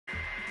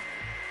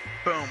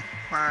Boom.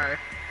 Alright.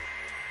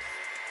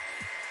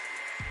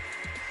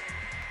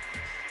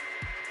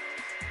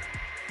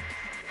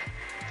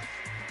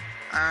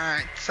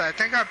 Alright, so I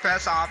think our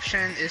best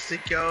option is to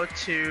go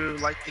to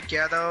like the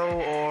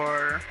ghetto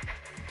or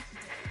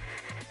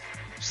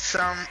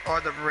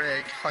the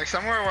rig. Like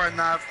somewhere where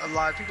not a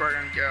lot of people are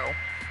gonna go.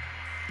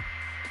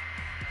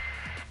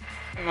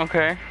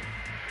 Okay.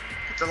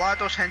 Because a lot of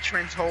those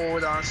henchmen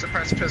hold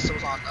suppressed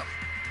pistols on them.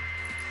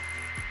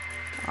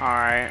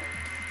 Alright.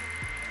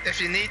 If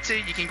you need to,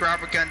 you can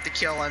grab a gun to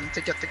kill him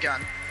to get the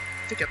gun.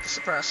 To get the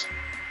suppress.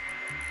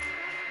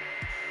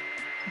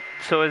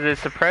 So is it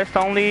suppressed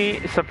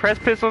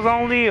pistols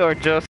only, or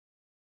just?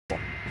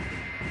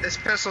 It's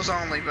pistols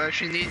only, but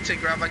if you need to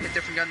grab like a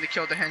different gun to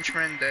kill the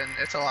henchman, then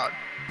it's allowed.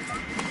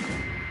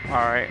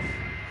 Alright.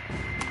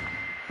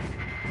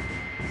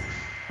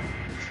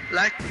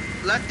 Let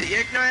the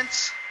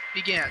ignorance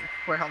begin.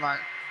 Wait, hold on.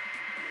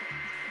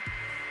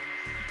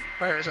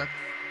 Where is it?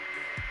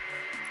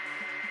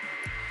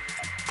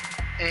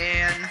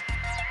 And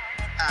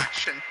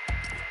action.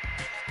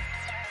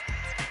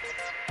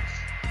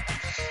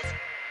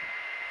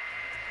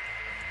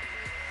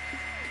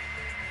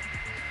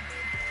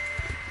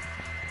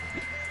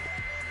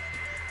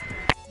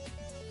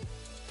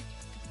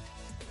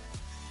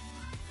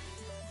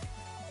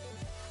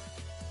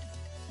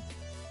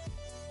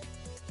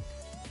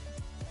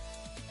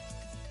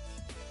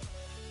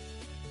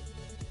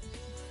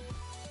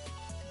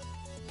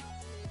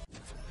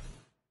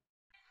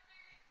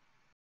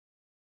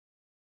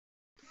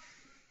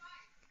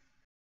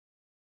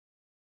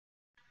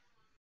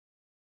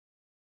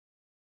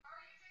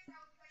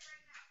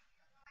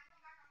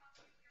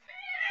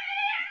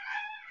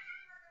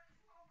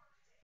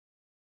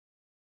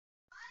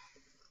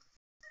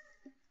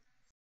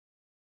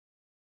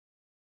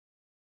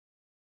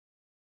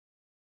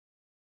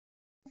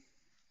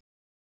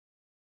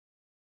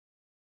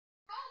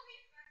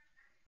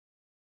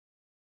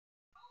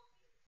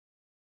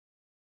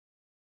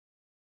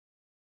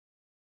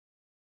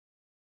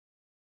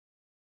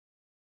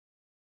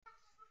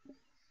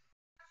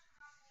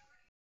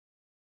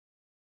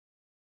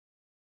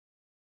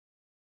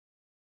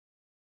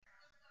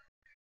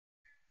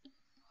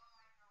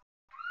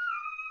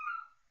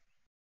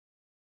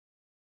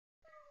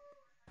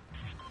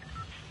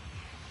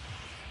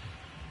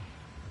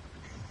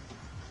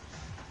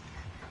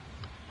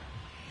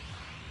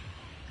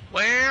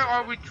 Where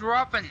are we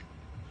dropping?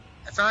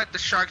 I feel like the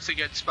shark's a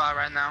good spot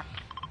right now.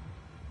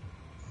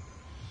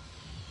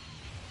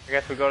 I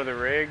guess we go to the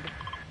rig.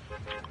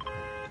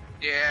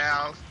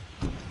 Yeah.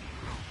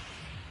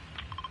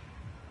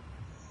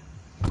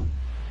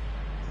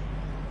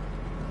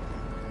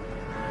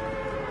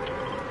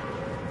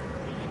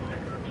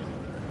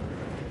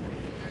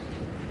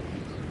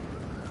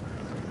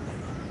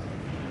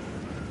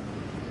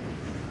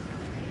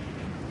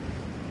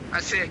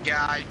 I see a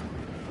guy.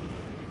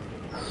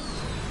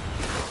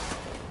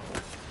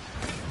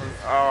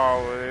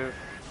 Oh, there's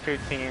 2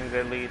 teams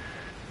at least.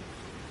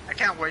 I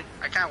can't wait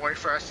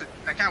for us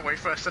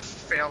to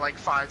fail like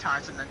 5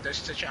 times and then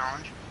ditch the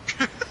challenge.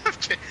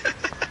 Okay.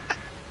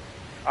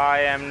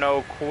 I am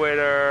no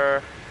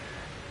quitter.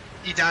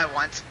 You died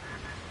once.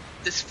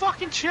 This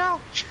fucking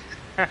challenge.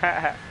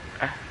 I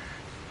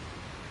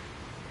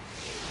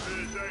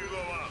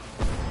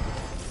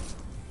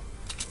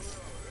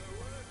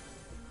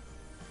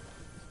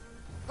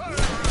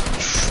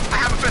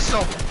have a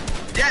pistol.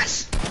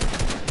 Yes.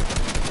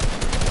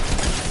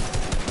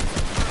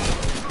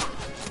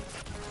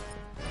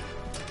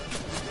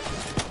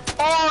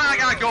 Oh, I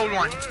got a gold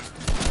one.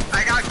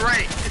 I got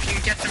great. If you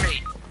can get to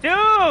me.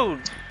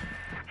 Dude!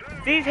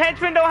 These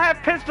henchmen don't have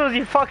pistols,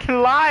 you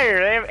fucking liar!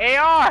 They have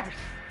ARs!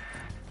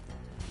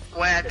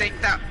 Well, I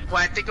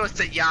think it was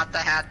the yacht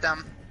that had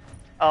them.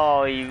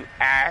 Oh, you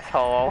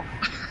asshole.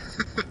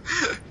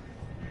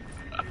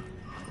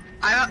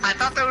 I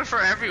thought they were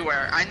for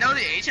everywhere. I know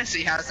the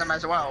agency has them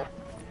as well.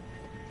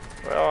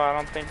 Well, I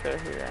don't think they're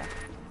here.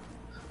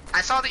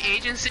 I saw the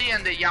agency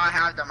and the yacht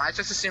have them. I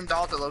just assumed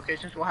all the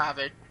locations will have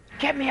it.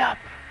 Get me up!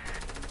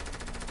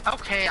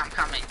 Okay, I'm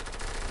coming.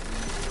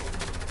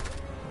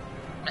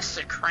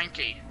 Mr.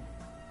 Cranky.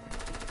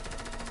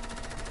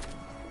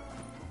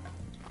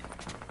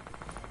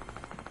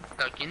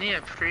 Look, you need to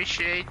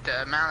appreciate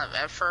the amount of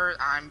effort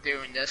I'm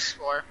doing this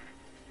for.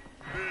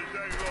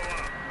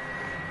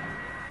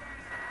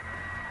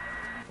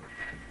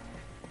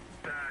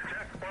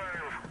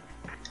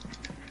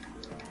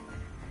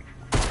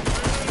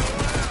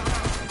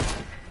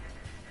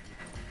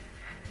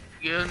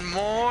 Good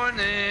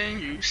morning,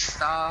 you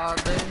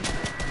starving.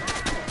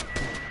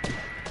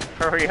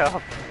 Hurry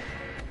up.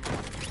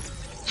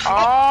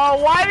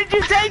 Oh, why did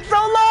you take so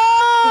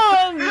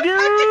long, dude?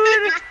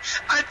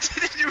 I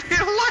didn't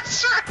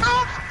realize that.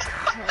 Oh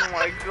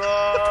my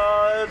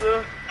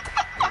god.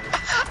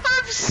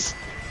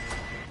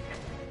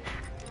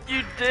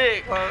 You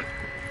dick.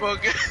 Well,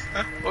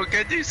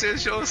 good news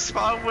is you'll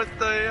spawn with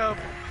the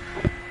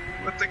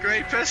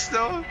great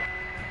pistol.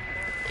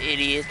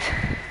 Idiot.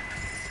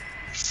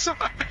 Sorry,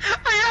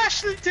 I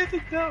actually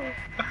didn't know.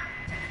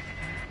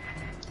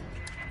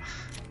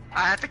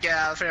 I have to get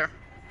out of here.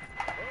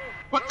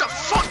 What the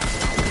fuck?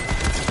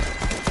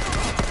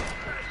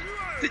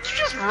 Did you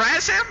just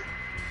razz him?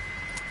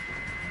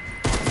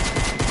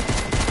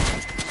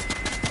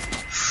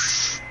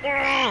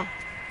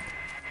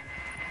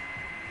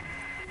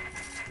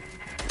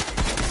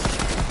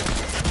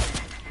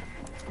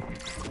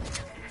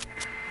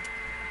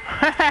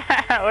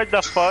 What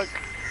the fuck?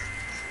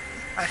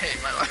 I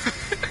hate my life.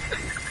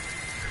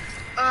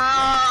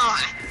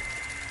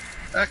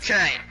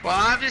 Okay. Well,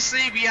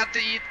 obviously we have to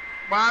eat.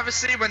 Well,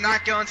 obviously we're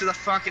not going to the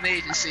fucking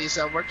agency,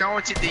 so we're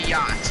going to the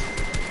yacht.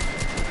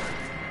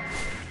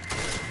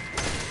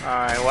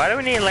 Alright, why do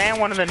we need to land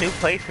one of the new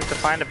places to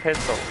find a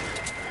pistol?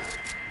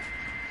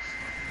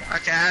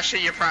 Okay,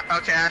 actually you're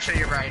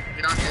right.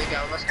 We don't need to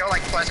go. Let's go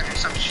like Pleasant or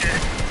some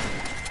shit.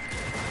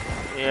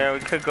 Yeah, we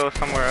could go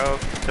somewhere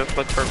else. Just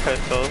look for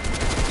pistols.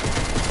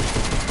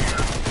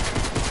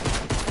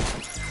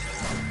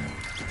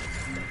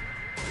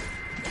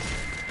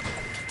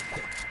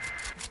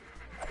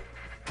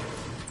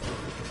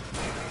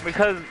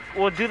 Because,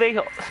 well, do they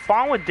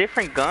spawn with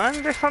different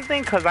guns or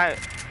something? Cause I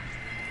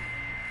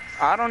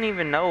don't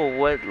even know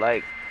what,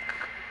 like,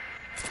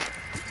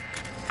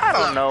 I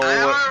don't know All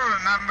what. I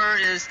remember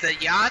is the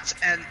yacht,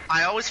 and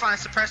I always find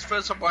suppressed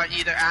pistol were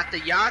either at the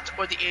yacht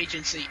or the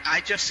agency. I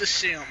just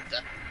assumed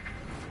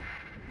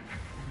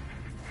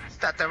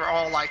that they were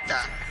all like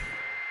that.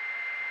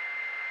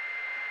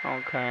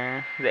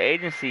 Okay, the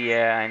agency,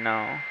 yeah, I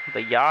know.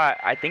 The yacht,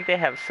 I think they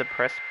have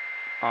suppressed,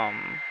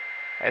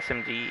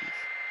 SMGs.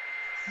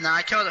 Nah,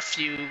 I killed a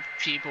few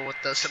people with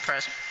the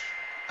suppressed.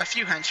 A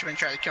few henchmen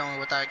tried to kill me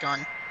with that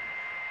gun.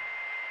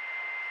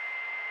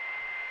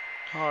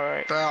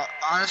 Alright. But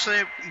honestly,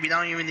 we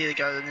don't even need to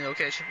go to the new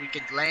location. We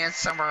can land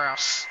somewhere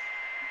else.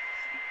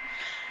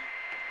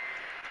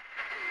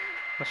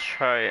 Let's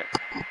try it.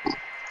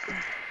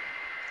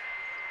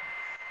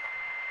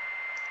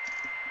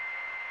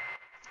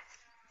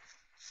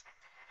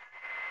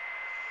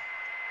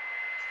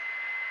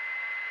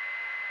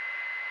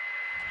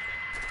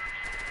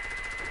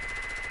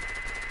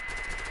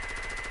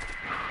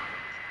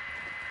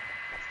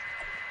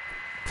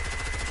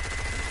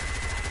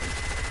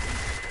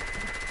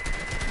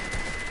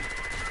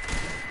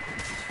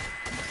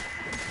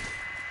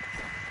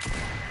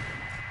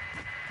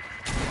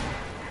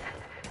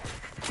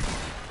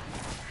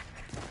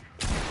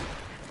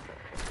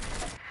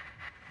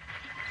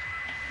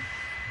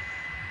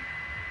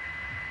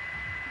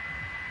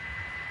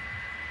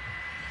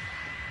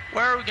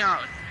 Where are we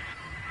going?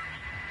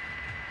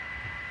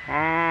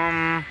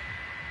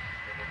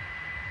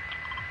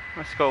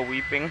 Let's go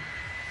weeping.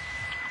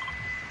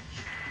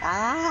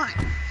 Alright.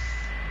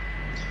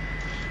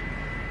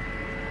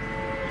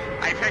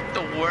 I picked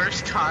the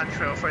worst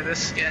control for this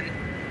skin.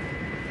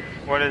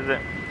 What is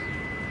it?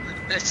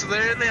 It's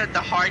literally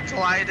the heart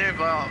glider,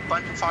 but a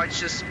bunch of hearts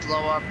just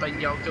blow up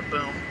and yo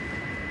kaboom.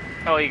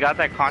 Oh, you got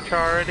that contra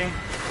already?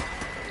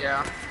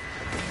 Yeah.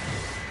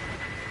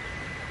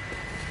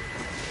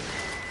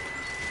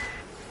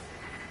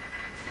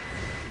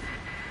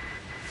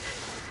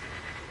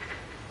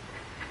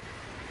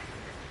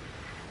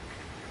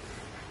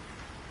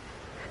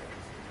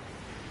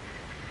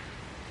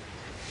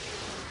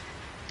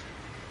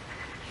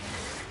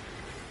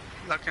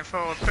 Looking for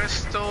a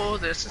pistol,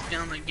 this is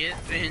gonna get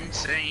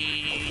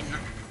insane.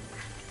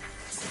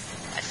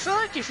 I feel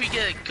like if we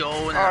get a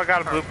gold... Oh, I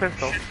got a blue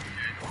pistol.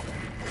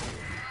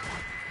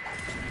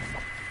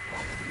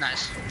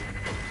 Nice.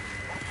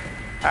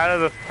 Out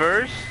of the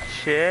first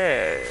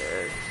chest.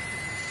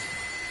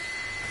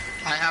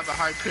 I have a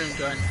harpoon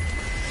gun.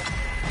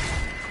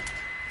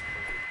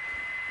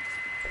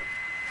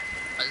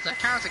 Does that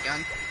count as a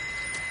gun?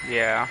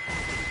 Yeah.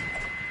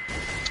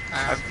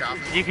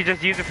 You could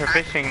just use it for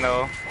fishing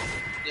though.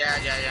 Yeah,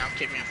 I'm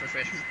keeping it for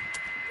fishing.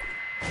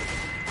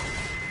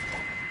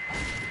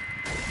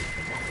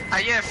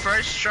 I get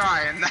first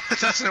try and that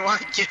doesn't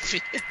want to give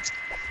me it.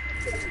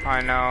 I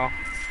know.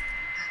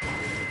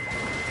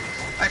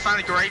 I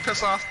find a great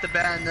pistol off the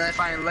bat and then I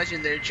find a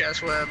legendary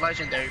chest with a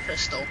legendary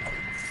pistol.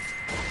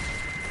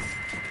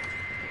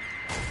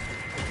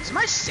 Is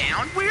my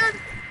sound weird?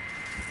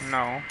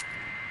 No.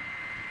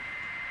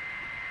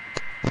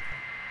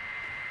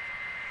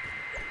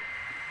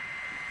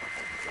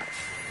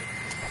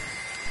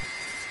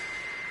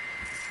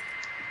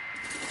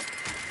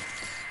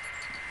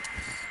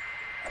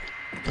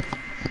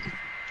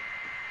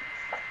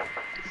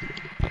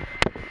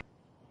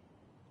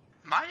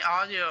 My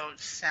audio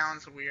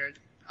sounds weird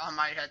on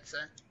my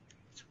headset.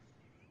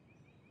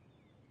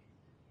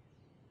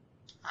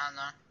 I don't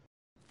know.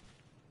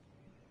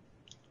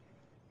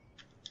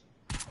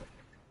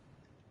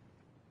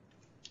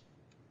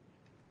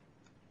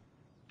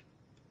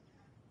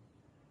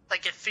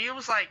 Like it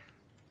feels like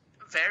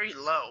very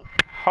low.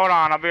 Hold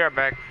on, I'll be right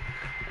back.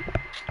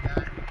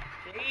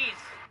 Jeez.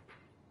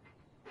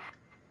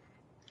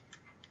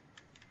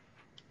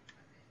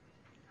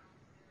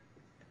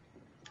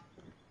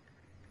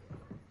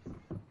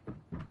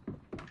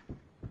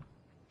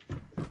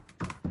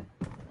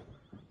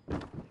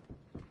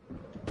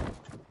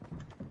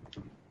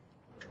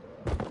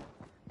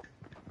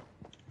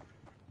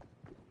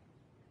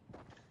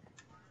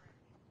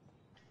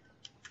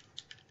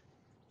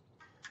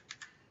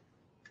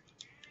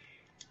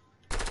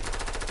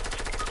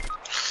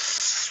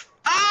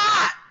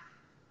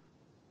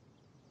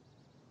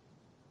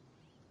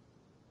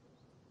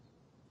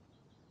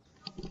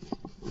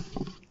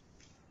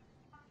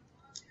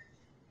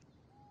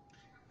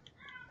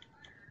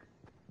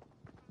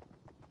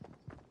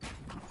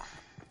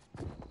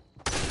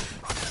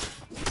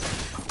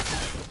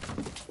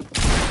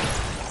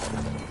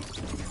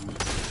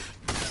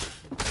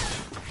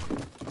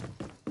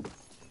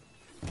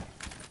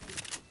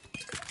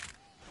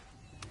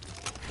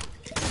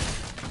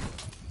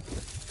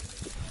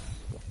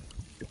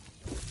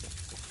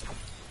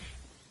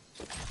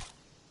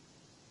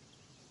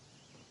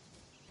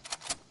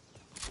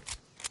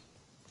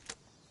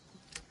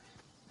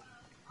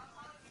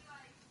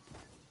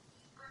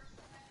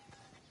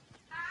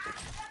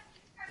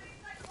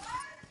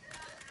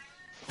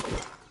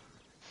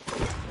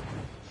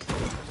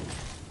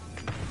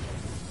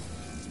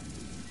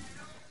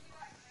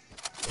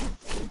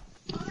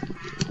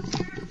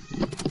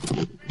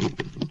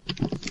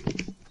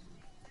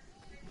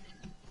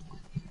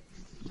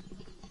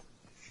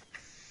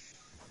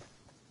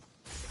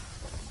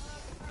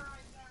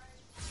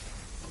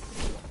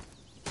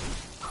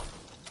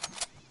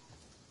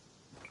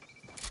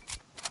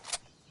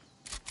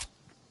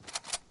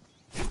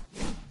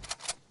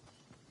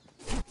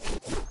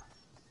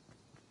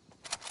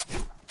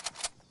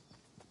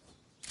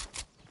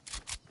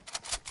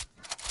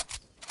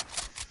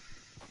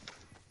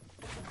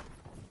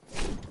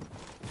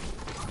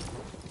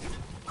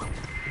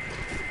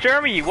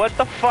 Jeremy, what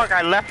the fuck?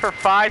 I left for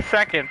 5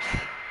 seconds.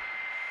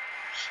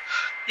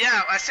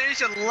 Yeah, as soon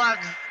as you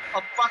left,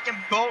 a fucking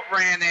boat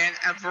ran in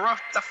and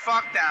roughed the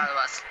fuck out of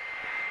us.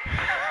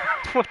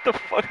 What the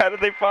fuck? How did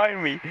they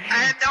find me? I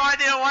had no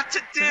idea what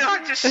to do.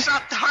 I just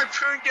shot the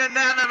harpoon gun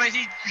at him and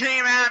he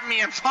came at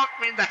me and fucked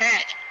me in the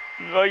head.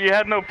 Oh, you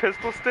had no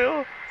pistol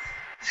still?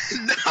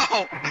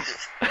 No.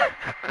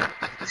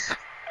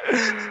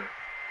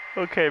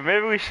 Okay,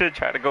 maybe we should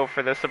try to go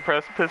for the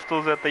suppressed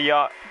pistols at the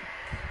yacht.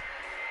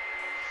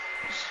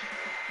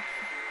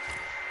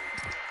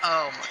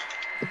 Oh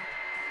my.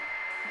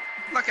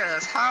 Look at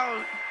us.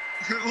 How.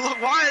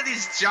 Look, why are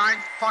these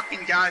giant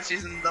fucking guys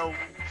using one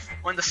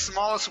of the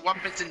smallest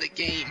weapons in the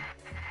game?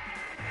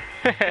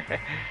 I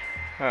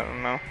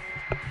don't know.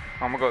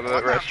 I'm gonna go to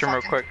the restroom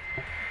real quick.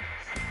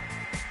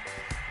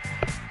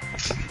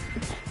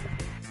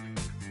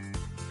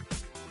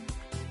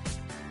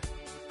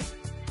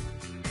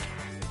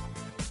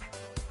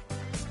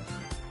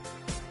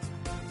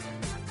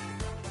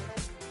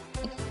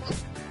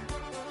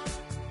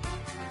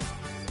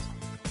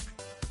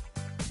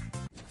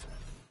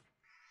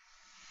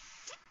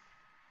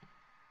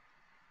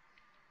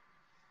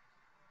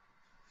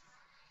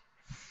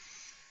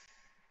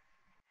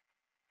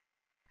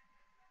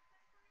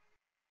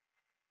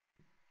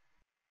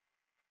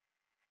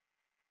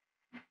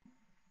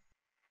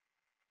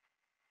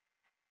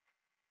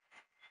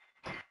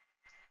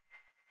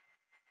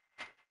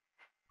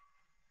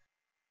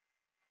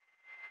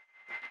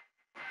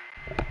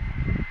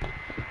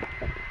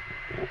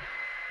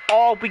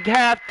 All we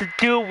have to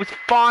do is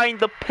find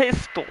the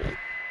pistol.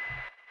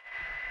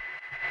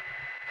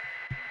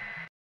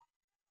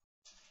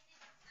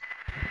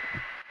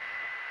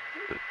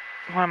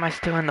 Why am I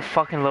still in the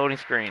fucking loading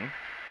screen?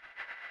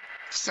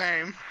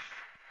 Same.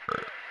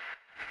 I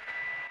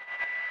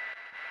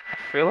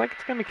feel like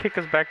it's gonna kick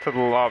us back to the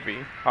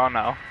lobby. Oh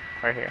no,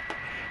 right here.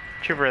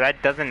 Trooper,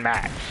 that doesn't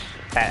match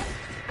that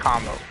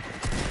combo.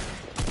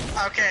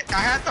 Okay,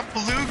 I had the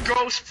blue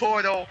ghost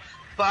portal,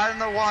 but I don't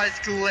know why it's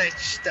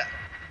glitched.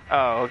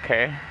 Oh,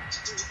 okay.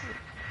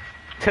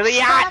 To the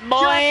yacht,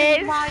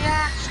 boys! My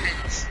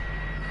actions.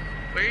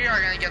 We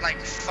are gonna get like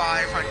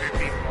 500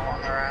 people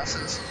on their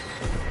asses.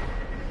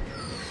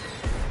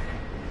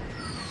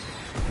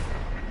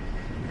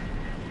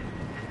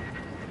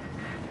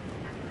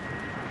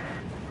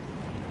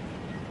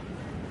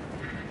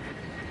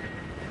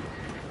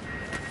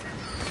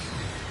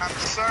 I'm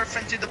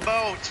surfing to the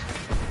boat.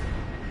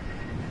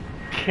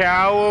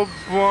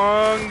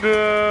 Cowabunga!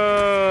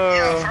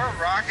 Yeah, for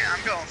a rocket,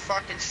 I'm going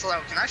fucking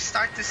slow. Can I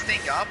start this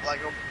thing up?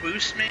 Like, it'll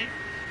boost me?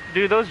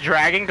 Dude, those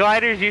dragon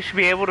gliders, you should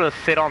be able to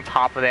sit on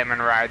top of them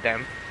and ride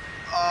them.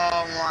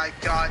 Oh my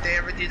god, they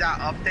ever do that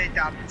update?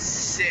 That'd be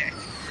sick.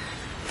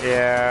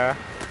 Yeah.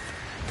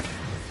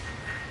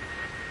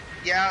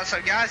 Yeah, so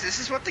guys, this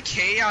is what the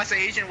Chaos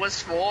Agent was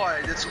for.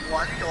 This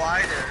one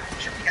glider.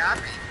 You should be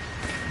happy.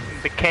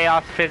 The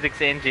Chaos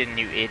Physics Engine,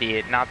 you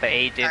idiot, not the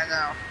agent. I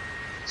know.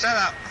 Shut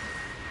up.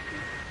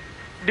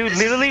 Dude,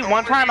 literally,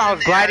 one time I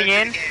was gliding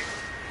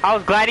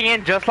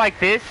in just like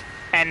this,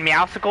 and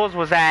Meowsicles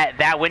was at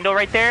that window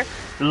right there,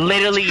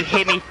 literally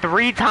hit me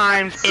 3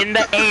 times in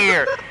the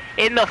air.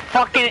 In the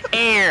fucking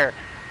air.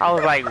 I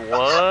was like,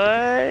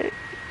 what?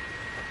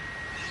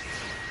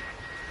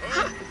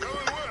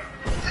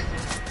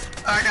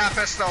 I got a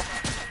pistol.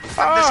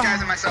 I'm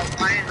disguising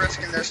myself. I ain't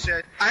risking this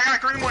shit. I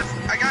got green one.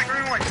 I got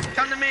green one.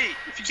 Come to me,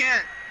 if you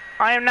can.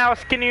 I am now a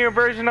skinnier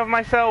version of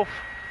myself.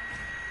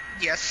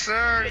 Yes,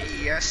 sir.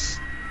 Yes.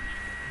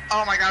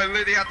 Oh my god, I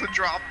literally have to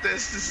drop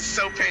this. This is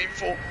so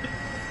painful.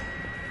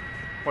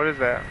 What is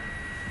that?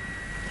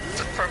 It's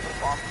a purple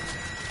bomb.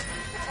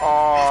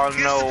 Oh,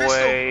 no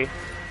way.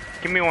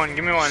 Give me one,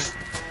 give me one.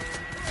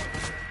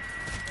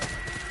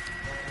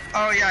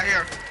 Oh yeah,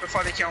 here.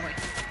 Before they kill me.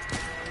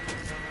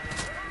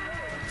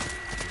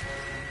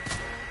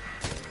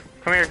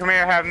 Come here,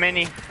 I have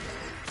many.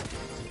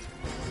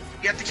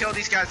 You have to kill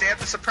these guys. They have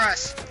to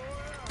suppress.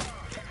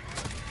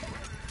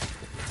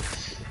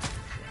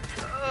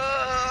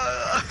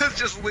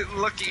 Just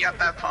looking at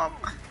that pump.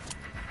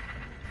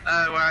 Where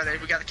are they?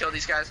 We gotta kill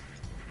these guys.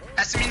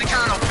 That's me in the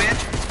Nakano,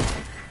 bitch.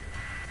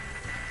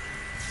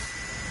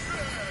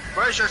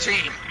 Where's your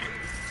team?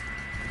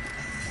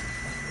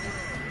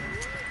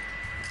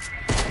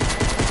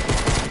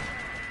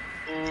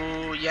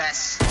 Ooh,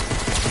 yes.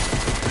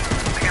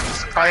 I got the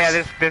suppress. Oh yeah,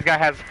 this guy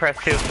has suppress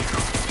too.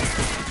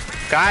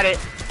 Got it.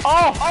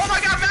 Oh! Oh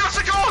my god,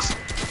 Mousicles!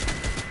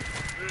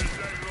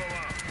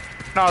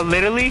 No,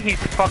 literally, he's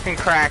fucking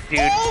cracked,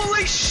 dude.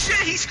 Holy shit,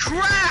 he's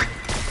cracked!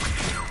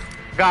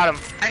 Got him.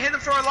 I hit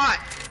him for a lot.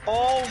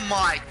 Oh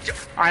my god.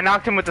 I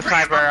knocked him with the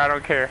sniper, I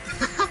don't care.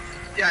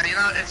 Yeah, you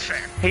know, it's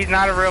fair. He's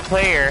not a real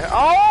player.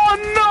 Oh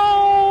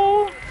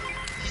no!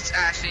 He's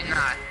actually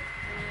not.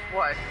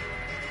 What?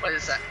 What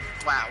is that?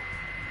 Wow.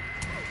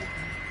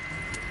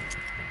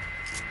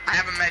 I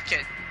have a med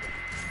kit.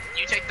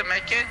 You take the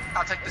med kit,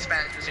 I'll take the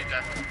Spanish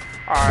bazooka.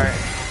 Alright.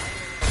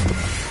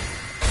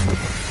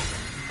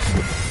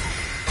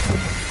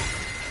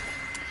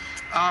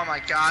 Oh my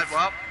god,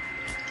 well,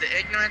 The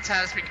ignorance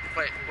has become.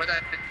 Wait, what did I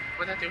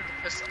do with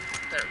the pistol?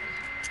 There it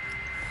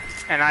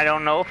is. And I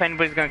don't know if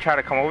anybody's gonna try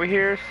to come over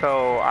here,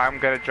 so I'm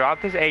gonna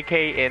drop this AK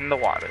in the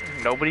water.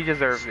 Nobody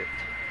deserves it.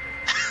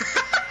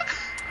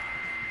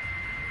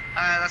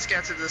 Alright, let's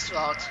get to this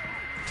spot.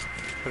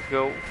 Let's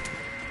go.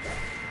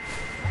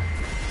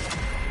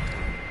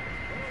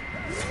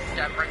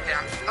 Yeah, break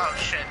down. Oh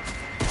shit.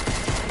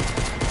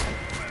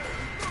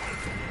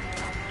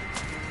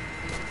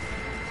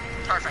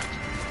 Perfect.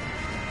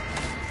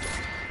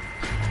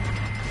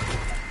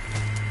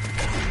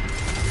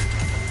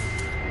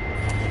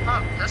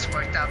 Oh, this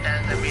worked out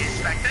better than we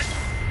expected.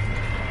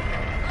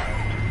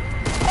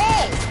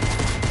 Oh!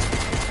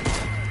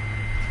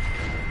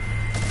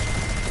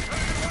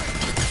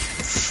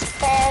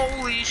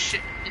 Holy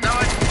shit. You know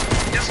what?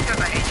 Just because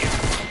I hate you.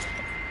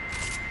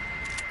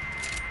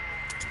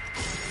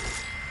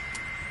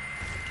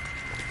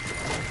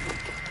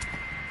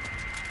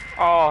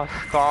 Oh,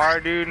 Scar,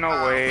 dude,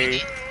 no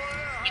way.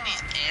 We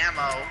need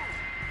ammo.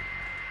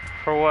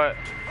 For what?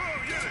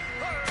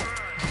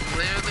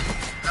 Literally,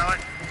 you know what?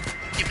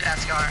 Give me that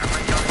Scar. I'm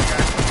gonna kill these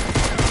guys.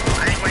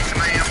 I ain't wasting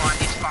my ammo on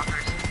these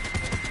fuckers.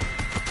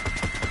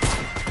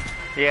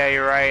 Yeah,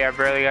 you're right. I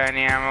barely got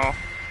any ammo.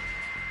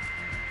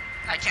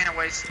 I can't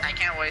waste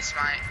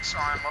my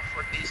small ammo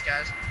for these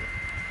guys.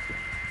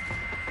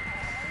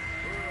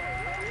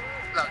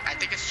 Look, I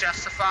think it's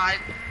justified.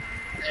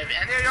 If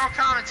any of y'all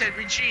commented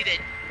we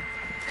cheated,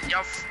 then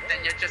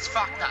you're just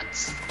fuck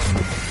nuts.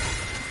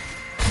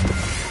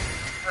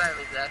 Let me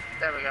leave that.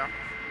 There we go.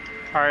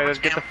 Alright, let's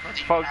get the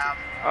fuck.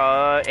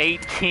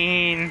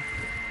 18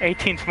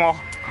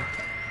 small.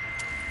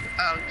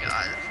 Oh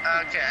god.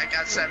 Okay, I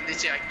got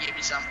 72. I can give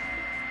you some.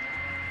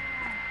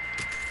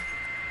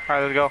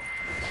 Alright, let's go.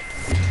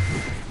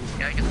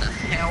 Gotta get the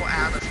hell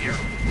out of here.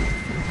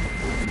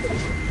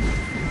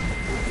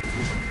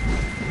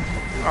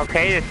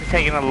 Okay, this is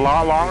taking a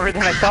lot longer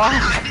than I thought.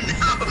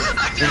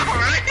 I know,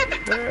 right?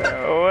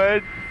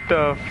 What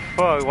the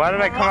fuck? Why did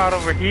I come out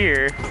over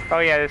here? Oh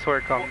yeah, this is where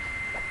it comes.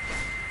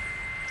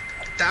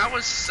 That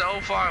was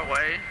so far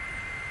away.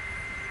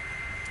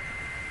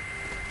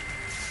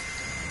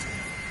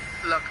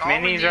 Look, all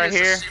Minis we need right is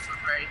here. a super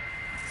crate.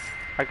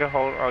 I could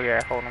hold. Oh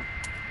yeah, hold them.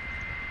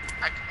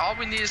 All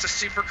we need is a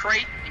super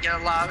crate and get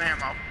a lot of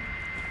ammo.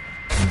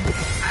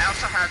 I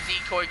also have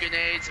decoy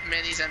grenades,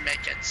 minis, and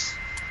medkits.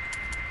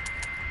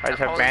 I just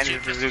have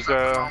bandage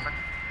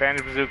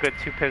bazooka,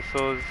 2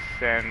 pistols,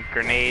 and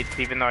grenades,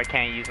 even though I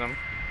can't use them.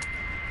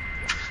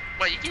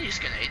 Well, you can use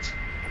grenades.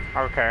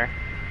 Okay.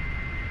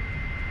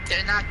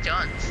 They're not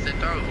guns, they're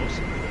throwables.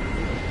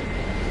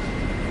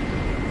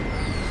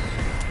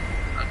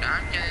 Okay,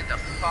 I'm getting the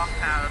fuck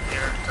out of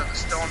here so the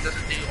storm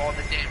doesn't do all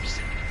the damage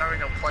to me. I already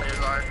know players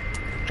are.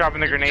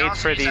 Dropping the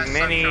grenades for these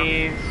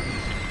minis.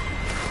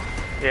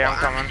 Yeah, I'm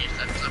coming.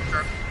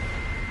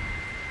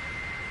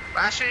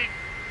 Well, actually,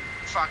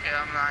 fuck it,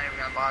 I'm not even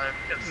gonna bother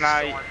because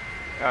Nah,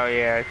 oh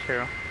yeah,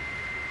 true.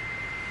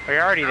 Well,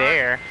 you're already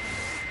there.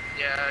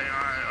 Yeah, you know,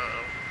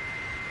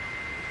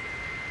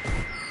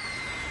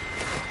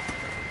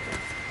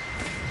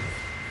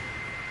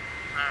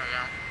 there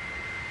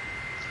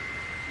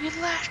we go.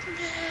 You left me.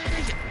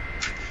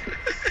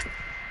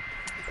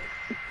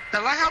 I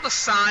like how the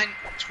sign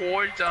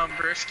towards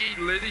Brisky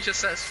literally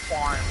just says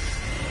farm.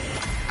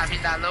 I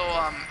mean that little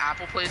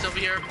apple place over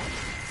here.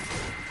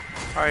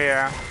 Oh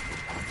yeah.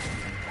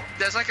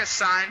 There's like a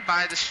sign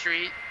by the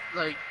street,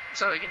 like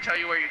so it can tell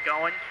you where you're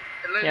going.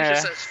 It literally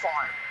just says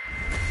farm.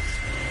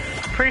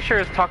 Pretty sure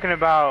it's talking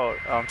about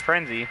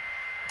Frenzy.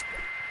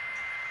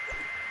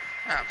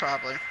 Yeah,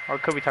 probably. Or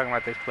it could be talking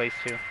about this place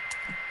too.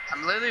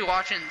 I'm literally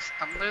watching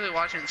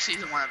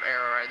season 1 of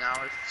Arrow right now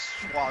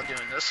while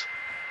doing this.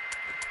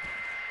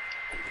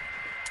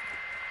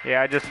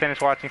 Yeah, I just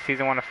finished watching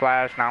season 1 of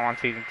Flash, now I'm on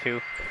season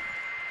 2.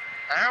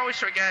 I always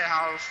forget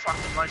how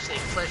fucking much they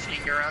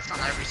cliffhanger us on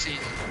every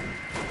season.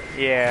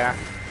 Yeah.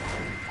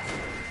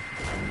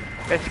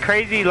 It's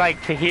crazy,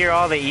 like, to hear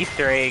all the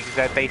Easter eggs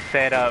that they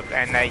set up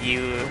and that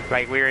you,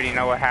 like, we already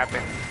know what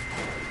happened.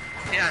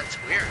 Yeah, it's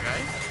weird,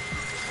 right?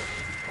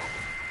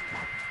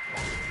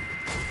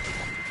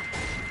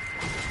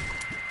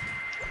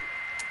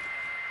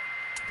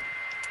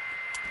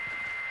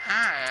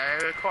 I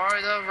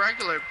require the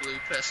regular blue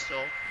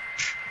pistol.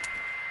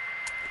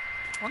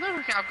 I wonder if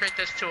we can upgrade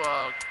this to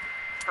a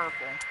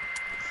purple.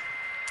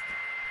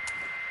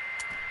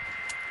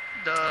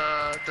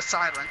 The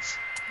silence.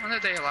 When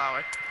did they allow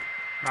it?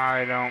 No,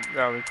 I don't.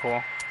 That would be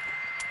cool.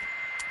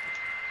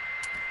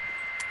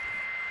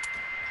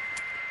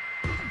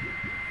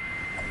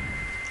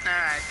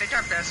 Alright, I think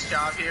our best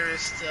job here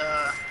is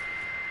to...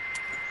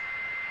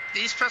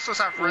 These pistols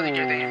have really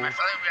good aim. I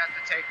feel like we have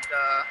to take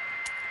the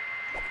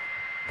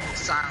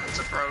silence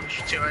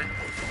approach to it.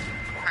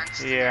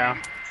 Hence yeah.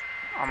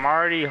 I'm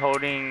already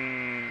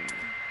holding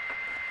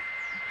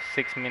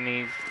 6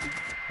 minis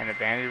and a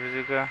bandage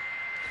bazooka.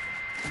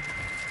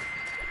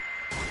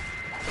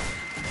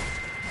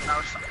 That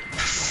was fun.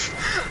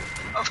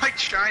 I'm like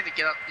trying to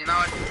get up, you know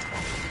what?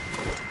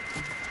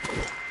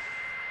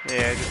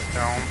 Yeah, just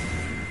don't.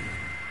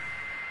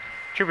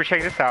 Trooper,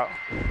 check this out.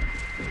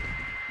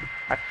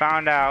 I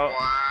found out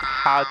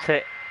how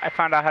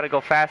to go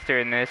faster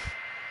in this.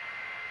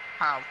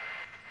 How?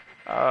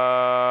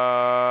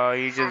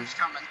 You Storm's just.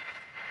 coming.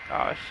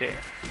 Oh shit.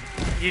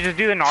 You just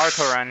do the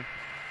Naruto run.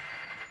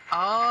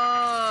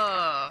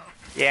 Oh.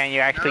 Yeah, and you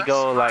actually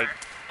go like.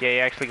 Yeah, you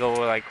actually go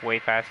like way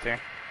faster.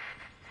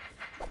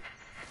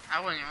 I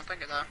wouldn't even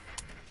think of that.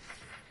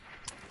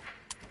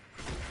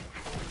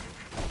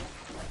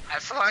 I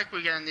feel like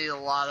we're gonna need a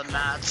lot of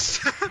mats,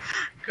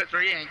 cause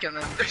we ain't gonna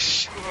win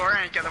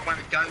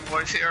the gun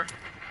wars here.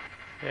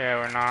 Yeah,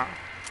 we're not.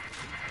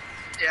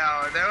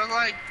 Yeah, there was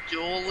like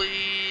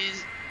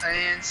dualies,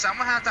 and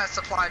someone had that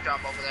supply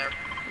drop over there.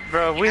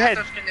 Bro, if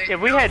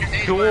we had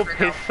dual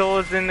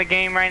pistols in the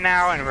game right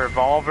now, and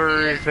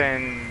revolvers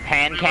and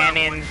hand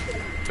cannons,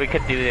 we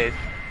could do this.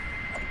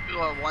 We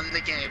would have won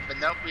the game, but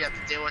nope, we have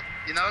to deal with.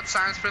 You know what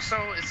science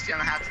pistol is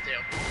gonna have to do?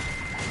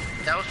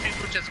 Those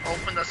people just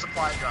opened the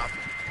supply drop.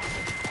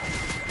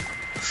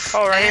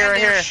 Oh, right here, right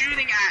here. They're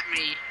shooting at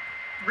me.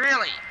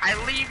 Really? I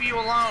leave you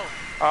alone.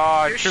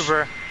 Oh,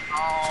 Trooper.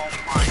 Oh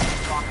my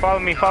fucking Follow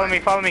me, God. follow me,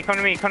 follow me. Come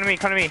to me, come to me,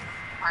 come to me.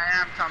 I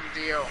am coming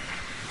to you.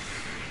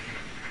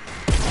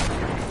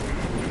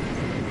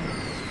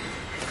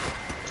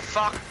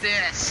 Fuck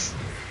this.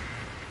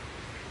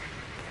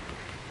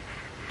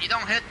 You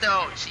don't hit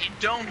those. You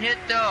don't hit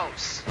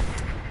those.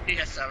 He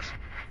hits those.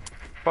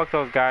 Fuck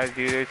those guys,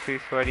 dude. They're too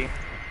sweaty.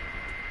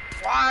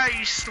 Why are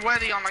you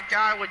sweaty on a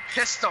guy with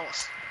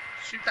pistols?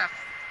 Shoot that.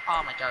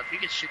 Oh my God, if you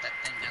could shoot that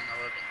thing down, that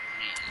would have been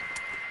amazing.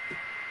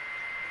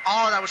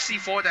 Oh, that was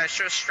C4 that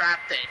should have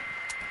strapped it.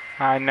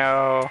 I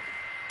know.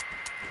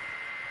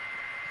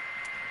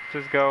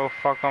 Just go,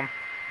 fuck them.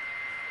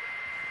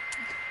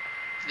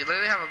 You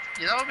literally have a.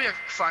 You know what would be a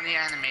funny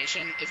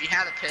animation? If you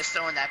had a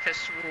pistol and that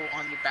pistol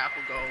on your back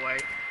would go away.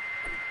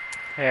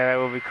 Yeah, that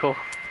would be cool.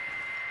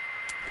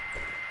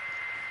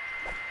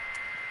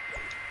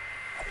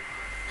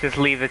 Just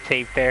leave the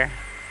tape there.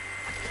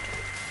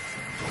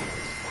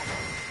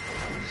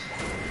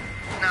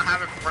 No,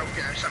 have it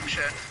broken or some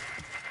shit.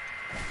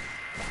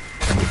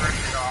 Rip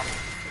it off.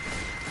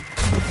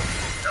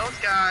 Those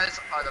guys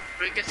are the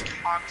biggest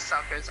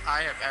cocksuckers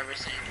I have ever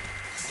seen.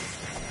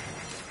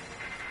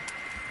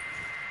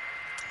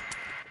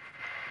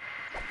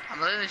 I'm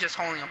literally just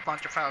holding a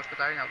bunch of files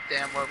because I know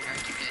damn well we're gonna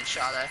keep getting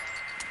shot at.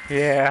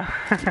 Yeah.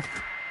 You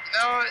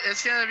know,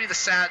 it's gonna be the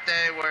sad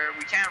day where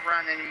we can't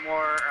run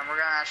anymore and we're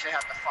gonna actually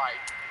have to fight.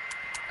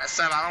 That's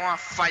sad. I don't want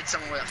to fight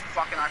someone with a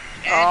fucking arm.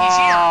 And he's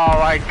here. Oh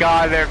my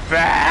God, they're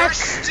back. They're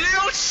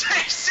still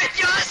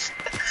chasing us.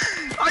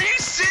 Are you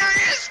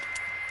serious?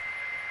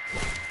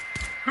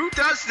 Who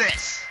does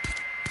this?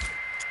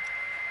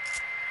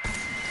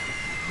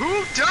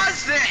 Who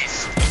does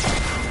this?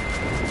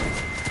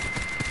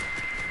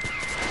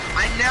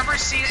 I never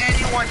seen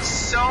anyone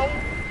so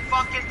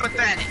fucking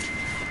pathetic.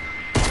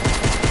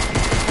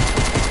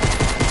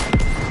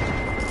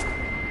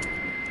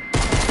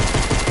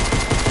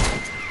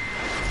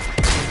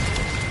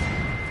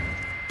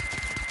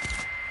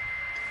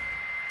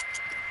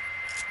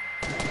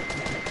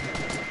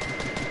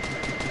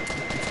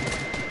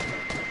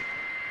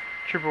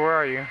 Trooper, where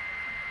are you?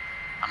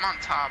 I'm on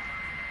top.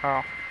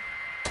 Oh.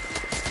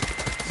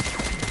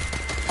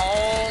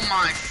 Oh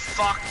my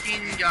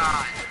fucking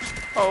God.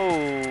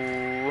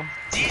 Oh.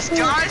 These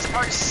guys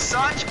are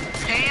such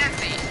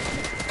pansies.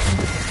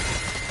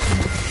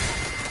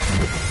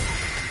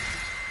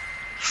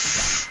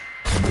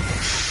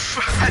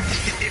 I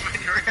didn't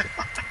even realize.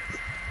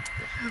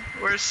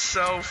 We're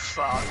so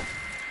fucked.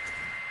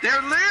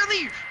 They're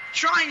literally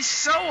trying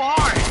so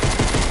hard.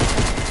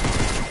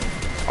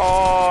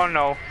 Oh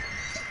no.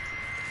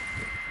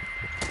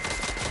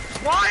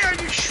 Why are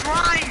you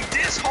trying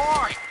this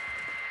hard?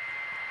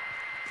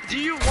 Do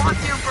you want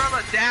the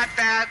umbrella that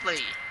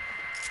badly?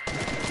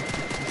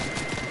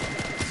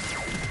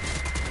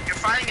 You're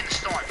fighting in the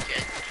storm,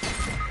 kid.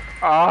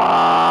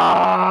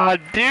 Ah,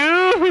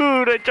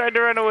 dude! I tried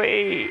to run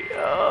away.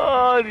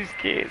 Oh, these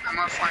kids.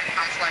 I'm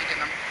flanking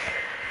them.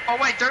 Oh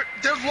wait, they're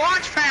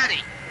launch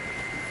padding.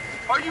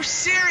 Are you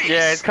serious?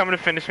 Yeah, it's coming to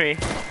finish me.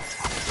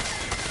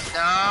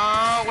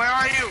 No, where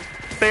are you?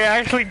 They're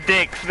actually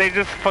dicks. They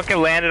just fucking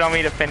landed on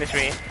me to finish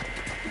me.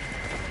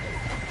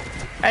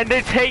 And they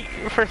take,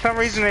 for some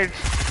reason, they're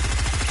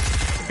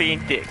just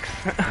being dicks.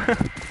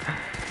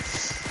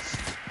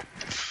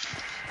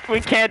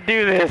 We can't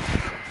do this.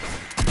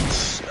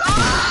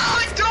 Ah,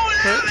 I don't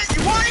have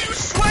it! Why are you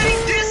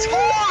sweating this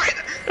hard?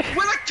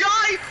 With a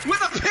guy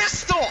with a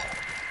pistol!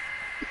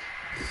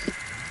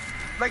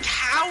 Like,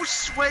 how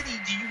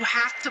sweaty do you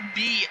have to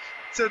be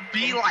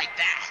like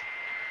that?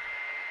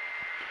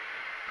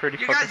 Pretty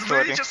You fucking guys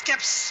literally sweaty. just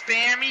kept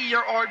spamming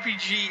your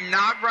RPG,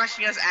 not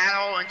rushing us at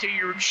all until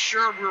you were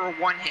sure we were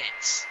one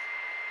hits.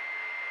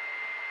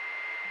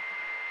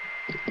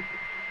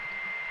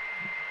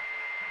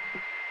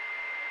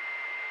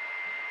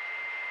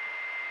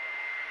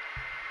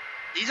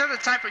 These are the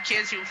type of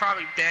kids who will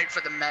probably beg for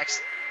the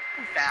mechs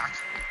back.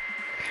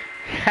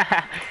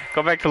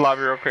 Go back to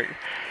lobby real quick.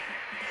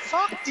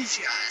 Fuck these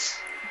guys.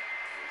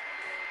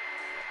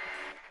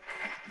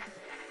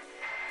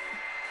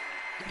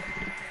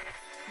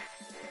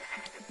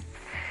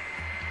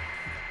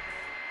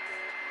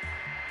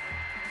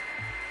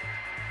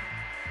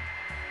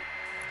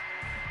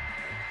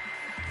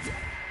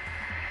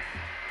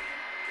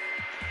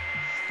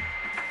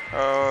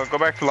 Go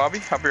back to lobby.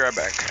 I'll be right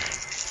back.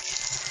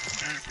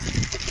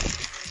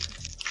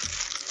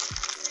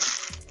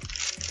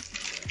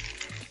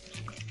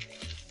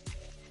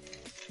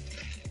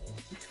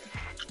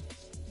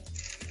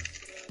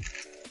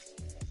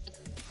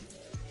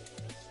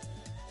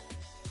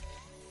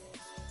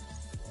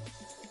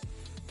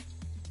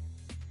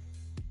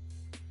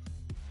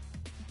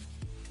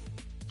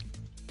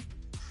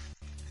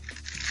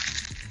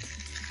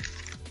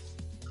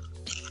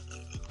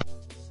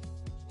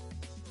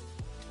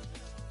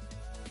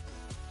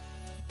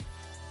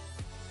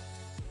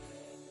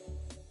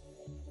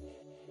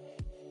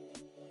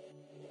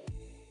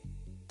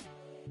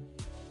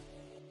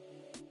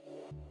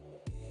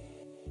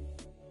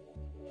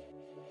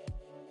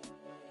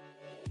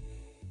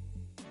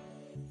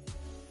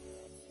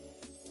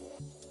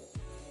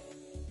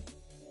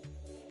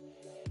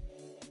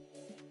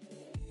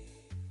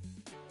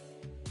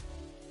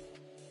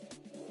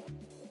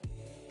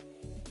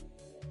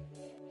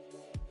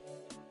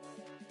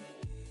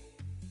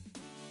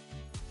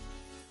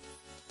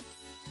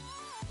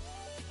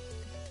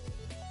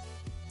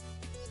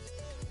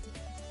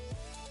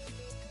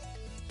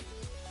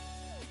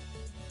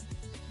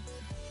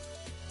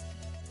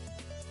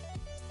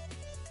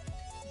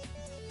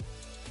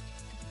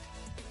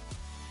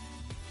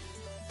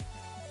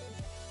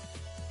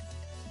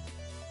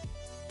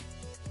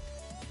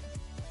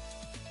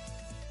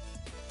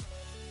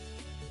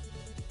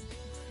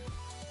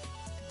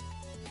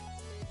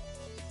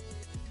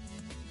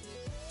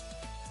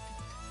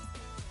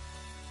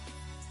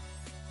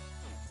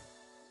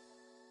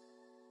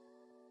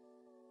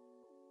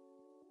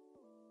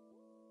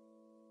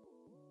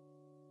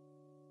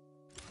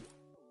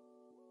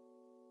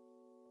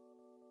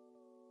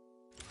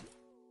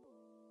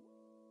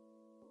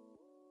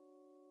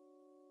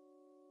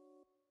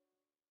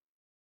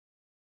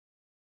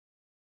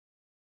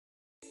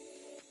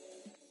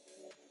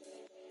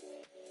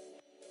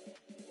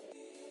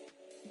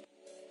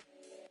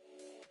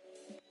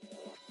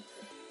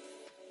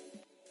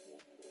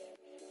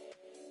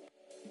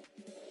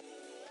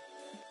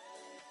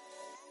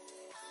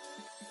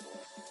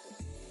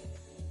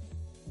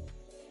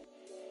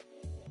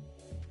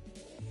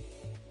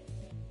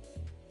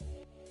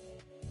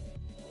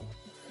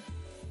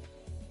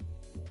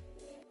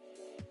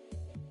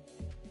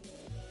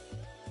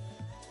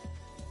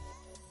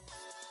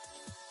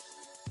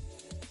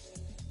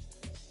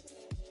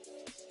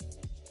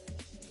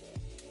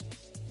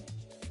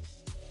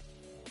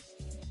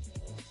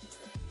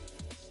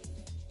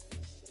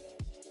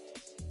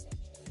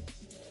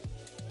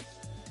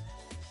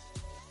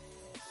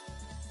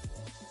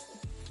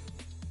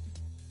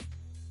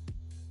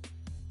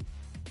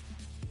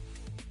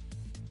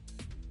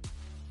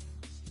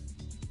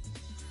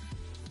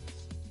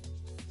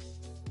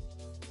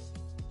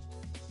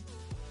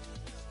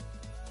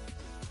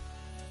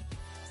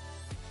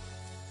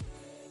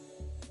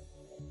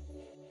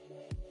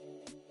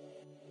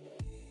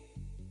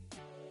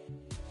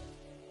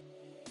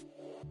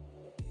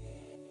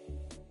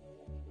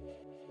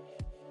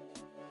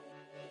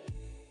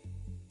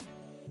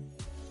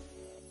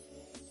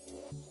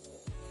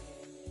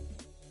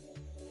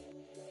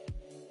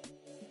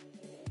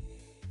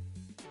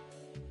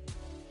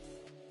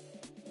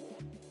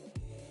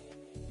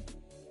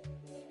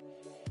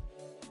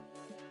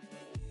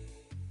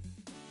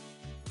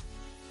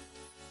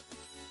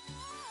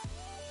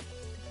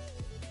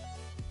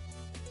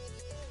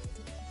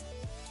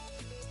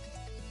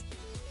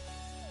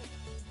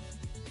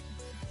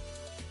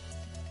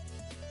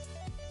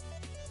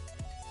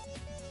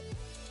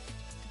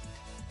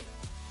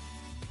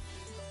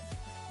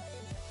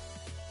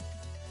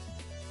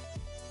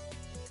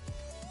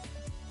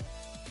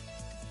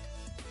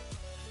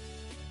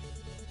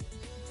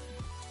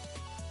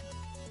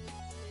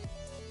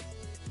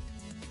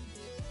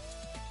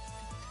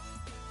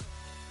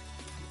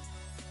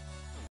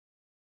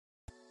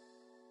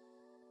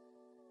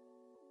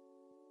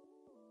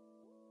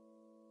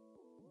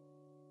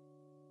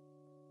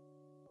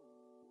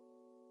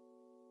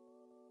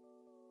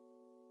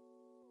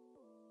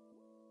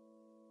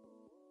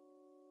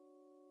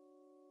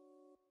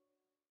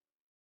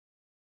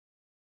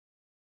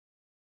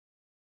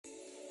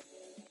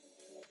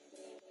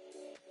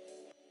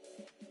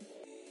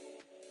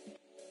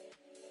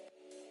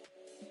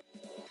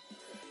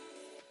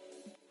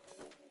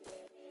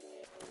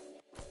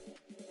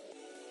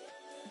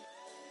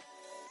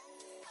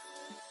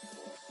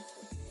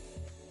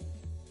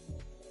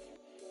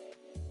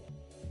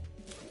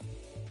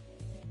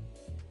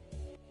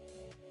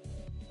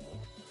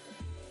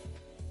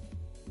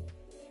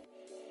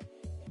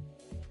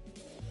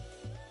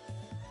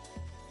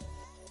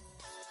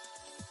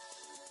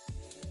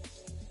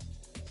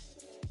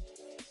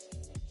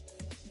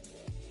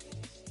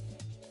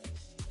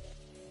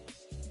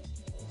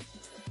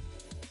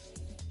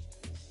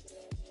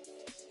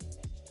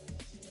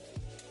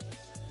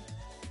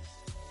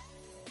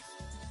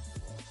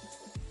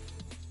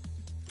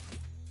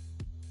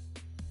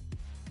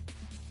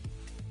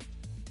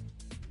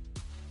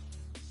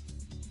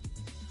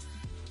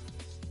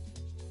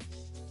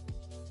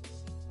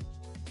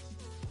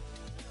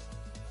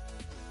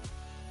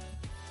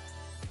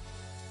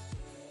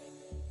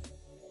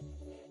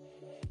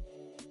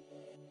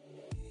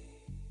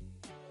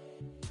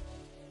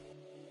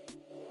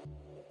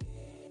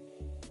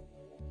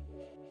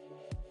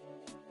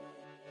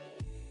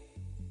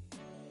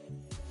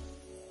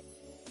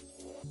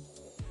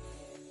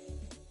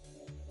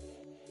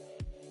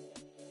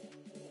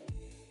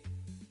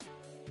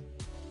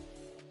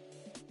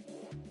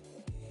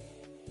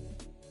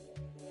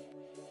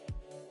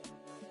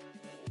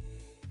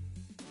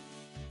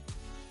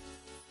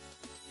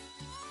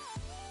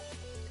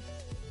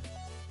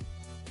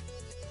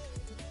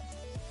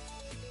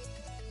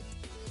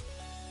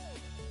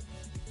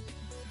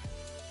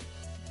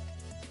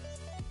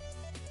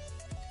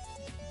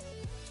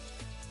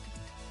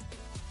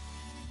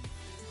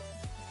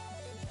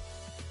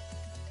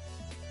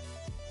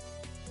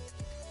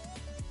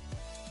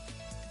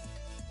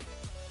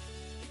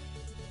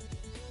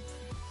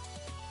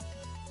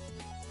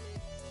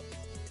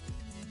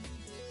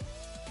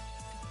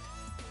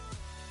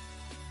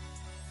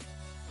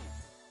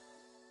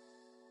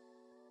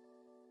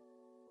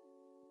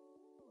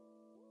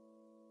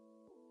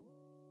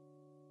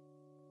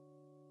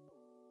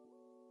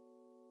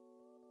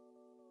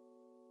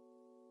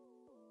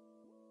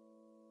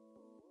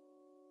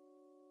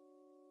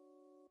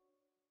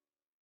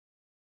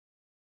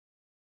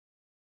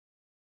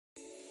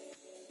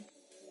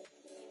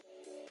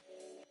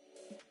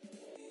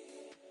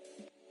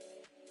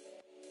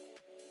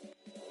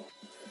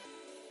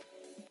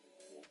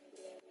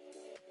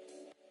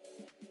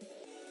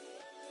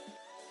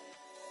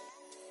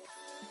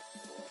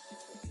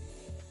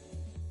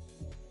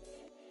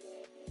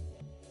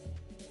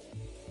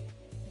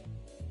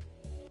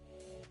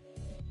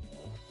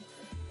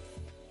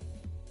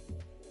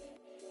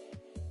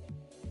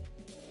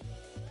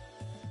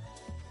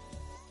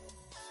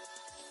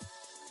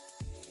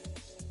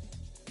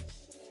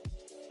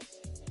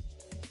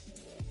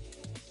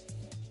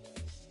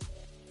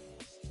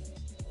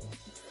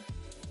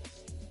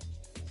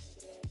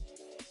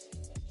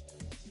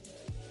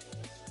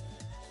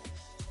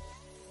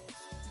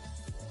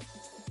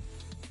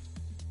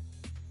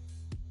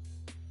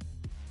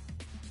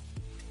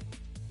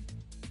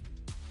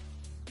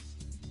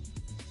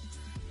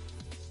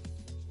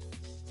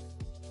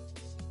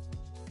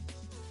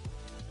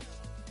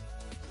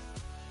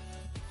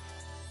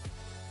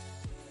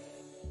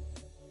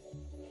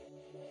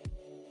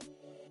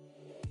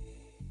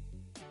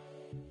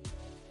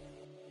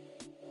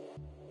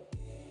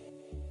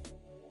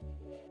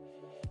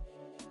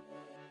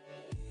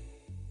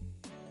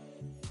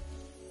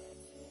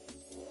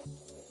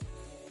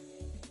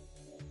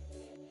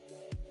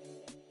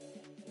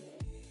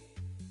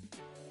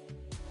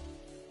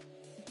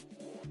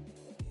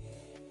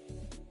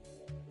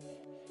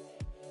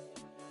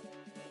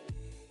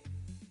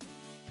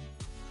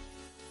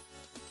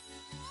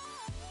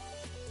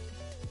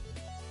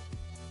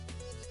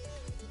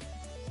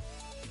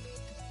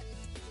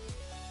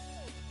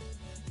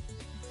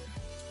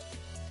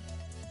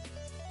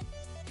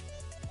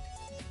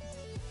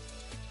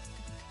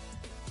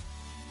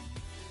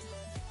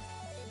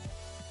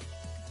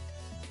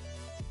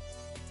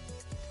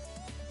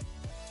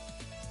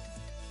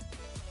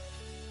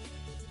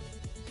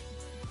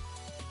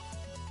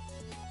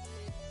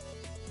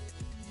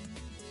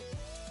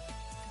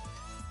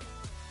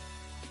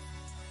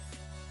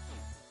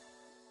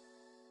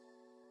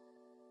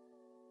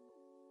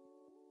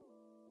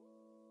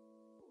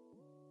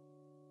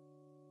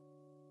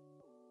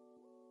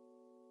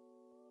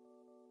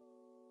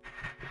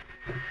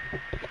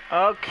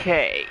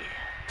 Okay.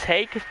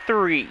 Take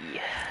 3.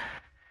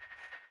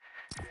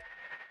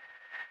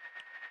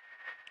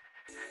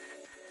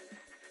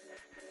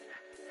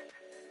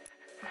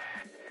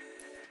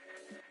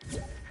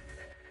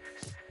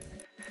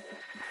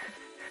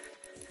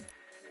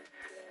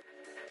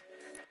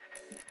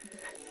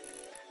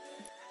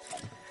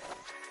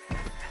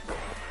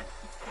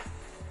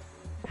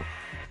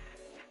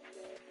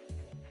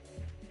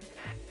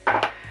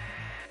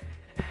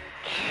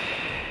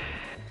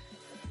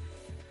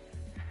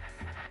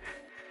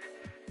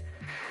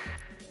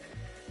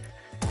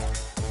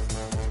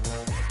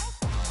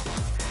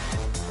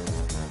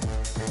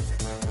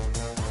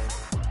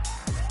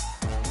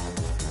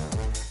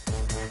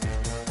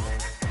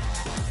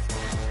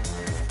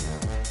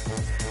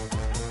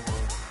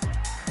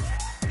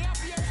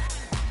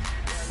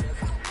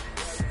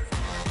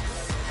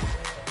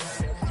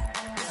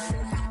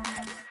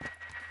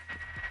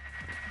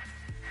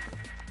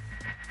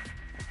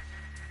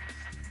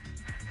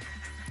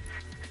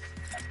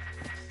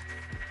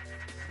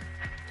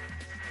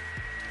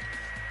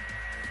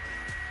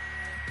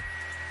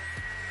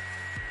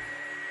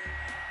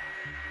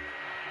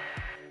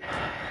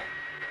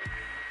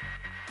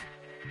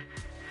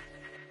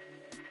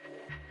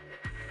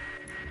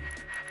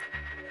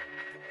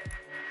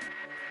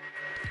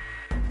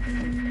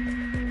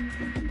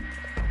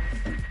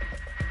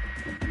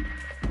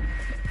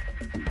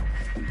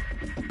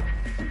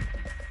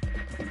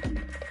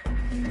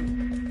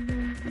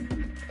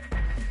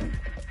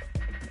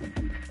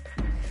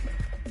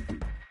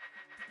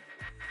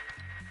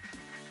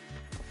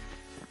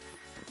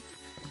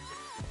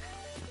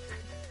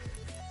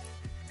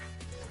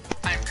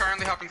 I am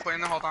currently helping clean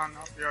the. Hold on,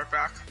 I'll be right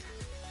back.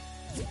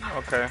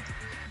 Okay.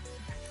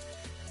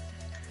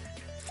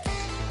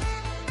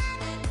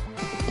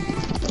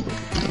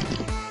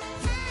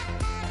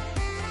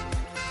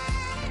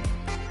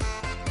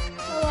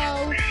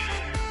 Hello.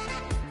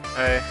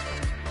 Hey.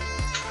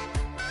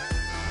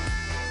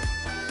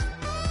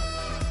 Ah,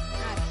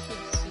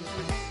 shit, this is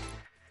weird.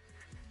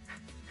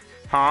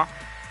 Huh?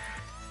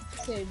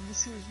 Say,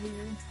 this is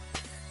weird.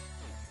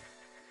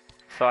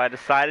 So I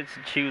decided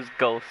to choose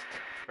Ghost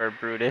for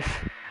Brutus.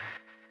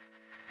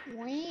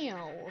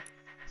 Wow.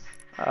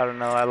 I don't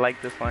know, I like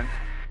this one.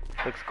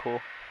 Looks cool.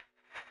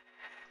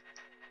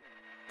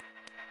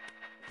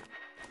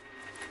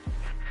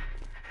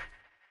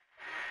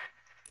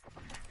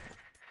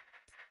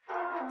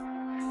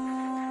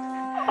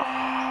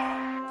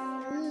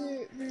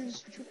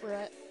 Where's Trooper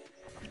at?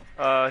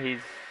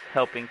 He's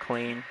helping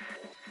clean.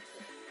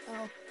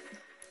 Oh.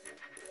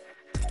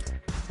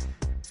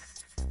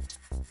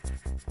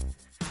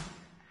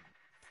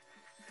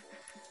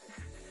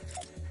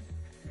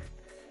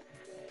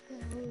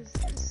 Who is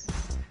this?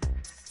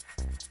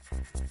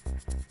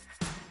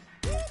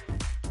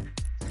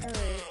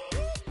 Alright.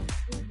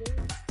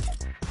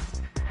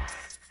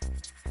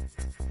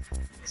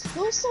 It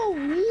feels so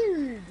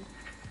weird.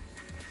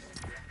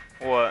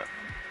 What?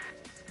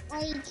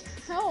 I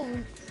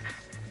count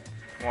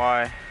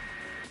Why?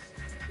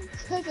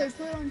 because I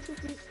put on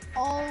Trooper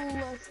all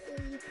last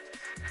day.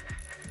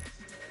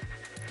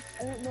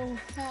 I don't know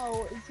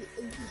how. It just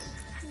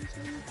feels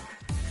weird.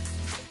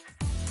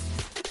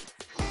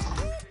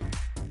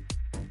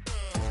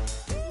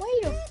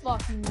 Wait a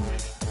fucking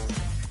minute.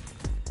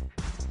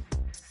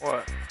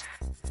 What?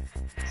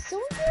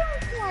 Someone go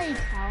on my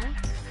account?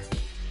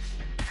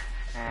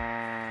 I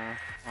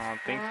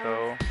don't think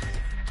so.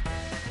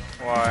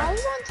 I Why?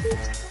 was on tier,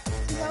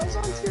 I was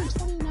on tier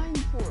 29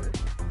 before.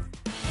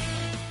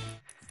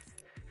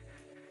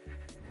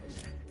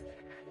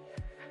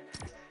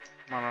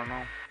 I don't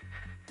know.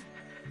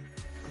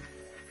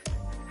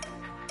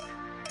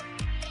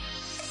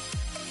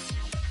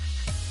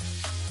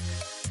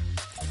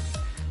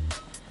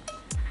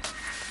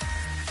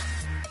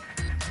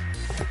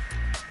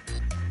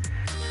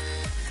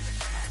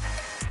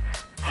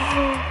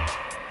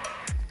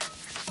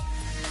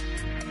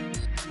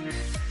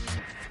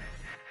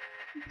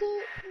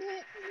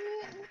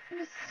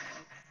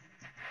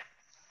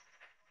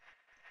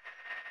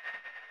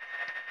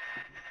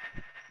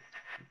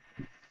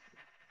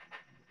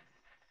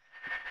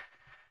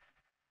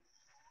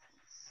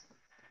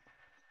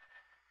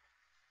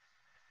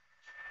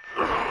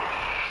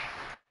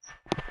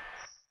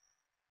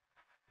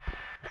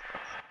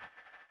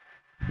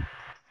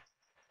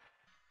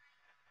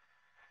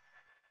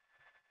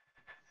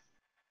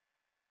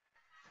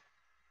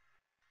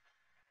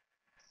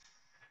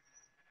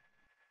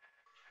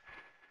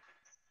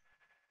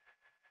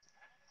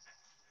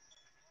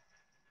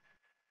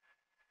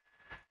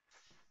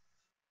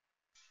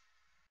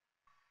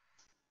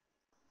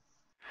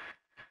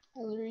 I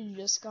literally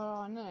just got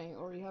on I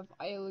already have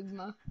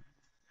Eligma.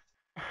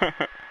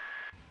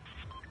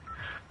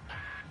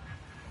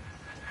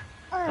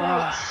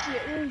 Alright,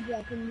 shit, where's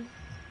weapons?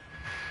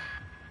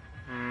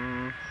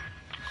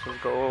 So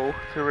go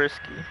to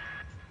risky.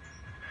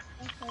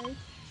 Okay.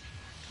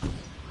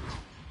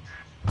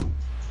 The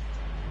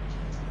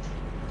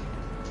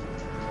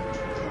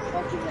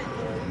fuck is that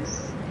noise?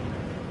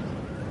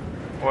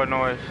 What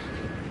noise?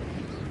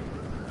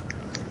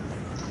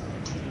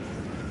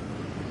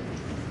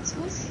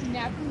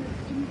 snapping your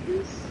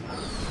fingers?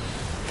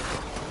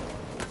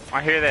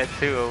 I hear that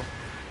too.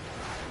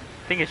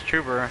 I think it's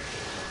Trooper.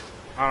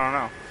 I don't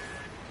know.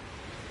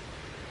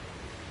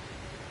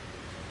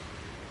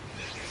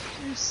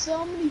 There's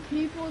so many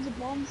people, the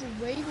bomb's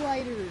a way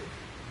lighter.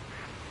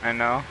 I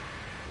know.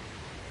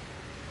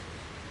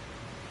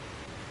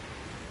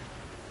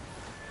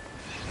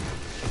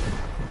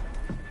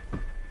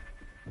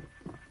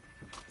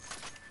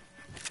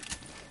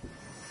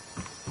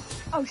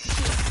 Oh shit.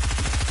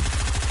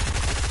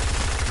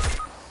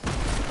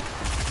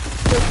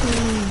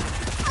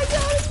 I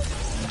got him!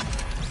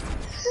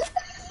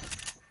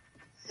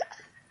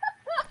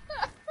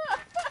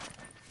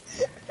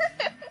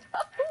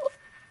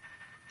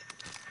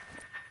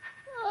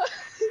 Oh,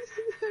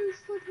 that was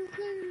fucking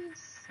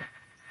hilarious.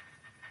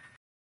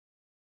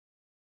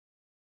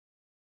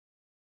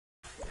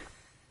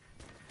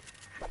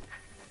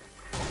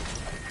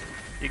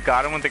 You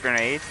got him with the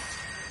grenade?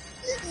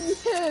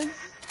 Yes!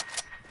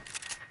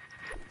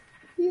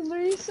 He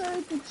literally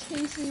started to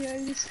chase me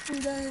and I just threw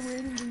down a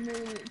random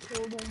grenade and it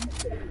killed him.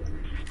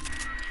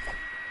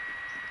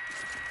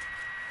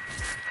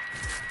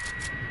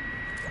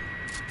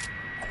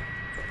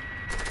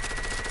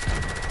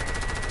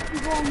 You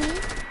want me?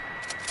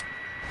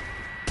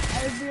 I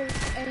broke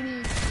any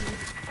key.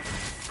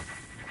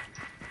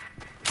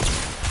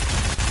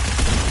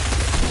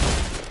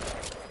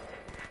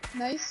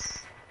 Nice.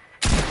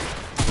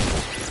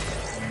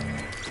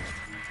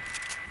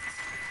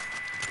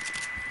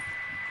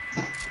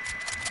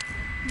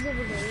 He's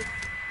over there.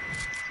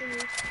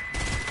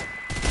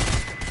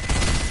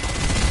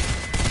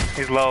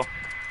 He's low.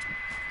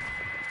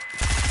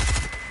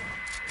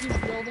 He's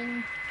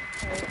building.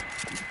 Right.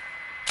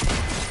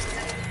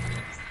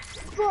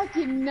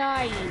 Fucking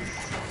nice.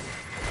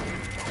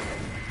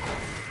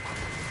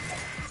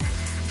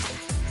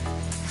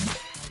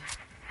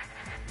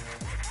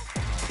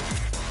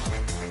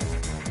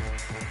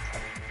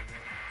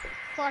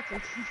 Fuck, I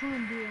keep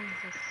on doing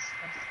this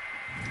stuff.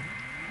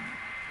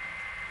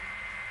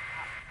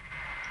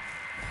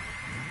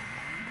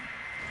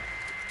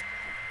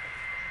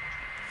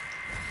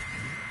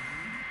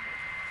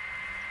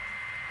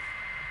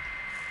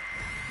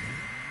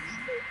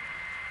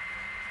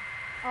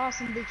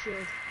 Awesome, big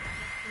shield.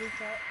 Big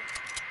shot.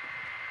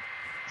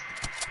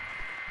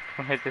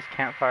 Come hit this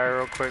campfire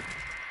real quick.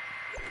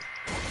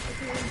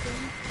 Okay,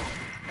 again.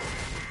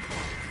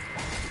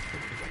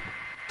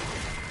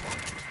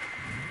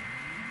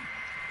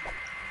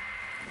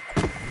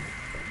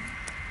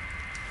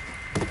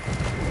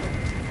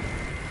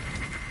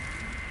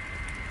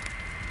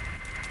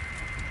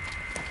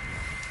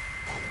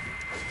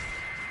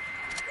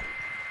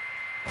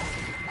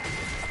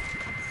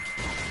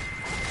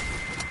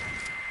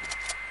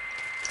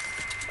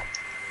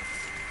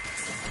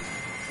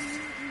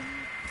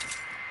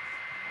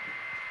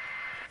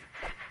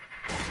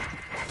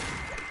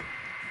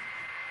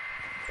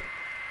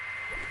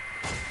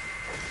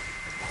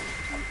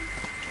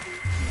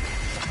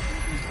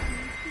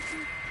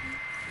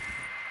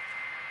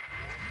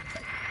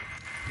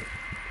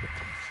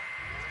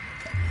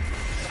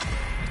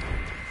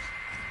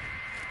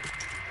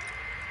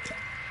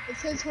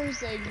 Let's head towards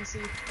the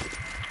agency.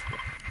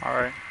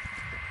 Alright.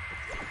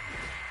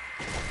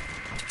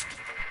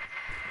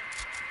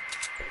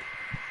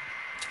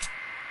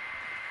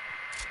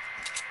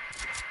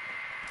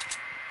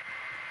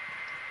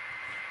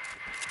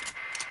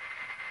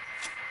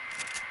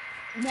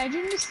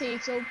 Imagine the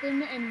safe's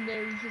open and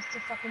there's just a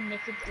fucking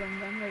mythic drum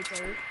gun right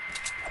there.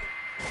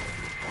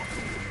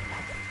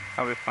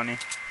 That'll be funny.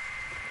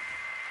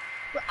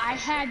 But I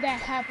had that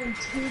happen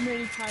too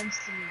many times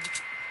to me.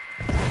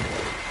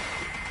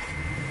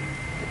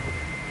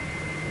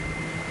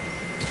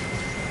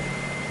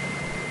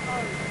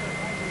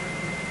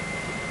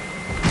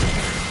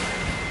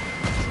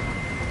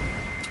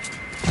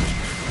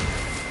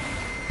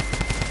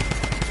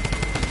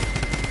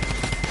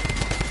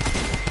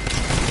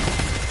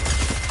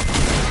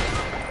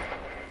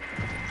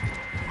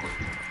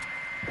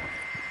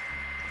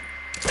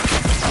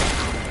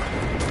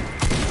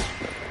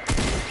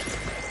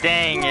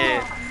 Dang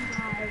it.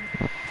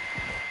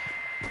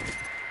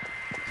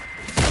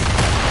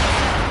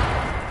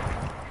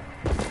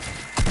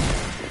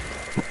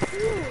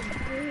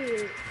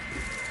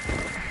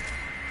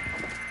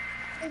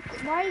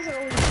 Why is it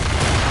always...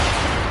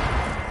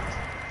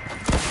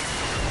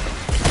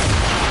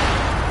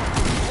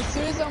 As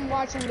soon as I'm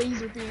watching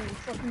laser beam,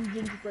 fucking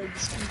gingerbread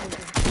just comes over.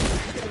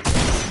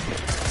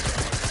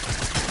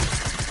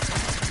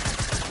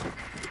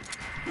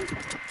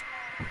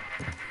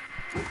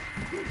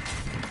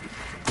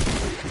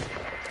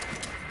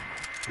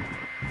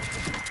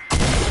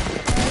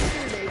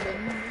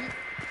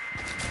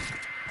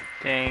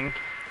 Dang.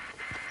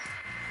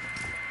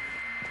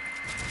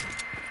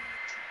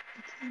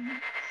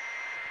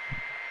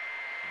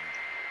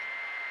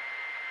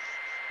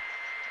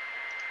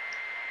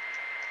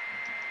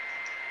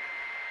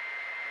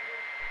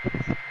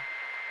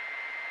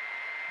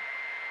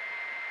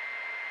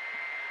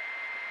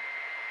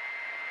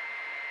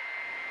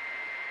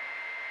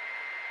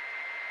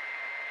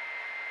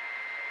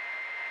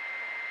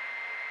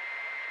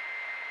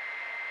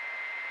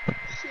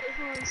 shit,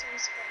 hold on,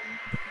 someone's calling.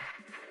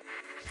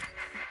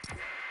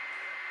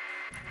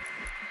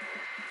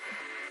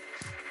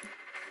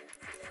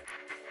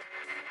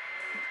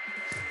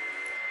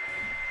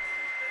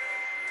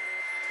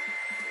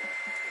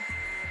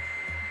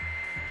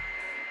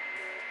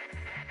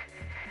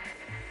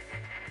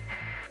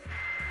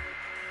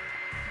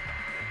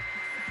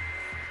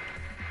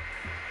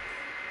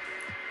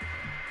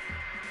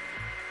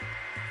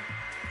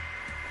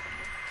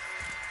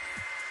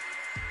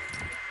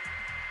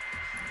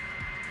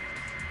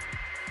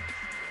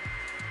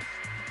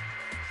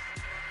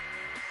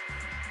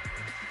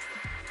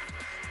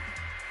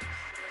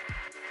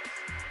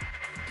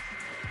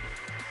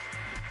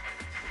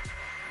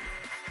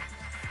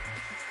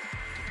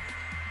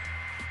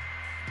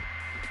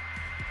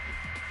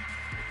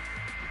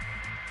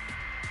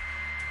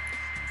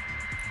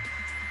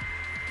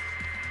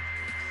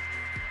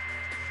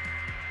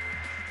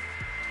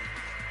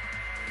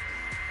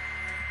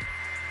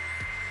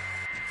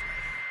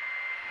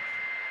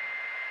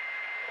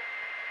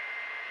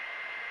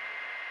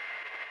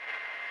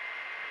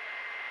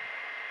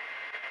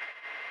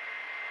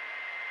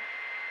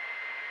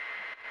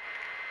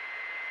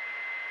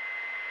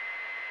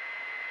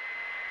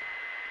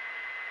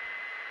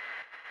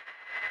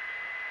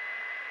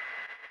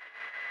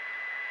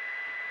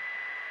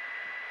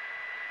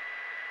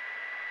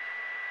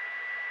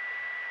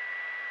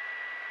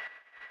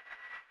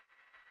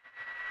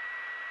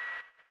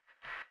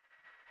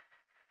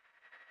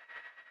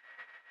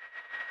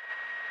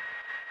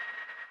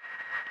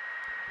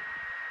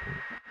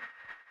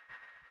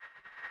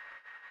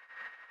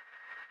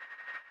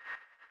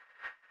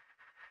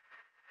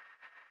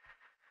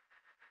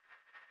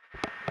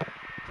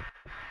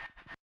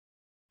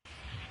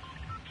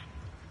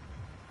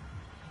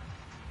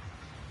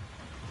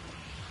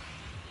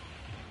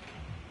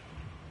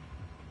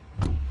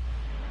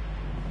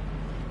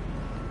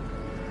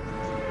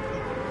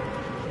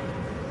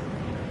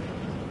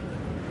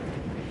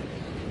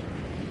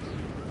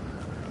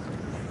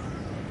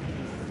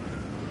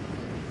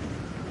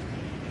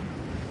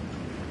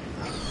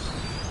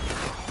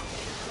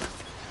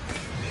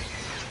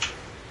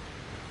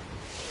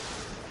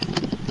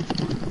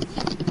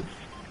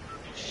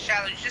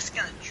 Shadow, you're just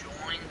gonna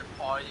join the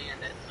party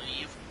and then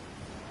leave?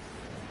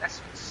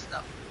 That's messed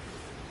up.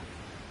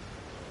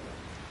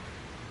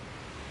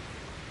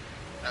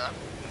 Hello?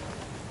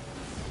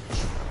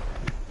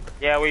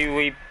 Yeah,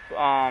 we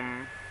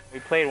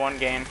played one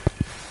game.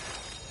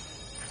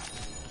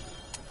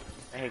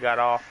 And he got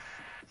off.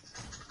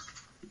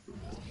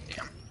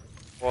 Damn.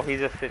 Well,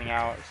 he's just sitting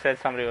out. Said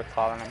somebody was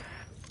calling him.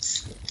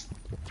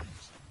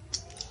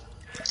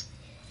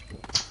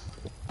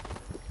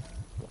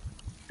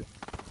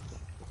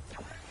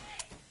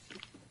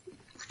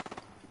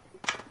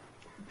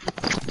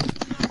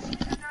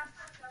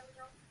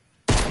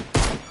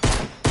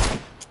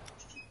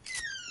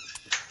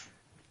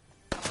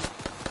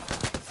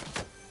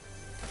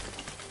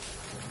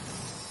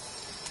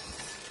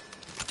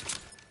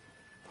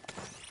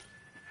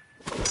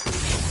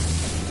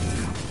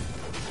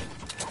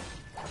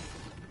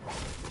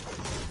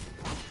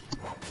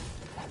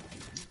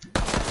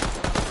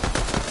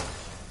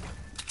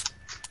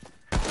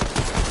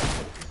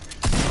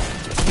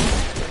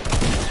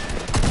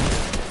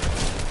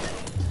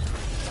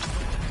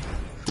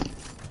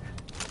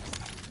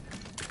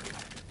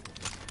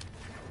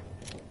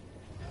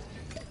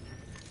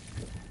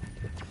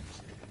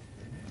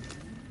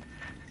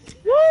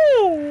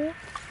 Woo!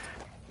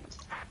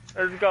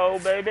 Let's go,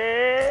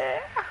 baby!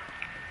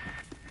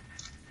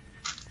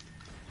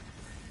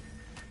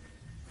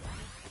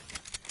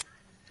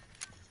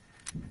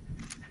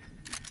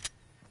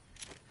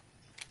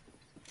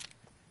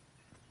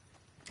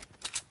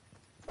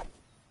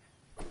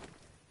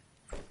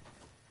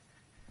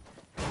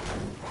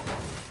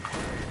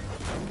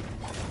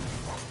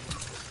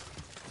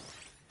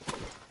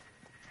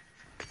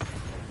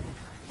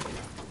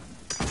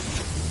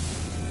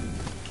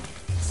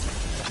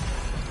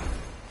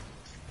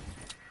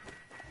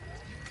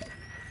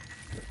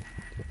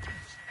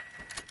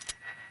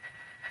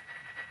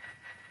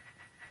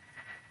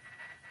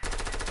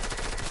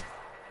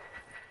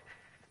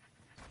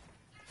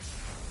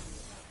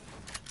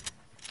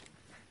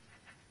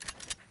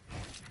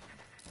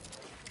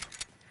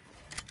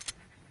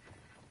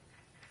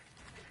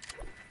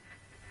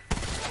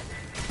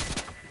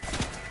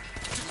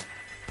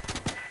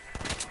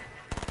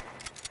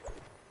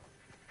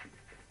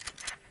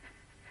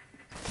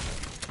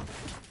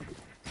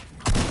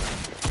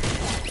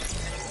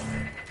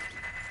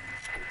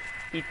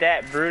 Eat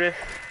that, Brutus.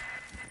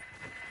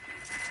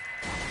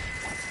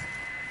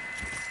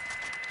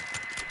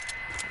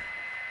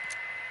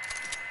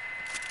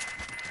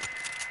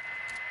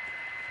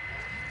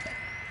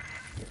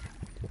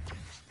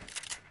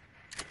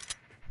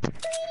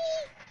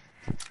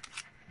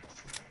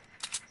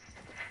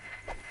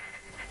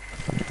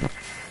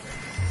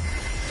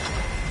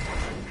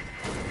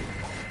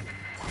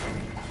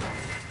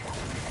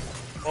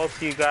 Both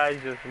of you guys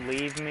just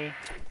leave me.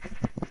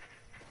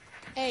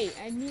 Hey,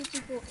 I need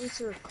to go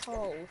answer a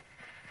call.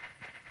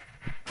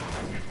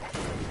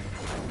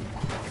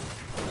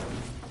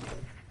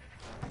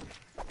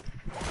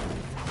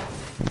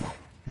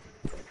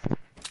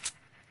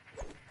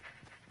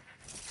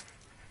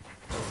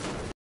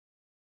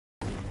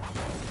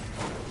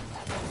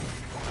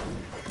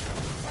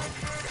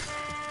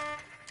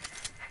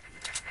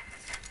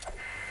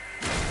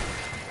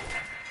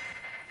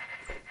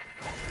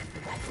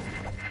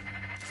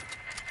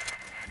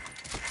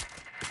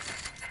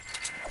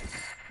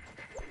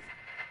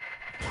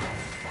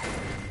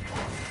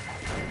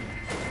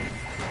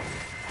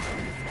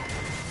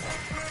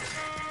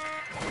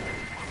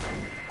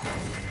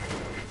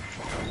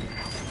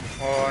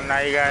 Well, now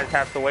you guys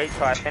have to wait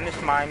till I finish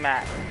my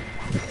match.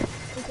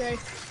 Okay.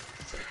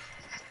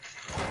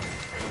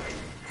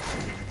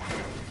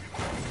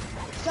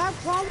 Stop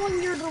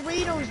crumbling your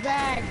Doritos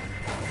bag.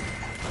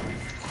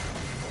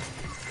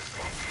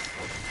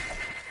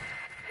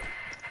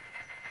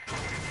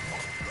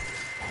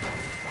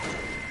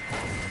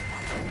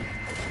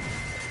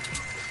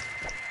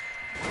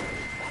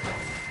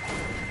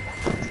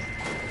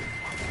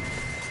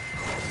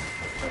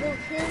 I don't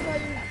care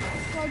about your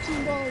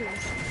protein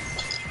bars.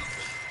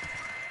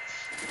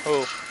 Who?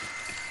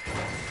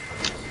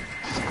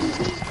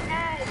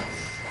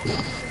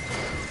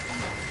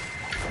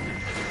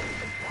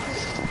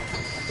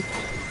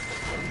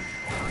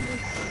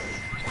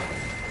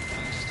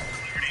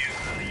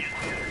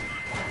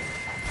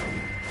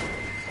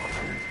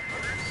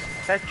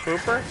 Is that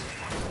Trooper?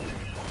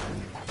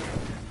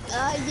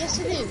 Yes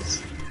it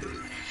is.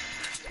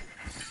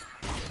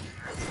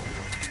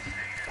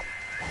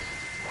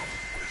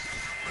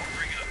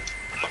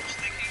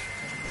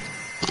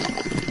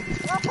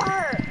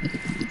 Rubber!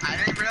 I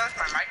didn't realize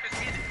my mic was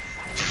muted.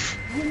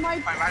 You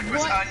might. My mic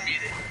was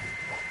unmuted.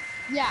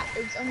 Yeah,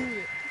 it was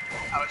unmuted.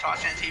 I was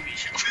watching a TV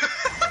show.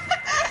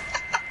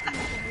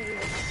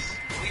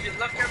 Will you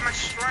look at my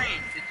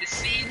stream? Did you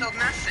see the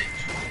message?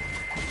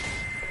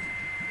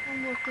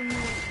 I'm looking at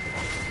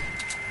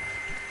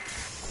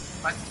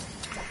What?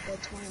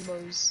 that's one of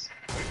those.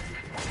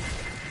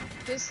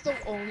 This is the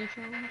only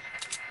challenge.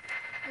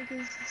 I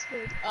guess it's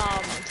good.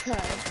 Oh my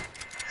god.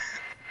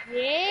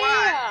 Yeah!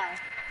 What?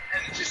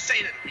 And just say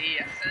to me,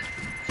 I said,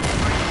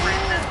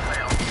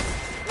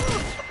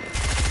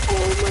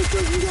 Oh my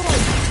god, you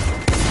guys!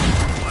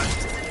 what?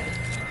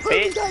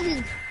 Perfect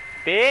timing!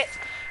 Bitch!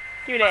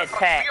 Give me that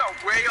tag. We are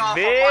way off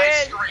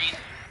Bitch. of my screen.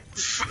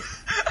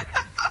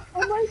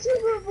 Oh my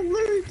server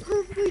literally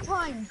perfectly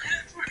timed.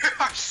 We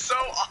are so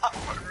off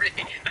of me.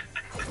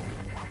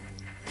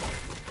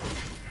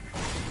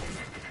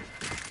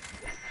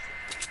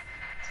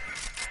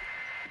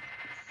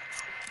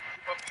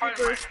 What part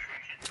of my screen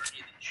are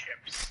eating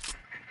chips?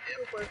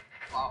 Dip?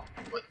 Wow.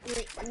 What?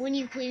 When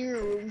you clean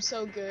your room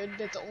so good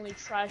that the only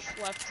trash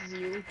left is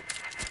you.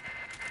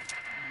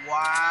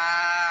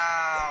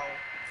 Wow.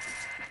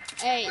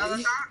 Hey. No,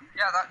 that's not,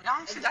 yeah,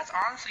 that's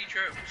honestly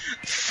true.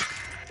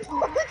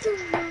 What the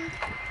fuck?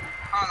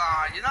 Hold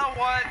on, you know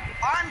what?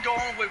 I'm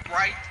going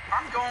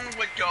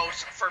with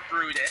Ghost for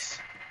Brutus.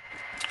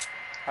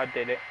 I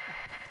did it.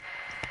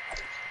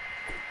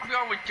 I'm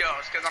going with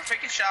Ghost, because I'm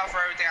picking Shadow for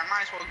everything. I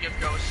might as well give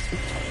Ghost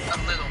a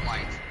little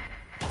light.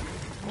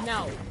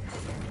 No.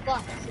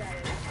 Fuck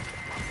Shadow.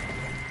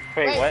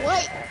 Wait,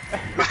 what?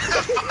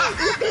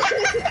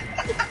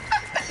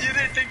 You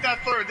didn't think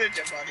that through, did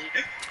you, buddy?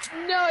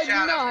 No, I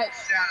did not.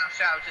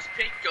 Shadow, just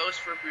pick Ghost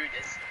for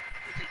Brutus.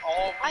 We can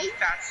all be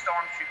fat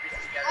stormtroopers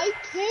together. I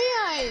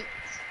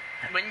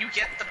can't. When you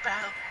get the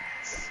battle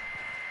pass.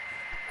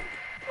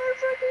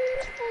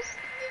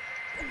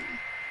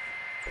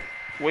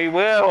 We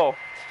will.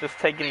 It's just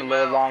taking a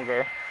little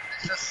longer.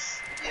 It's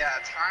just, yeah,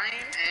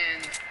 time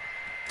and...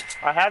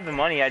 I have the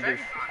money, I don't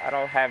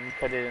have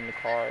put it in the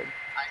card.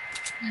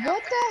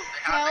 What the I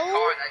have hell? the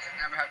card, I just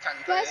never have time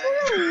to put That's it in.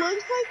 what it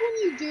looks like when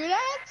you do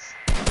that?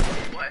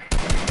 What?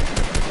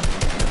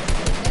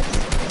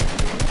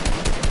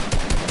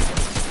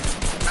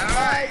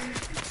 Alright.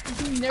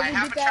 You never I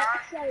have get a that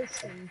chart. Shadow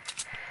skin.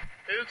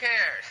 Who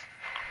cares?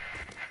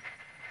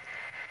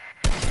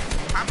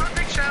 I'm a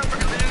big Shadow for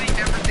literally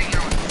everything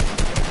else.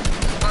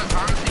 Plus,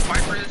 honestly,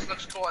 Viper's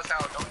looks cool as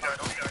hell. Don't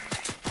judge.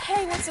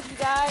 Hey, what's up, you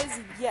guys?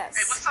 Yes.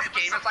 Hey, what's up,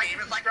 game? It's like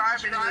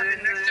subscribe in the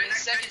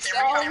next 30 seconds. Oh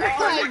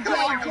my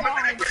god.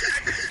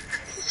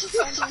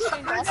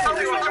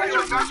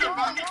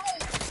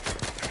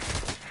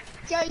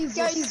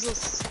 Guys.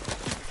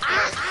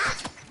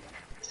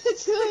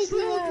 It's really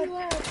good.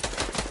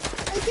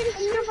 I can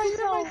hear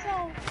myself.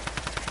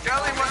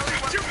 Jelly, what I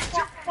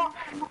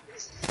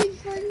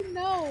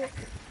know.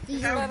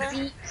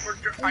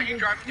 are you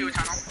driving through a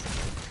tunnel?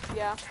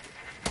 Yeah.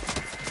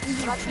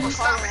 I'm not too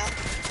far now.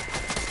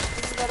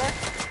 Is it better?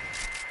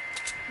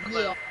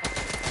 Yeah.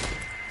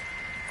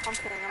 I'm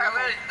kidding. I I'm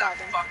literally that not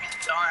driving. fucking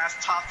dumbass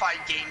top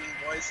 5 gaming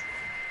boys.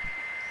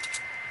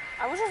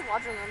 I was just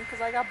watching them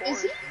because I got bored.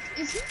 Is he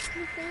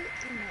stupid?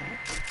 No.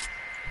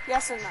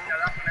 Yes and no. Yeah,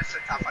 that's when I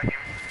said top 5 gaming.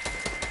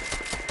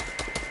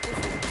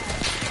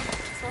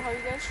 So how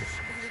you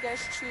guys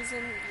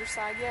choosing your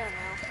side yet or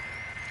no?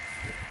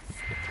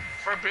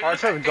 For Brutus, I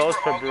chose think Ghost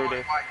we're for all going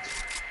Brutus. white.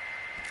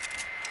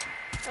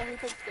 Oh, he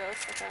picked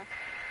Ghost. Okay.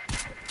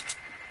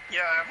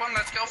 Yeah, everyone,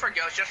 let's go for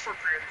Ghost just for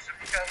Brutus,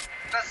 because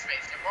let's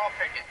face it, we're all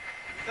picking.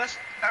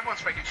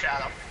 Everyone's picking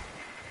Shadow.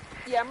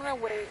 Yeah, I'm gonna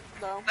wait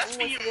though. Let's I'm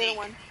be gonna wait for the other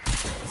one,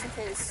 just in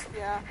case.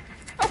 Yeah.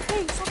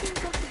 Okay, something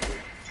cookie.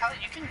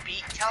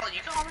 Kelly,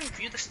 you can already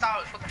view the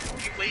styles. What the fuck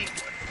are you waiting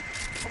for?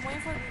 I'm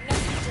waiting for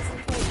next week just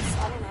in case.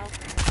 I don't know.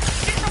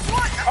 Get the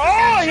what?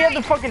 Oh, he had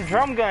the fucking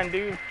drum gun,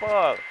 dude.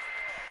 Fuck.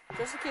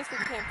 Just in case we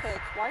can't pick.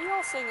 Why are you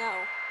all saying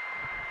no?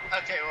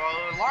 Okay,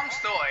 well, long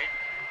story.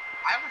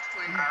 I went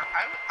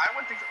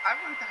to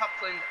help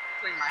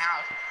clean my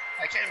house,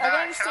 I came I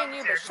back. understand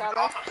you, but shut Kelly was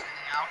up. also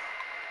sitting out.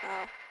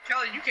 Oh.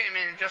 Kelly, you came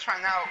in and just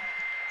right now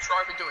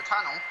driving through a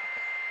tunnel.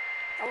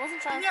 I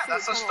wasn't trying Yeah, to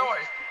that's the tunnel.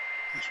 story.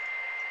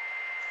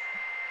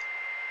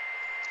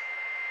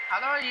 How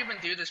do I even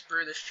do this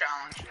British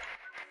challenge?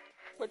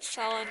 Which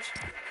challenge?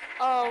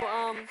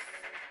 Oh,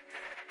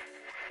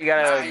 You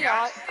gotta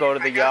yacht. go to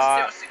the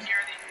yacht.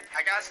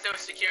 I gotta steal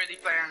security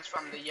clearance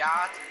from the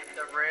yacht,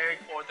 the rig,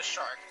 or the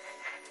shark.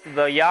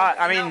 The yacht,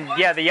 I You know mean, what?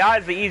 yeah, the yacht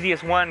is the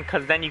easiest one,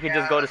 because then you can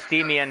just go to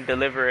Steamy and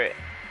deliver it.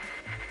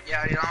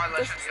 Yeah, you know what?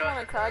 Let's This just is go. one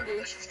of Craggy.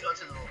 Let's just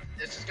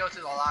go to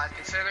the lot.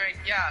 Considering,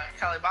 yeah,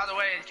 Kelly. By the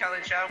way, Kelly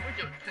and Chad, we're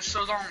doing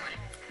pistols only.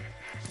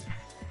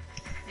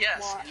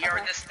 Yes, What? we are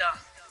Okay. this dumb.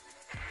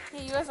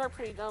 Yeah, you guys are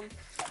pretty dumb.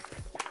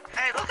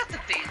 Hey, look at the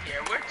theme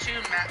here. We're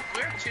two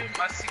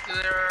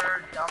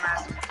muscular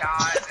dumbass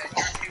guys, and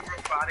you're two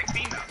robotic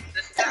females.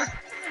 This is that.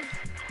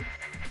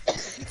 I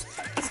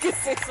was gonna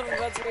say something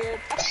that's weird.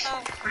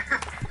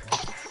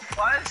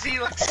 Why does he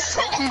look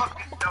so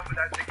fucking dumb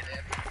without thinking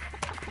it?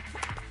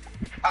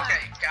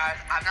 Okay, guys,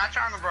 I'm not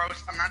trying to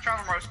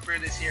roast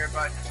Brutus here,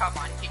 but come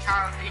on, he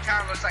kind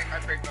of looks like my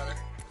big brother.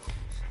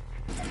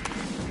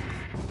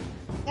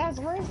 That's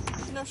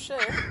racist. No shit.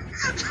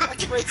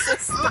 That's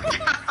racist.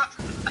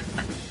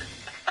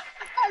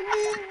 I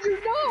mean,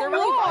 you're not They're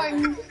really wrong.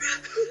 violent.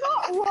 You're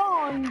not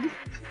wrong.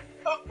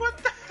 Oh, what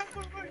the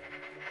hell?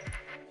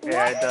 Yeah,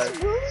 Why it does. is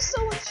Bruce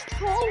so much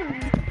tone?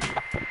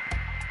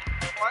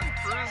 Why does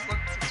Brutus look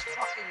so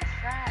fucking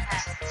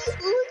fat?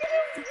 Look at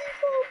him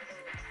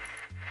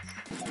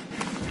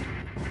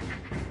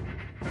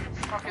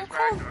Fuck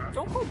is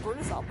Don't call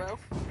Brutus out, bro.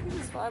 He's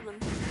just vibing.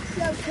 default.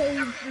 Yeah, okay,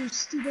 your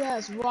stupid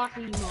ass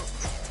rocky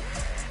emotes.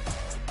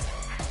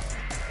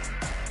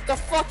 The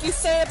fuck you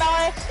say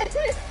about it?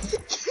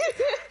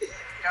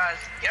 Guys,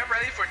 get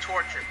ready for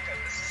torture because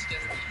this is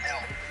gonna be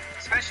hell.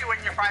 Especially when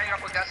you're fighting up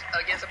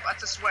against a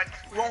bunch of sweat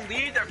who won't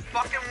leave their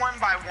fucking one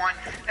by one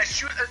and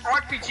shoot an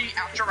RPG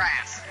out your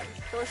ass.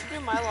 So we should do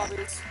my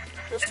lobbies.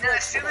 There's And then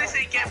as Twitch, soon as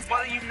they get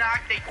one of you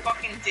knocked, they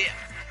fucking dip.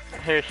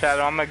 Here,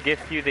 Shadow, I'm gonna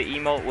gift you the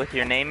emote with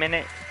your name in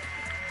it,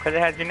 because it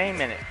has your name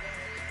in it.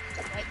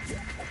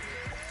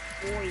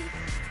 Boy.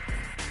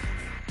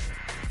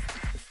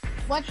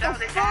 What the Shadow,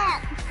 they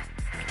fuck?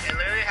 They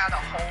literally had a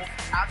whole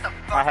out the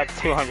fucking I had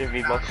 200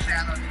 V-Bucks.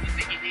 Shadow, do you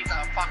think he needs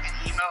a fucking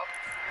emote?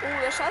 Ooh,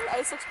 that Shattered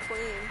Ice looks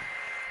clean.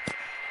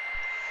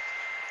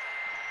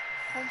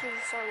 I'm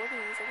just start looking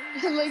at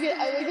this. I like it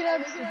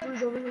how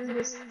Cooper's over here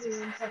just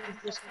doing fucking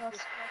crisscross.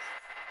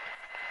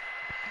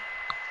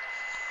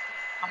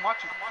 I'm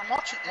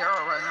watching Arrow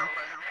right now.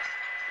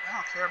 I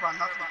don't care about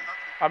nothing.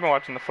 I've been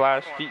watching The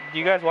Flash. Do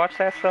you guys watch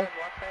that stuff?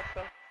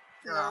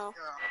 No.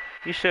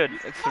 You should.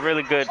 It's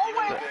really good.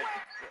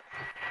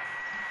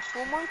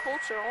 Well, my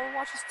culture, all I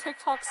watch is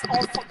TikToks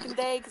all fucking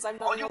day because I'm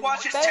All not you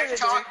watch is better to do.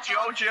 TikTok,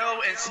 JoJo,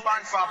 and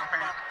SpongeBob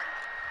apparently.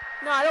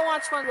 No, I don't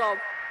watch SpongeBob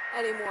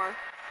anymore.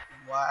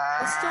 Wow.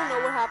 I still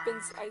know what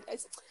happens.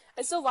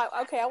 I still like.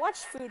 Okay, I watch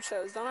food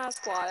shows. Don't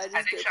ask why. I just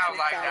I think did. Shadow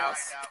lied out.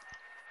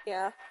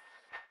 Yeah.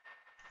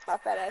 My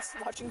fat ass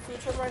watching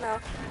food shows right now.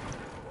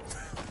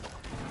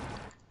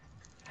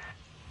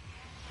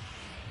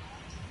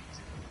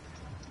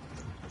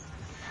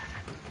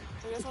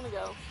 Where you guys wanna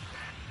go?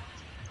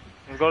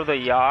 Let's go to the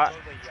yacht.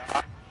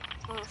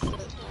 Oh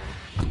shit.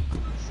 Yeah.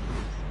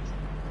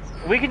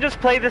 We can just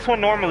play this one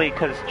normally,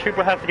 because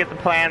Trooper has to get the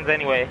plans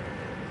anyway.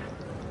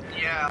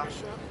 Yeah.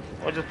 Sure.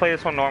 We'll just play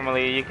this one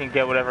normally. You can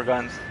get whatever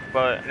guns.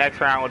 But next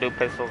round we'll do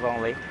pistols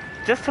only.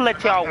 Just to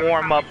let y'all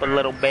warm up a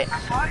little bit. I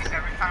thought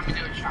every time we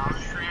do a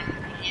challenge stream,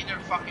 we either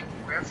fucking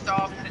ripped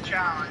off the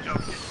challenge or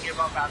just give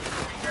up after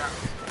 3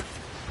 rounds.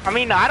 I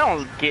mean, I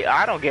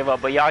don't give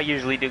up, but y'all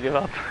usually do give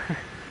up.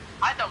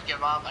 I don't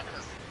give up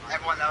because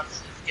everyone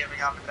else is giving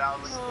up and I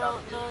was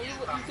No, you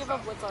give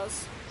up with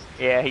us.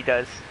 Yeah, he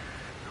does.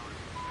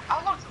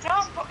 I look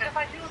dumb if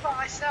I do it by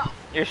myself.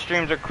 Your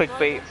streams are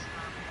clickbait.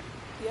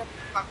 Yep.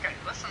 Okay,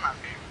 listen up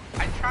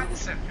here. I tried the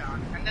sip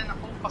gun and then the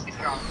whole fucking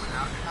gun went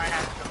out and I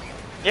had to delete it.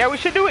 Yeah, we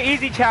should do an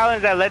easy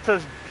challenge that lets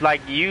us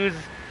like use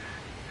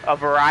a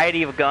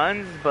variety of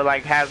guns, but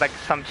like has like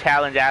some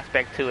challenge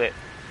aspect to it.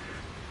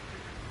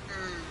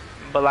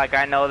 But like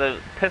I know the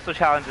pistol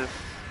challenge is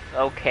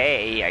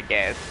okay, I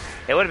guess.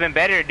 It would have been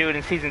better to do it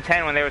in season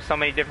 10 when there were so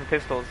many different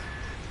pistols.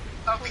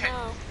 Okay.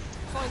 No.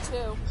 It's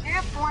only 2.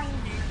 Can't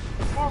blame me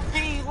for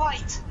being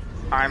late.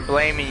 I'm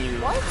blaming you.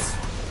 What?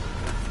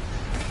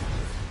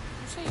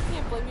 You say you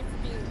can't blame me for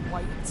being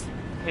white?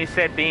 He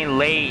said being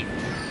late.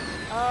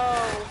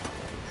 Oh.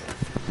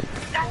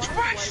 That's Why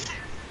right. white?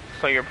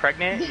 So you're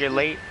pregnant? You're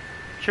late?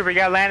 Trooper, you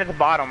gotta land at the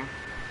bottom.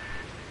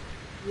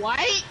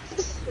 White?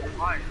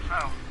 Why?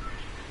 Oh.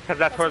 Because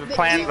that's where the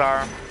plans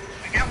are.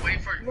 I can't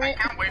wait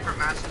for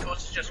Master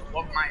to just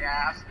whoop my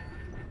ass.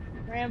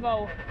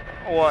 Rambo,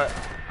 What?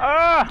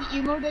 Ah! the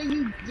emote that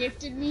you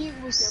gifted me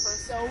was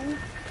so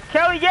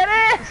Kelly, get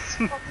it!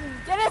 fucking.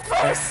 Get it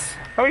first!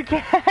 We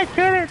can't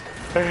get it!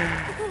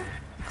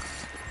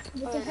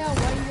 What the hell?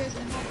 Why are you guys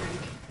in lobby?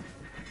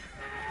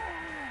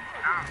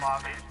 I'm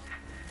lobby.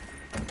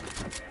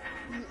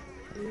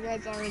 You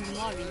guys are in the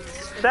lobby.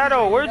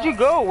 Shadow, where'd you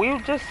go? We were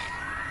just...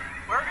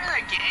 We're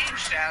in a game,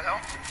 Shadow.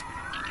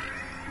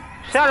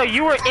 Shadow,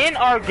 you were in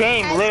our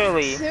game,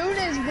 literally. As soon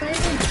as Rainbow...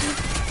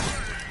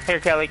 Here,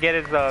 Kelly, get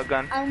his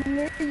gun. I'm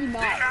literally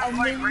not. I'm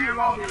Like literally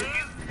Rambo, not. do you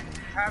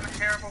have a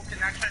terrible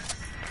connection?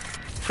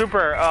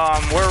 Trooper,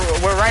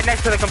 we're right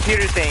next to the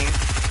computer thing.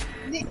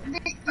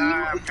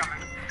 I'm coming.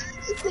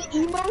 The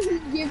emo he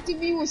gifted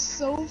me was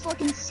so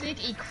fucking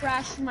sick, it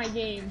crashed my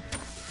game.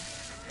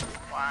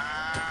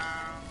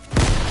 Wow.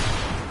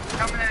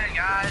 Coming in,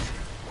 guys.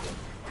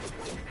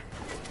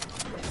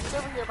 It's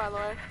over here, by the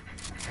way.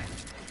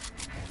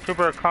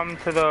 Trooper, come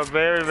to the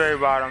very, very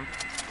bottom.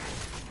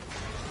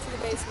 To the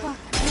basement.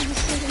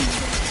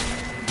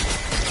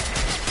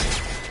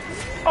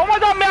 Oh my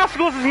god,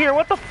 Mousicles is here,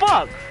 what the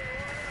fuck?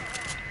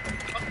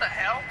 What the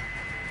hell?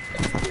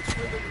 It's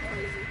really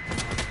crazy.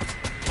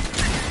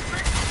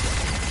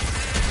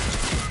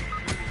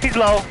 He's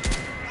low.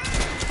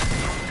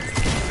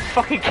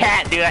 Fucking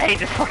cat, dude, I hate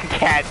this fucking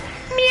cat.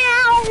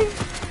 Meow!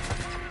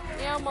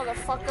 Yeah,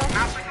 motherfucker.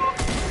 Mouseicle,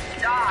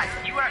 die.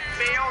 You have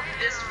failed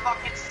this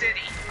fucking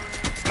city.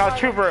 No,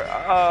 Trooper,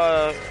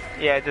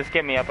 yeah, just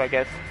get me up, I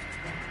guess.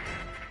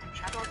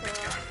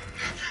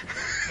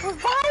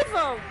 Revive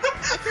him!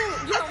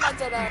 You know my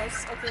dead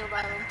ass. I can't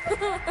revive him.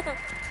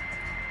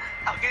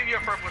 I'll give you a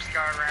purple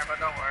scar, Rambo,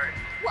 don't worry.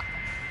 What?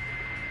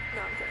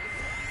 No, I'm kidding.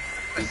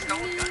 Let's go.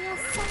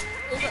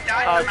 Is it-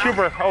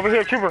 Trooper, over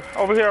here, Trooper,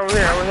 over here. Where's the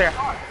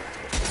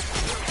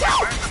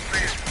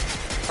plan?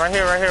 Right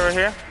here, right here, right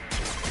here.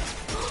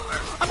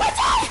 I'm gonna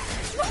die!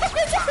 I'm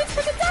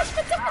gonna die!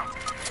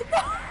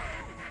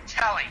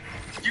 Kelly,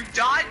 you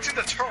died to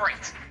the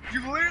turret. You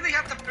literally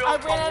have to build I a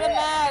ran out of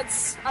wall.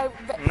 meds.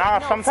 Nah,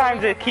 no,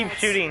 sometimes I it keeps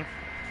shooting.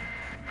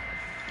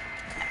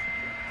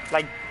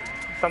 Like,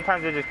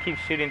 sometimes it just keeps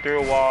shooting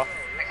through a wall.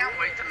 I can't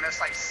wait to miss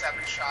like 7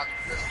 shots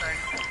with this thing.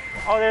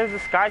 Oh, there's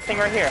this guy thing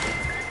right here.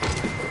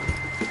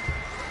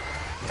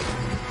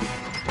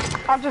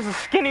 I'm just a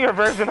skinnier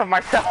version of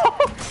myself.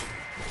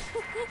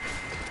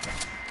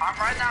 I'm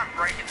right now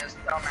breaking this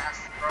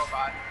dumbass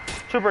robot.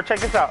 Trooper, check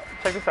this out.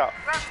 Check this out.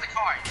 Where's the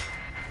card?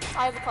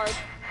 I have the card.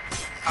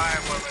 Alright,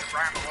 well,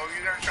 Rambo, what were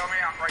you gonna show me?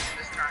 I'm breaking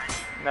this turn.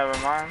 Never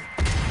mind.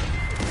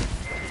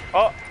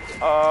 Oh,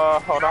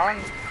 hold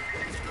on.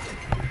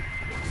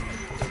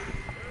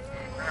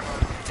 Rambo,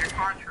 your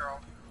control.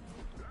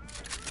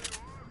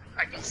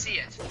 I can see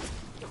it.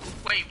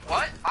 Wait,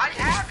 what? I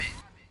have it.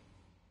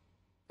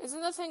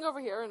 Isn't the thing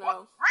over here or no? What?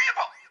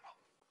 Rambo!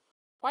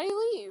 Why do you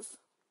leave?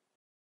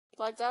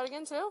 Blacked out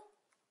again too?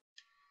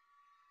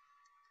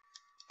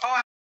 Oh,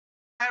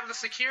 I have the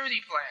security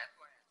plan.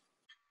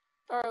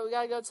 Alright, we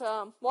gotta go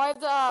to, well, I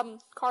have the,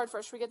 card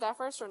first. Should we get that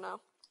first or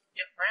no?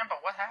 Yeah, Rambo,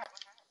 what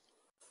happened?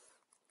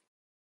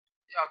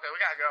 Yeah, okay, we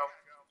gotta go.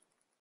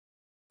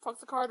 Fuck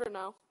the card or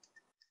no?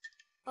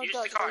 Oh, Use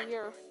God, the it's over card.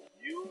 here.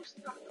 Use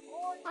the card.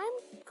 I'm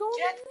going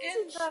Get to in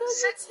the chill your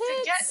sit to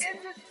get tits. in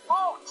the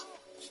boat.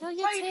 Chill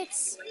your Lady,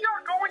 tits. we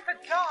are going to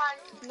die.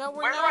 No,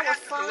 we're Where do not. I We're have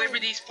to fine. deliver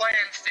these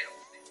plans to?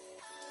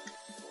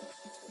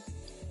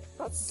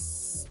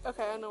 That's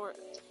okay. I know where.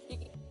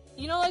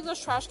 You know, like those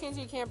trash cans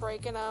you can't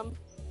break in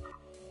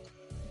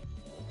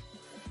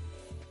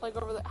like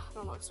over the. I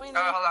don't know. Explain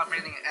that. Hold on, I'm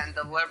reading it. And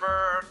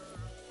deliver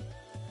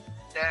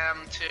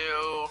them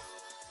to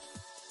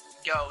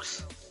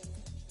Ghost.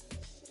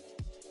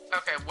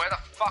 Okay, where the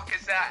fuck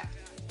is that?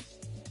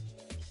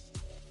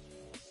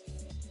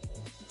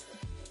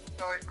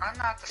 So, I'm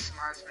not the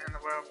smartest man in the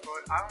world,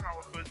 but I don't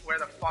know where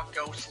the fuck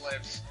Ghost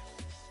lives.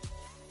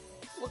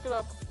 Look it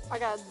up. I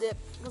got a dip.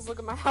 Just look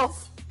at my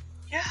health.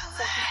 Yeah,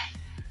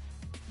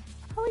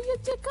 How are you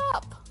dick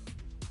up?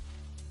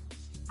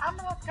 I'm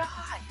gonna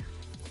die.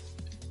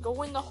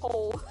 Go in the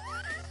hole.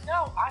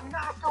 No, I'm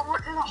not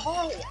going in a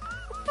hole. Wait,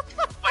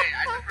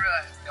 I just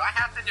realized. Do I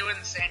have to do it in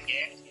the same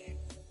game?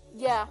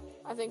 Yeah,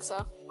 I think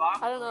so.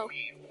 Fuck I don't know.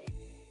 me.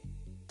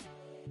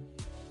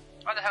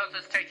 Why the hell is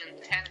this taking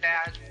 10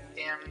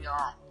 damn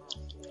long?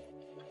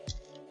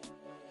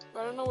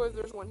 I don't know if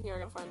there's one here. I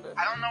gotta find it.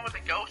 I don't know what the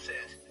ghost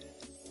is.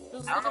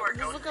 Just I don't know look where up-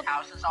 just ghost look up-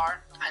 houses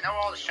are. I know where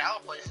all the shallow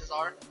places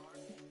are.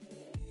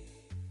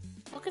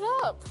 Look it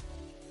up.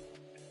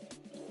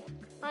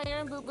 Hi,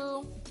 Aaron Boo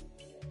Boo.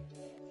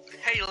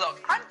 Hey,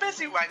 look, I'm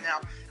busy right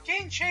now,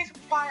 getting chased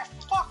by a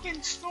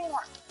fucking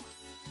storm.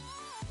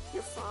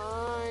 You're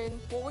fine.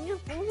 Well, when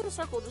we get a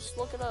circle, just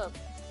look it up.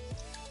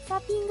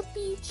 Stop being a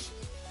beach.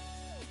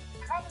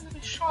 I'm having to be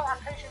short on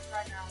patience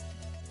right now.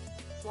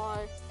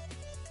 Why?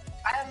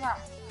 I don't know.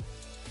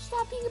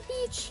 Stop being a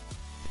beach.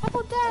 How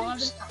about that?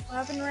 What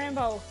happened to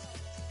Rambo?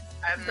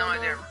 I have no Don't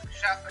idea. know.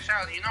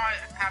 Cheryl, do you know I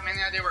have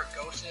any idea where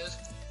ghost is?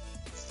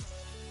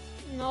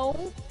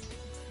 No.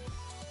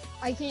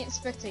 I can't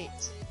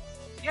spectate.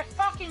 You're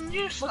fucking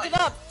useless. Look it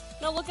up.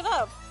 No, look it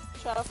up.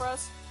 Shadow for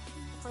us.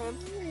 For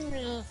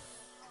him.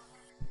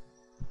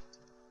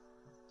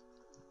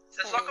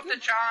 Just look up the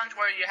challenge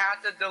where you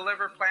have to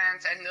deliver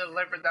plans and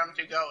deliver them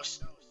to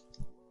ghosts.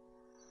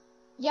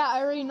 Yeah,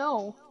 I already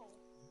know.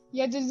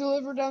 You had to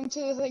deliver them to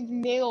like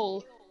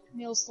mail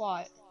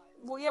slot.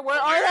 Well, yeah, where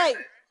are they?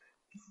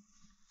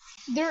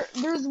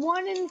 There's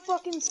one in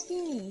fucking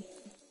Steamy.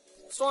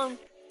 Storm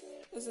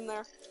is in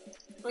there.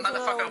 There's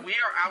Motherfucker, we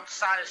are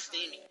outside of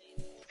Steamy.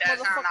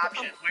 That's not an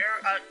option.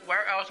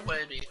 Where else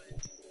would it be?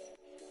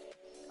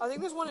 I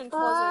think there's one in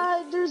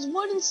Pleasant. There's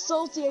one in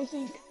Salty, I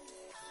think.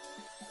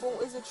 Well,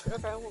 is it true?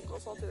 Okay, we'll go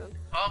Salty then.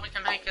 Oh, we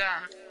can make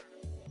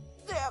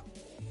Yeah.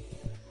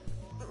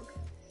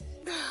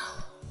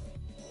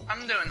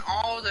 I'm doing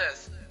all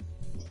this.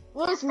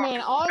 Listen,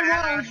 man, all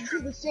I want is to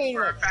see the same.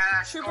 For a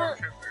badass Trooper.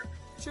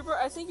 stormtrooper. Trooper,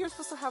 I think you're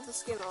supposed to have the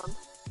skin on.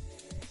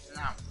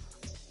 No.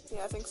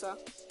 Yeah, I think so.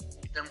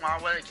 Then why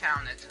would it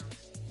count it?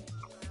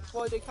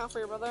 Well, did it count for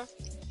your brother?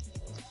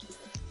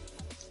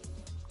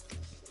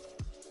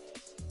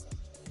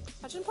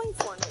 Imagine playing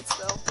Fortnite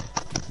still.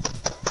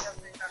 I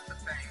think that's the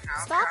thing.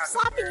 Stop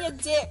slapping your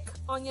dick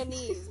on your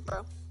knees,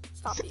 bro.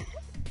 Stop it.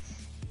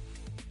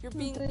 You're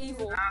being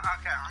evil. Okay,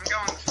 I'm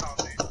going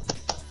salty.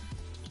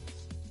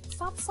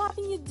 Stop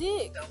slapping your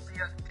dick. Don't be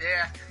a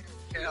dick,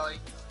 Kelly.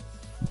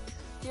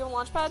 Do you have a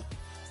launch pad?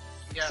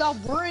 Yes. Stop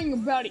worrying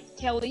about it,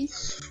 Kelly.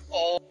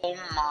 Oh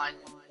my.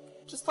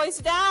 Just place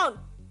it down.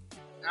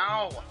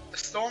 No, the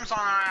storm's on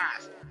our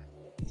ass.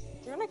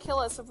 You're gonna kill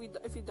us if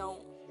you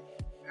don't.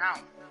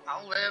 No,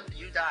 I'll live,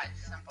 you die.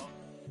 Simple.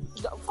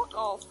 Fuck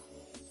off.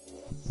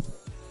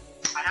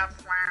 I have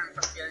plans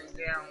of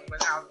getting down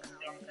without the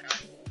jump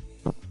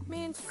pad.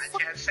 Man, I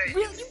fuck. can't say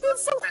Really? You've been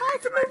so high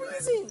for no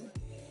reason.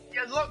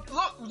 Yeah, look,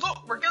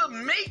 we're gonna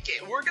make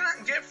it. We're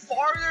gonna get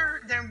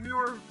farther than we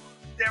were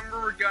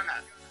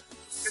gonna.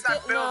 Cause I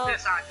built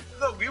this on.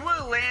 Look, we would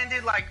have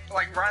landed like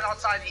right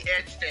outside the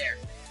edge there.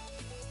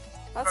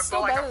 That's But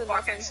still like better a than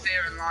fucking nothing.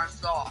 stair and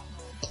launched off.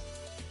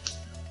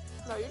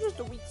 No, you're just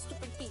a weak,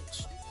 stupid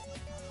beach.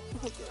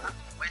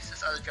 Waste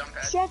this other jump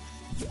pad. Check.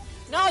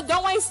 No,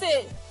 don't waste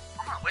it.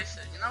 I'm not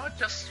wasting it. You know what?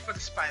 Just for the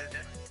spider dude.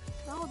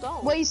 No,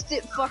 don't. Waste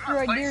it, fucker,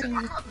 I dare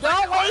you.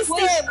 Don't waste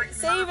it.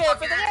 Save it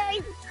for the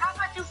game.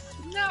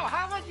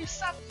 How about you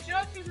stop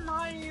judging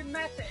my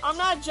method? I'm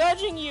not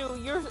judging you.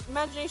 Your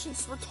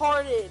imagination's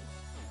retarded.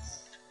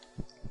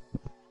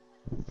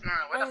 No,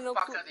 where I the don't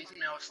fuck know. are these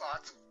mail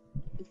slots?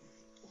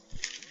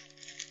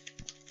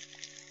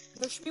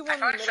 There should be I one in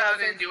the thought middle. Shadow I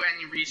think. didn't do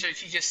any research,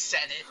 he just said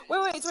it.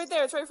 Wait, it's right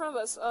there. It's right in front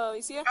of us.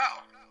 You see it?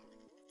 Oh.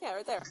 Yeah,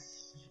 right there.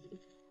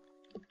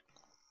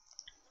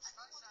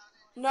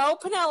 No,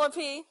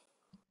 Penelope.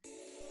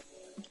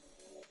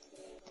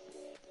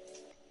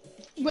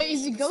 Wait,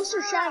 is it Ghost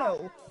or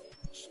Shadow?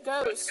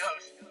 Ghost.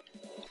 Ghost.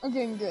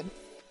 Okay, I'm good.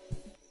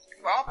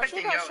 We're all I should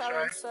picking have got Ghost, Shadow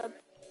right? instead.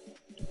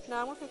 No,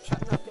 I'm gonna pick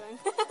Shadow. No, I'm kidding.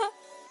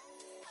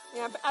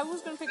 Yeah, but I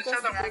was gonna pick Just so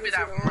Ghost. there won't be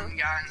that one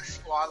guy in the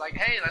squad like,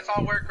 hey, let's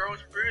all wear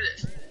Ghost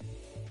Brutus.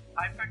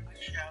 I picked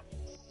the Shadow.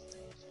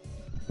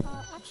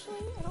 Actually,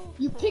 I don't.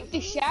 You picked the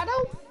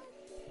Shadow?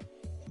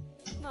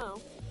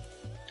 No.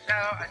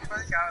 Shadow, I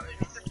swear to God, if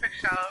you just pick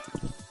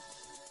Shadow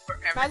for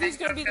everything, Matthew's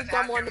gonna be the just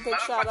dumb have one your to pick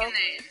Shadow. motherfucking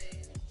name.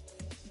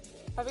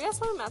 Have you guys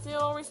played Matthew at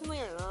all recently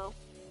or no?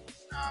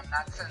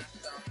 Not since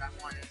that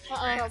one.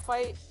 No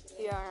fight.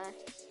 Yeah. Alright.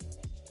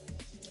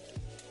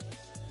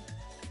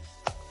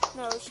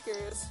 No, I was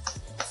curious.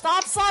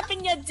 Stop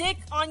slapping your dick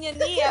on your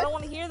knee. I don't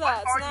want to hear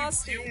that. It's What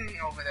nasty. are you doing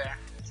over there?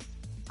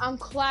 I'm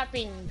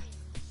clapping.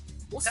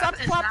 Well, That stop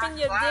is clapping not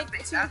your clapping,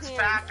 dick two that's hands.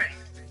 fapping.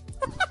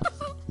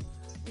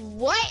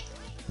 What?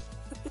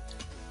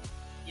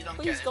 You don't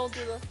Please get don't it.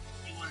 do that.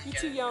 You wouldn't You're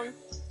get too it. young.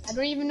 I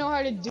don't even know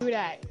how to do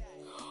that.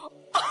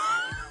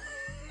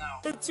 No.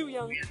 You're too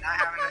young. We are not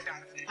having this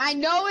conversation. I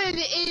know it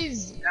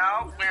is.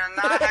 No, we're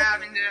not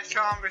having this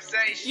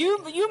conversation. You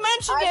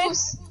mentioned I it.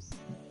 was.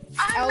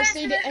 I I'll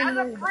say mentioned the it as a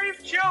N-word.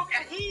 brief joke,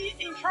 and he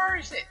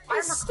encouraged it. I'm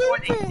It's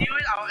recording. stupid. Do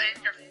it. I'll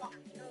end your fucking.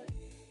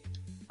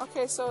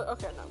 Okay, so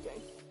okay, no, I'm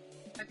kidding.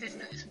 That is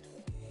nice.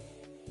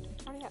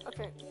 Oh, yeah,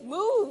 okay,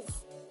 move.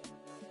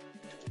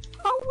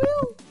 I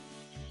will.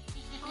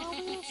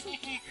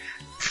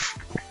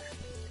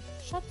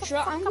 Shut the Sure,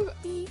 fuck I'm up, gonna-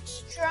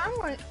 beach. Sure,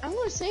 I'm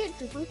gonna say it,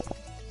 Trooper.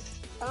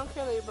 I don't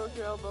care that you broke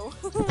your elbow.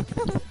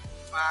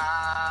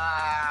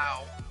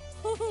 Wow.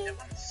 It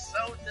was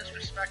so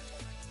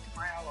disrespectful.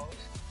 My elbows.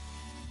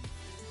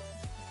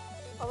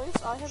 At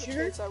least I have a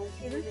Shooter? chance at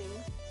winning.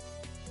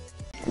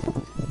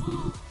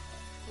 Oh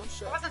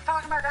shit. I wasn't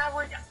talking about that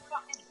word, you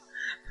fucking.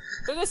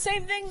 They're the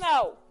same thing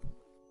though.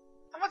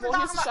 I wasn't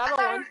Well, he's talking the about. I shadow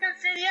thought I one. was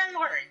gonna say the N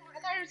word. I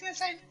thought I was gonna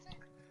say.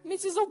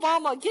 Mrs.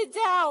 Obama, get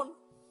down.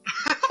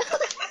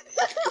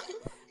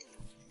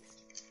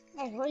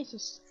 That's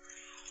racist.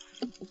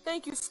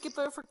 Thank you,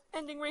 Skipper, for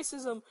ending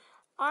racism.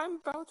 I'm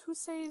about to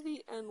say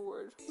the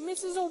N-word.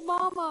 Mrs.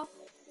 Obama,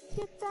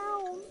 get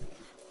down.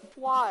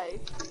 Why?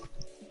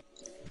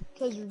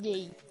 Cause you're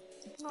gay.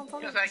 No, I'm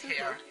talking Because I to you.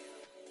 care.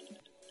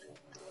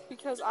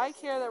 Because I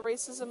care that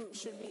racism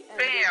should be ended.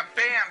 Bam,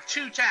 bam,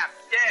 two tap,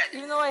 dead.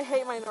 Even though I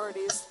hate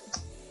minorities.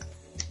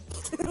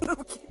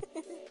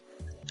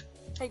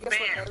 Hey, guess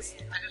what, Bam. guys?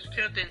 I just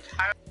killed the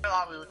entire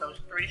lobby with those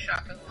 3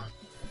 shots alone.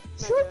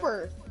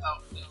 Trooper! Oh,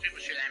 those people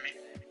shoot at me.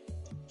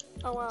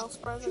 Oh wow,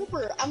 surprising.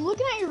 Trooper, I'm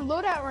looking at your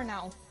loadout right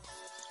now.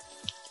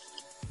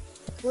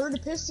 Where are the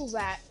pistols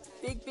at?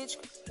 Big bitch.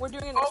 We're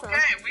doing it next round.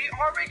 Okay, we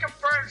already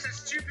confirmed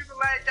since 2 people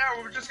let it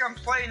down, we're just gonna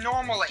play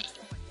normally.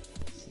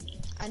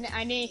 I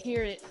didn't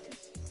hear it.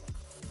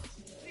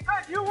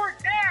 Because you were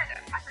dead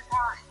at the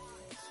time.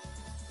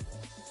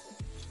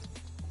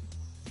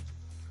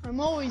 I'm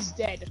always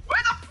dead.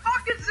 Where the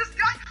fuck is this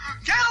guy?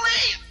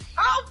 Kelly!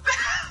 Help me!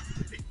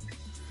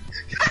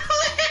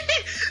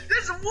 Kelly!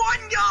 There's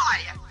one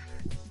guy!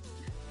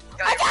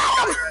 Kelly,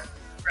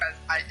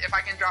 if I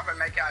can drop a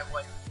mega, I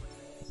would.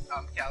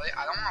 Kelly,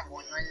 I don't want to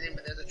warn you or anything,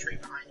 but there's a tree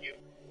behind you.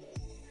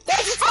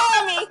 Thanks for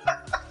telling me!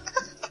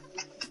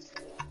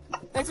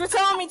 Thanks for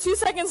telling me 2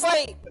 seconds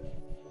late.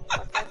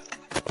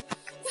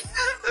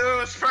 It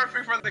was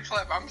perfect for the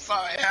clip, I'm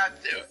sorry, I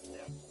had to.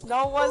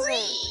 No, it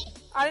wasn't.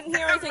 I didn't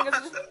hear anything. Kelly,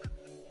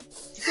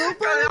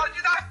 how did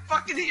you not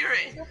fucking hear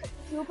it?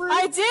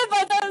 I did, but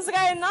I thought it was the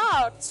guy I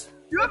knocked.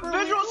 You have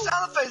visual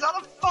sound effects, how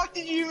the fuck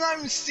did you not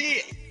even see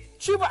it?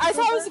 True, but I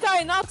thought it was the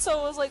guy I knocked, so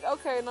it was like,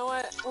 okay, you know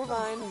what? We're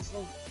fine.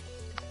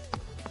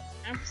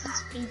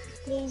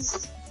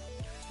 Please.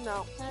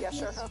 No. Yeah,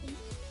 sure.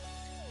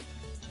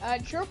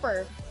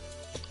 Trooper.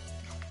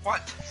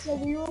 What? So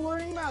we were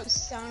learning about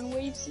sound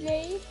waves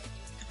today.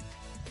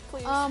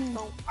 Please,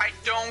 don't. I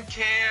don't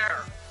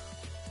care.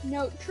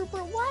 No, Trooper,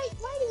 why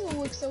does it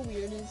look so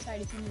weird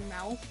inside of your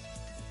mouth?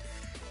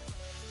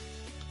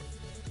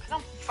 I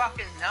don't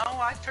fucking know,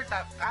 I took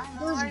that, I don't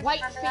know. There's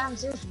white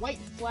things, there's white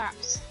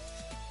flaps.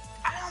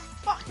 I don't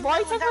fucking Why are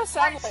you know talking about that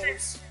sound white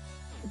waves?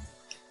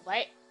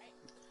 What?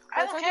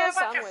 I don't care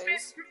about your sound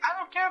fifth. I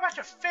don't care about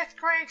your 5th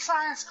grade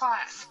science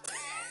class.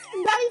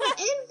 Not even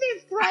in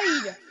 5th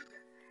grade!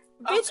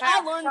 Bitch, Okay, I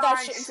learned that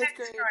fine, shit in 5th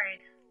 6th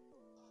grade.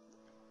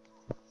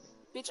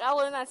 Bitch, I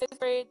learned that in 5th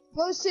grade.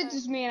 Go sit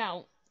this man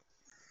out.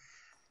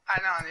 I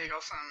know, I need to go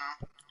send him out.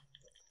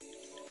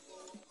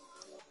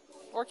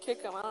 Or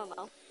kick him, I don't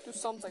know. Do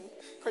something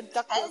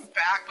productive. Oh,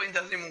 backbling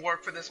doesn't even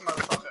work for this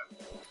motherfucker.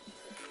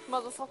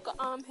 Motherfucker,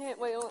 I'm hit.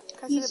 Wait,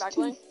 can I see He's the back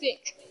too line?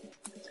 thick.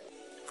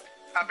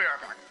 I'll be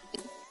right back.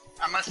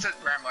 I must sit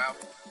ramble out.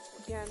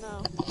 Yeah, no.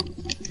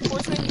 Of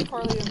course, make me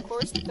Carly, of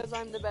course, because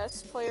I'm the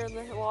best player in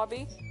the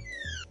lobby.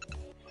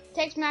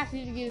 Text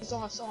Matthew to get his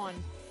ass on.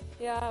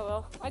 Yeah, I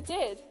will. I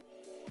did.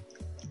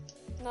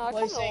 No, I What'd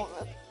kinda he say? don't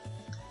want it.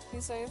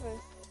 He say anything.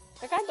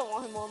 I kinda don't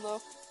want him on, though.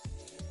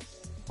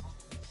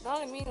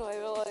 Not in a mean way,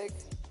 but like...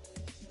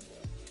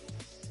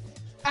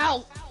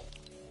 Ow!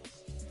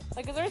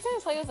 Like, if every time I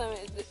play with him,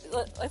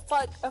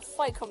 a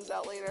fight comes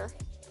out later.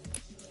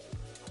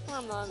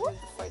 I'm not in the mood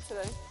to fight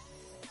today.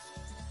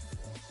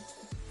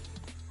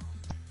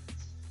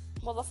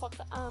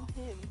 Motherfucker, I'm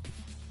him.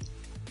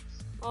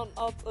 I'll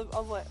tell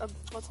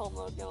him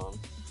to get on.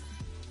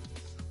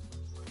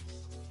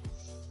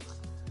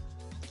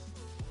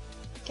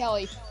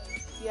 Kelly.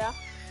 Yeah?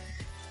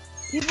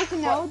 People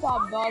can now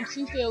adopt dogs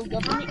who fail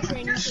government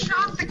training. Just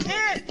shot the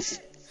kids!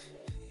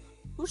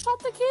 Who shot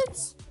the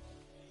kids?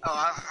 Oh,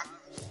 I don't know.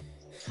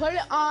 Put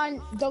it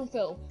on Don't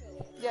Phil.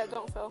 Yeah,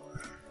 don't fail.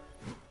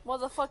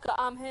 Motherfucker,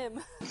 I'm him.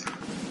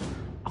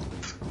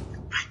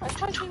 I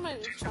tried to change my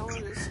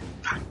challenges.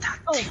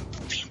 Oh. You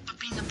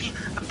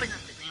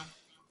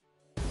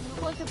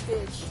look like a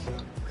bitch.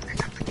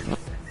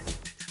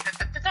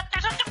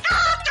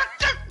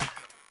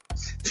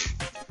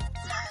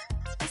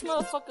 This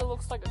motherfucker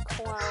looks like a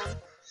clown.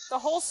 The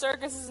whole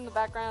circus is in the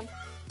background.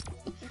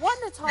 What,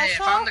 Natasha? Hey,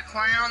 if I'm the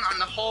clown, I'm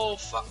the whole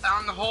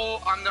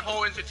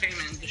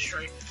entertainment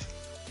industry.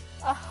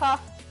 Uh-huh.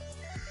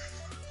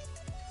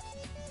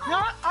 No,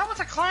 I was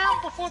a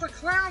clown before the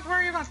clowns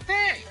were even a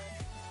thing.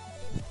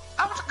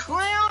 I was a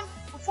clown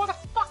before the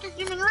fucking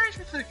human race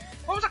was a thing.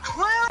 I was a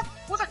clown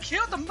once I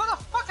killed the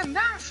motherfucking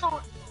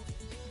dinosaur.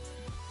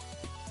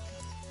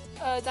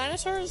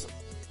 Dinosaurs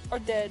are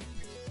dead.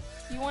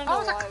 You weren't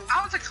I alive.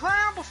 was a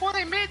clown before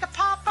they made the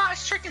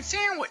Popeyes chicken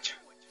sandwich.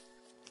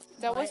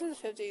 That was in the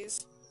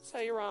 50s, so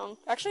you're wrong.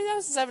 Actually, that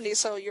was the 70s,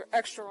 so you're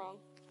extra wrong.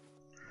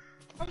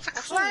 I was a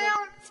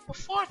clown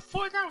before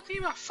Fortnite was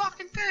even a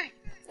fucking thing.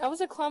 I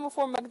was a clown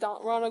before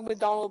Ronald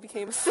McDonald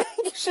became a thing.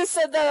 You should have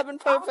said that, that'd been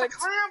perfect. I was a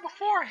clown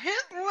before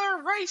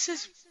Hitler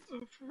racist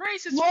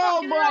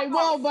Whoa, boy. I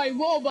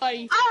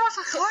was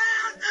a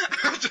clown.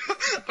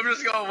 I'm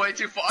just going way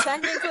too far.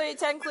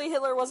 Technically,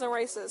 Hitler wasn't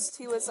racist.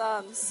 He was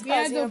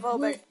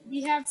xenophobic.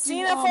 We have to,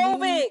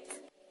 Xenophobic.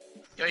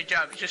 Good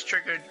job. You just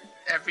triggered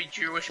every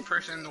Jewish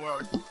person in the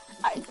world.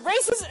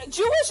 Racist.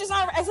 Jewish is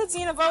not. I said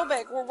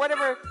xenophobic or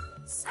whatever.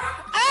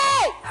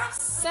 Hey!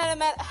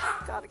 Sentiment.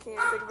 God, I can't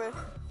even think of it.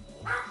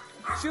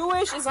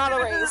 Jewish is not a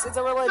race. It's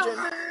a religion.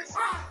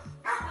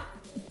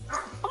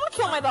 I'm gonna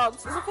kill my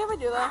dogs. Is it okay if I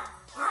do that?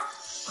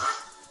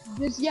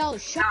 Just yell,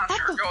 shut Nah,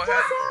 sure, the go fuck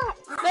ahead. up!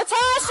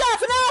 Natasha,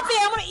 Penelope,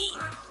 I'm gonna eat.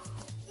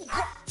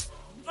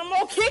 I'm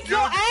gonna kick your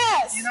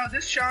ass. You know,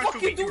 this challenge Fuck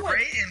will you be doing?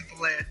 great in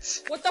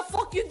Blitz. What the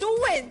fuck you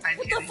doing? I'm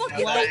What the kidding, fuck no,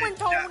 you that- doing,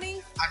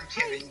 Tony? I'm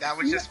kidding. That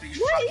would just be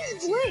What fucking is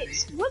insanity.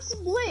 Blitz? What's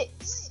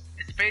Blitz?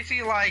 It's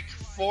basically like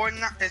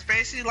Fortnite. It's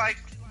basically like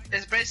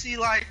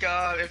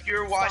if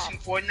you're watching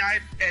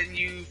Fortnite and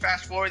you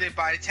fast forward it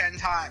by 10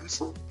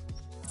 times.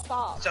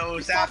 Stop. So You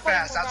it's that stop fighting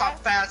fast. for That's how that?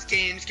 fast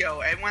games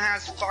go. Everyone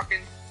has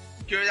fucking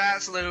good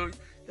ass loot.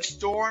 The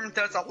storm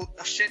does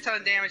a shit ton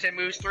of damage and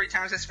moves 3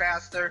 times as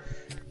faster.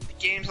 The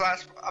games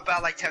last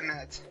about like 10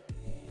 minutes.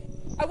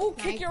 I will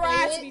kick your play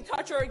ass it? if you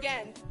touch her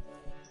again.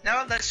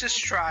 No, let's just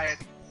try it.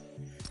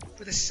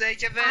 For the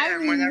sake of it,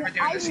 and we're never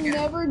doing this I've again.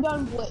 never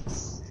done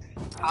Blitz.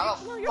 How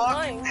the No, you're fuck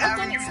lying. I've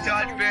haven't done you it.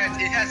 done this?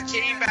 It has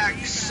came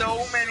back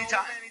so many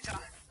times.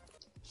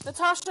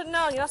 Natasha,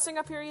 no, you're not sitting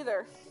up here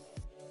either.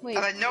 Wait.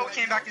 And I know it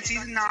came back in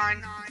season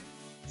 9,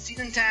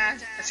 season 10,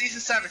 and season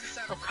 7.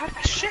 Oh god,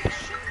 that shit.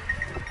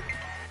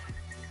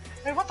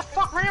 Hey, what the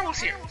fuck? Rand was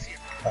here.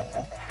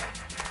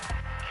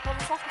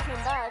 Motherfucker came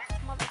back.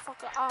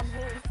 Motherfucker, I'm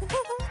him.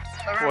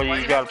 Well,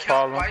 you got a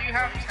problem. Why you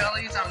have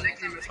Kelly's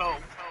nickname as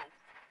Hope?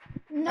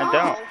 No. I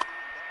don't.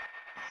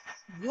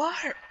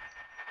 What?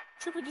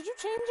 Trooper, did you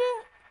change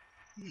it?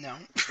 No.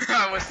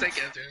 I was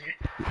thinking of doing it.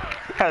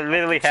 I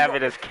literally have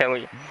it as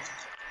Kelly.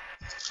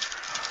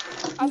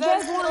 You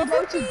guys want to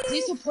go to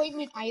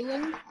Disappointment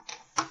Island?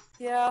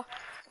 Yeah.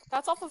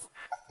 That's off of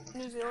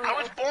New Zealand. I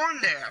was born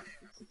there.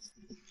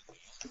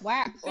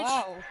 Wow.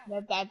 Wow.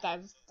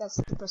 That's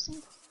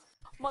depressing.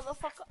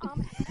 Motherfucker,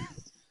 I'm him.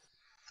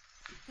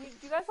 Do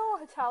you guys know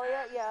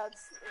Hitalia? Yeah,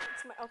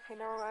 it's my. Okay,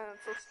 never mind. I'm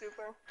so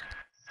stupid.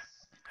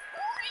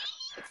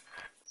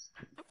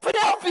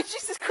 Penelope,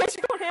 Jesus Christ,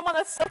 you're going ham on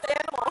that stuffed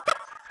animal.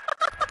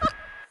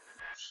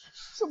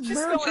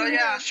 So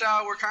yeah,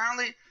 Shaw, we're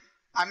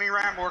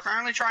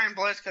currently trying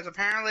Blitz because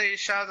apparently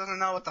Shaw doesn't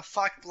know what the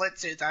fuck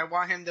Blitz is. I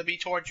want him to be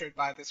tortured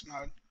by this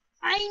mode.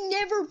 I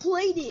never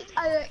played it.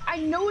 I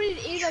know what it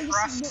is. I just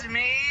Trust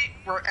me,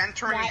 we're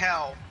entering Why?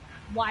 hell.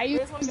 Why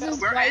is this?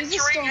 We're Why is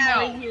this entering storm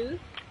hell. right here?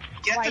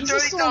 Get Why the is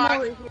this dirty storm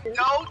dog. right here?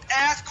 Don't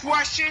ask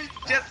questions.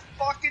 Just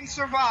fucking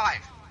survive.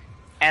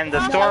 And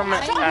the storm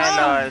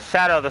and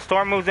Shadow, the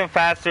storm moves in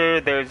faster.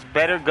 There's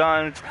better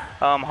guns.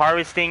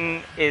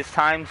 Harvesting is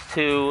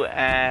 ×2,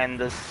 and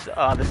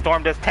the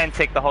storm does 10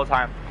 tick the whole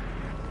time.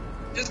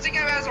 Just think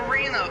of it as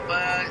arena,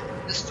 but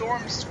the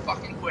storm's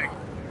fucking quick.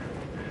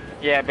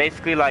 Yeah,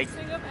 basically like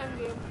Think of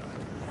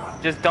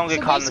Endgame. just don't get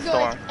So caught in the basically,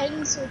 storm. like,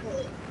 encircle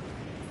it.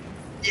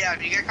 Yeah,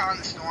 if you get caught in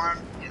the storm,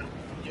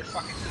 you're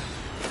fucking.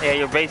 Yeah,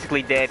 you're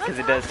basically dead because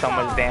it does so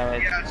much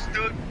damage. Yeah,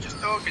 just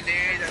throw a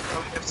grenade and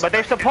throw. But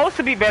they're supposed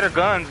to be better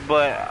guns,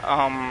 but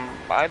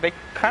they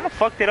kind of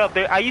fucked it up.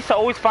 I used to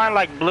always find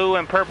like blue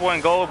and purple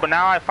and gold, but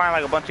now I find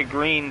like a bunch of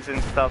greens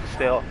and stuff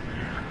still.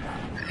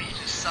 You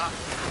just suck.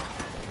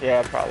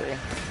 Yeah, probably. Yeah,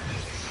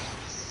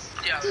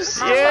 Yeah, I'm This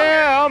guy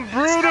can't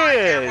Brutus.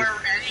 wear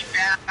any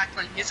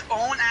backbling. His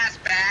own ass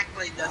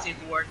backbling doesn't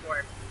even work for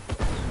him.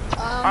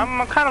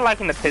 I'm kind of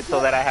liking the pistol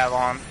that I have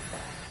on.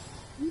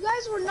 You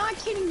guys were not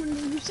kidding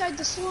when you said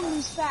the storm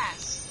moves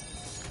fast.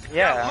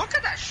 Yeah. Look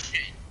at that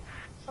shit.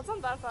 That's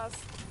not that fast.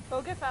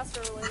 It'll get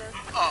faster later.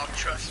 Oh,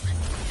 trust me.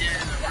 Yeah,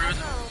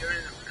 you're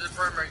in the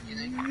very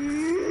beginning.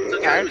 So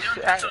I- guys, we're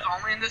doing episodes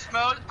only in this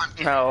mode? I'm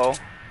kidding. No.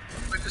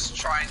 We're just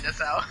trying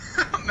this out.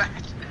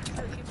 Imagine.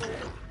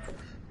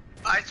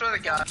 I swear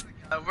to God,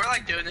 we're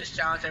like doing this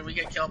challenge and we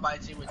get killed by a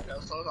team with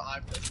pistols.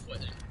 I'm just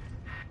quitting.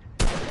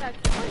 Yeah,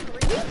 keep on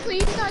Can you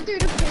please not do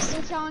the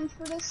pistol challenge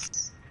for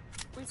this?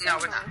 No,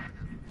 we're not.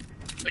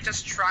 We're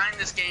just trying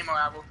this game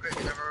out. We're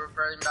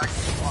reverting back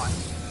to the plot.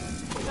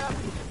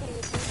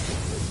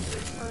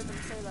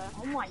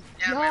 Oh my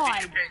Yeah, maybe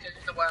god. you pay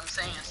attention to what I'm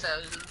saying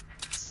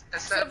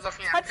instead of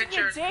looking at Touching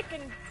your pictures. dick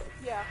and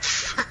yeah.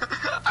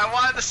 I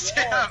wanted to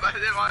stab. I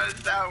didn't want to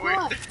stab. Weird.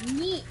 What?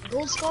 Neat.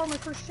 Gold star on my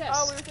first chest.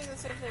 Oh, we were thinking the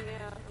same thing.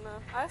 Yeah, I know.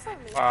 I just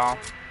haven't made Wow.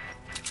 it.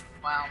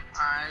 Wow,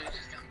 I'm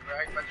just gonna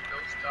brag about the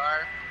gold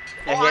star.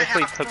 Yeah, he I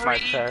actually have took my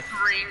 3 chest.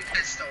 green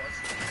pistols.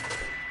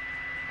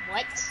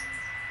 What?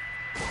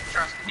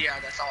 Trust me, yeah,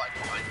 that's all I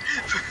want.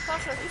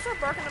 Sasha, if you start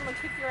barking, I'm gonna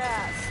kick your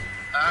ass.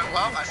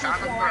 Well, I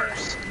found them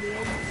first. You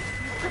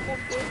crippled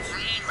bitch.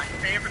 Green, my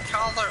favorite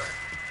color.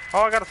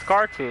 Oh, I got a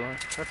scar too.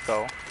 Let's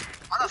go.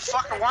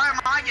 Motherfucker, why am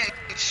I getting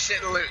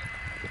shit loot?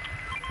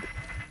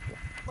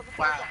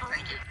 Wow,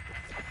 thank you.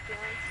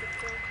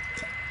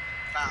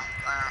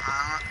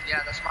 Wow,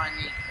 yeah, that's why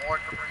I need more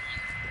green.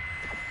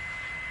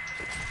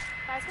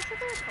 Guys, what's your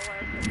favorite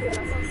color? That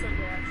sounds so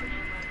good, actually. Never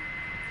mind.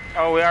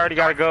 Oh, we already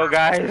gotta go,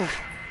 guys.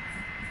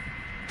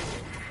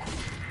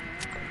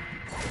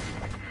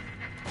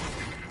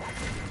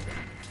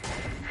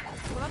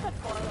 We're not that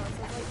far though, so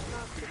it's like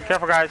not too bad.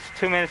 Careful, guys.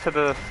 2 minutes till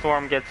the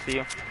storm gets to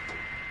you.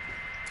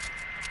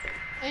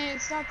 And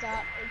it's not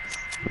that. It's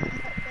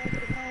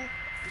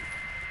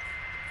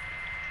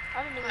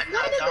I didn't even. No,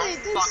 don't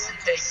fucking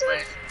take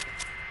win.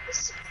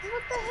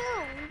 what the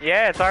hell?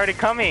 Yeah, it's already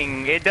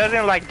coming. It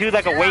doesn't like do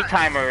like a wait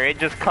timer. It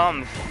just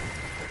comes.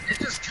 It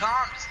just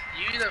comes.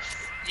 You either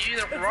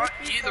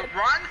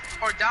run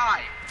or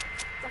die.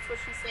 That's what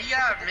she said. You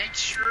gotta make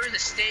sure to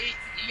stay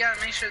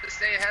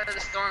ahead of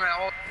the storm at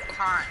all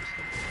times.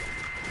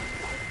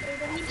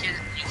 You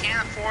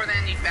can't afford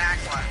any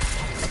backlash.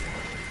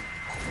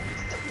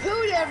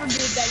 Who'd ever did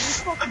that? You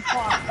fucking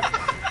fuck.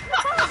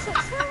 Sasha,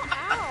 chill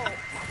out.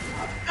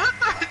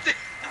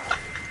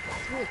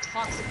 Really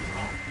toxic,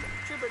 man.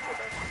 Trooper.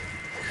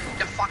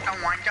 You fucking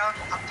wanker.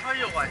 I'll tell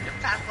you what, you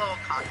fat little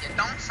cunt, you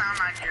don't sound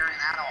Nigerian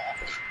at all.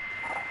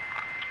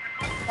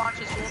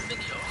 Watches your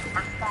videos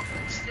are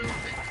fucking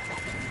stupid.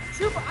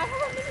 Trooper, I have a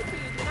mini for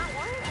you. Do you not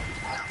want it?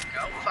 No,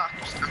 go fuck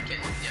yourself. I'm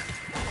kidding, yeah.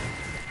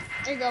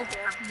 There you go. I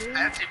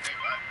have to make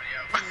one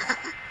video.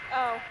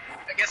 Oh,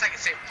 I guess I can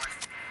save one.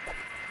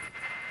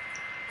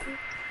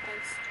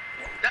 thanks.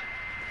 No.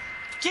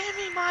 Give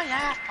me my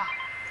apple.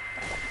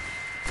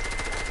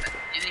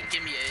 You didn't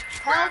give me it. You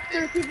Help, grabbed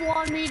there's it. people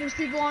on me, there's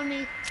people on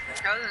me.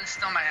 Other than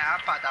steal my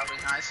apple, that would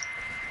be nice.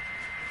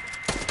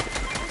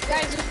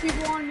 Guys, there's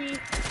people on me.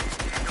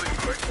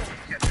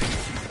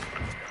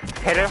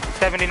 Hit her,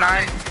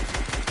 79.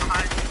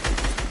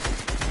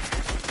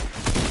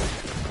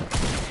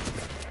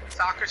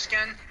 Soccer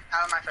skin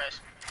out of my face.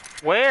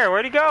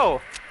 Where'd he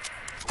go?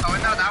 Oh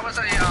no, that was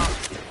a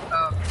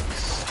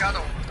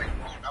scuttle thing.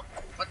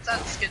 What's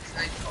that skin's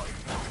name called?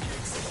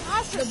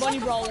 The bunny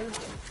brawler.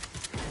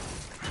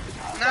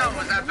 No, it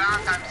was that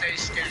Valentine's Day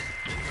skin.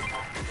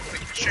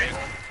 With the chick.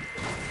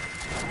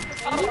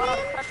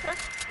 Pressure?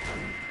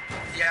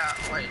 Yeah,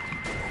 wait.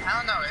 I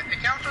don't know. It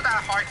comes with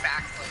that hard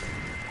backplate.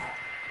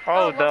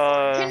 Oh,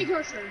 Candy the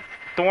Crush.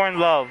 Thorn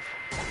Love.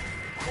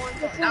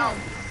 No.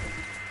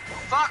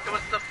 Fuck, it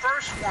was the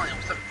first one. It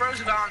was the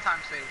first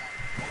Valentine's Day one.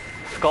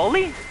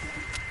 Scully?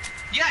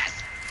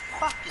 Yes!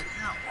 Fucking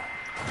hell.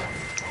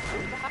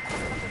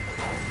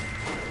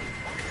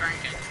 You're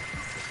drinking.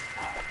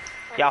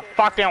 Ya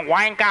fucking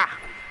wanker.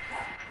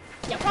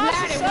 Yeah,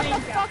 Tasha, it, shut the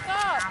Wanker. fuck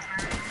up.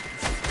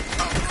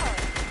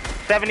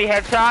 70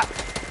 headshot.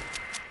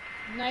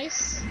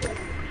 Nice.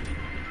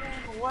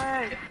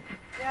 Away.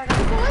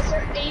 What's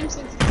your aim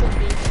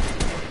sensitivity?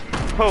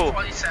 Who?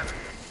 27.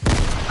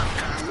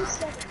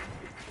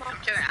 I'm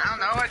kidding. I don't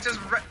know. I just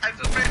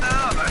made that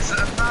up. I said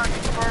I'm not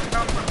for a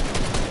number.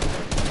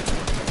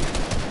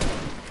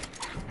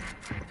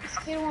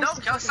 No,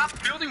 Kelly, stop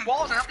building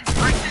walls and help me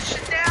break this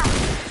shit down.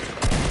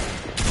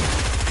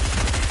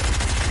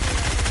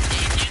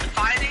 You do the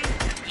fighting,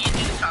 you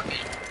do the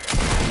tucking.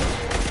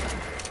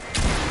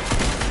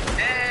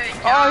 Hey,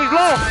 Oh, he's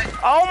low.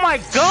 Oh my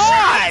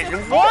god.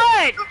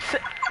 What?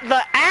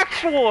 The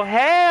actual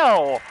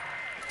hell.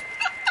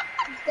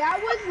 That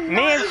was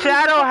Me and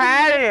Shadow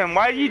had him.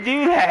 Why did you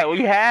do that?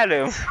 We had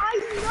him. I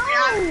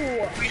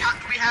know. We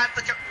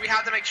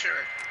had to make sure.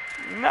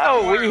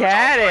 No, we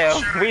had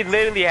him. We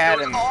literally had It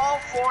was him. all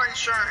for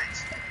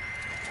insurance.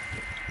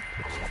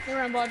 Hey,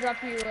 Rambo, I'll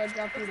drop you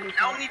loot.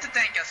 No need to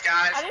thank us,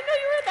 guys. I didn't know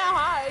you were that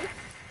high.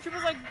 She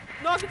was like,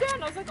 knock it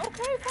down. I was like,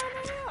 okay, fine, I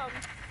am.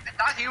 I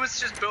thought he was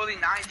just building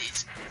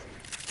 90s.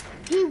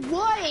 He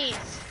was.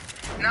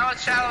 No,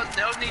 Shadow,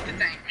 no need to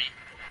thank me.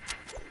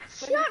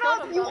 Shut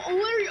up! You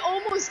literally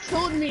almost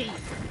killed me.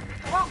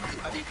 Welcome,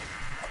 buddy.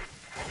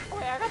 Oh,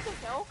 wait, I got the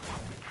kill.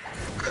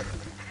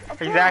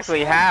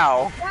 Exactly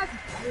how? That's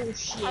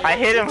bullshit. I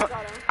hit him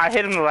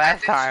the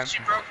last time.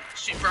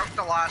 She broke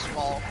the last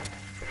wall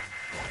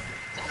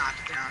to knock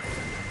it down.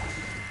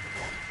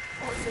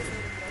 Oh, it's just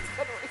really good.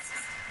 That's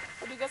racist.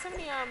 Oh, do you guys have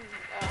any,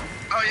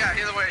 Oh yeah,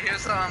 either way,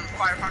 here's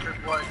 500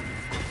 wood. good, I need it.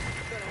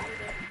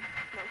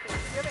 No, okay. Do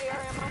you have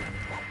AR ammo?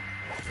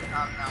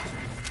 No.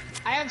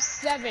 I have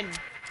 7.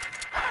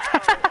 I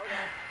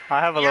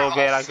have a You're little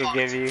bit all I could fucked.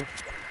 give you.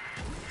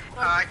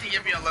 I can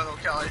give you a little,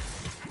 Kelly.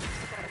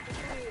 Okay, just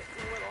give me a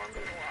little. I'm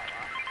doing a lot.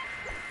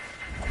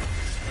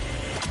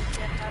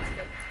 Yeah, that's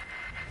good.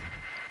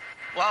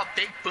 Well,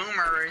 Big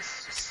Boomer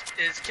is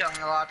killing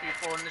a lot of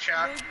people in the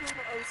chat. Big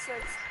Boomer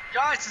 06.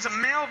 Guys, it's a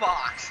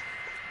mailbox.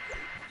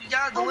 You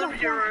gotta deliver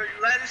your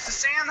letters to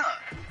Santa.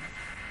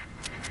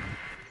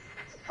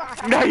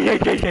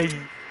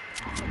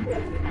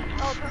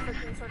 Oh, perfect.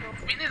 Green circle.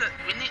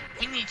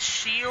 We need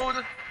shield.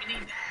 We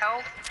need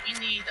health. We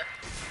need.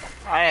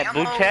 I have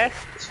blue ammo, chest.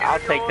 I'll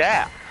take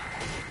that.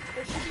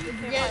 There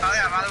should be Oh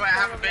yeah, by the way, I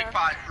have a big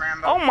pot,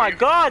 Rambo. Oh my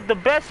god, the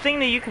best thing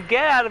that you could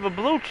get out of a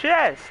blue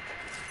chest.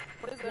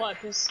 What is it? What,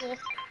 pistol?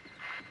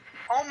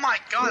 Oh my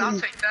god, I'll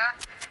take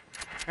that.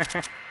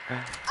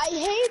 I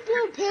hate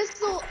blue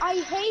pistol. I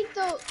hate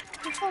the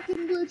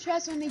fucking blue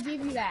chest when they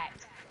give you that.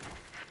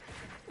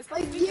 It's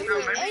Like, like give No,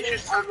 me maybe any you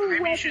should other maybe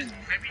weapon. you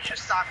should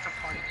stop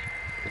complaining.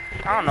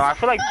 I don't know, I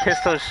feel like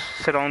pistols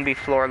should only be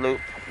floor loot,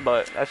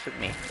 but that's just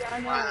me. Yeah, I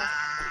know. Wow.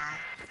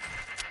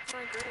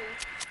 I agree.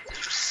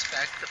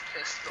 Respect the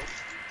pistol.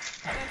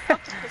 Man,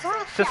 fuck the pistol.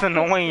 It's just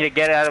annoying to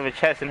get it out of a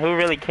chest, and who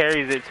really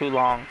carries it too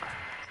long?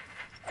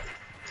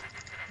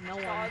 No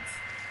one. Gods.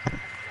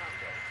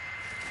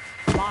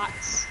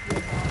 Bots.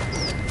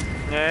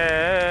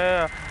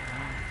 Yeah.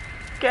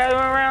 Gather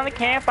around the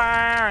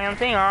campfire and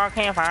sing our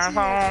campfire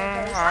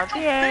song.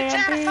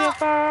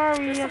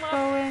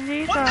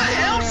 R-T-A-M-P-F-R-E-S-O-N-G. What the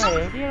hell?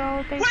 Where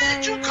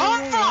did you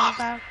come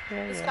from?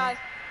 This guy.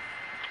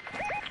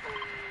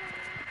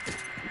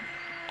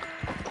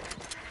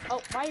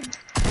 Oh, my.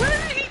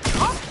 Where did he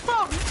come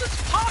from? He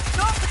just popped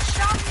up and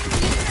shot me in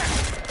the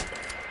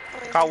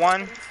air. Got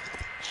one.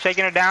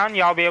 Shaking her down.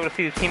 Y'all be able to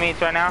see the teammates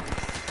right now.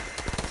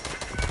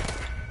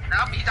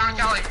 Nope, he's on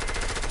Kelly.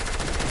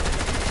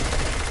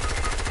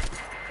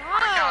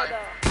 God.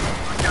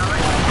 Kelly.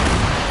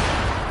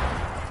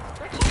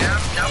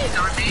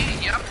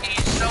 Yep,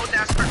 he's so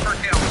desperate for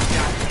kills.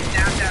 Yeah, he's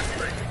that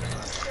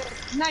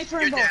desperate. Nice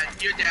You're rainbow. dead,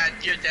 you're dead,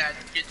 you're dead,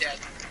 you're dead.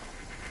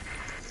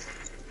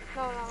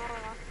 No.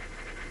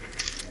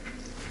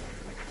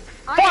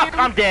 Fuck,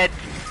 I'm dead.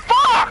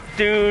 Fuck,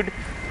 dude.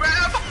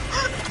 Grab!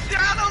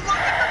 Shadow,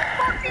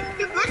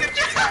 look at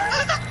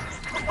Shadow!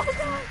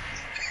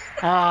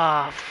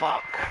 Ah,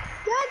 fuck.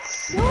 That's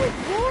so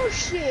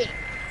bullshit.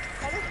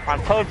 I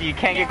told you, you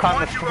can't get caught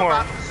in the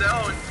storm.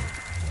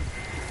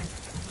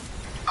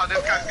 Oh,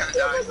 this guy's gonna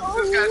die.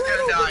 This guy's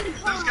gonna die.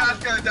 This guy's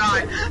gonna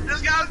die.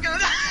 This guy's gonna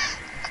die.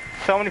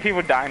 So many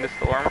people die in the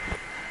storm.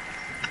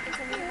 It's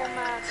an evil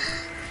match.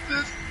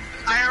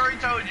 I already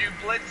told you,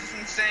 Blitz is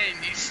insane.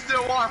 You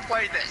still want to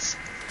play this?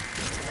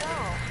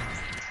 No.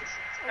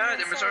 Then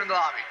return to the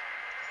lobby.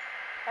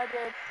 I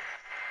did.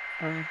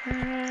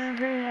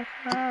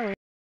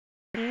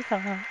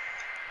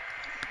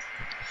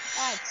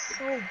 That's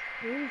so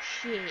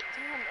bullshit.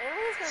 Damn,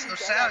 everyone's gonna So be dead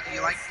sad. after Do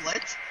you this. like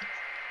Blitz?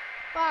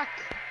 Fuck.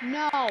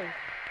 No.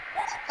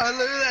 I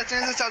literally, as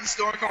soon as I saw the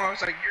storm come, I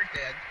was like, "You're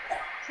dead."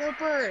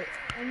 Trooper.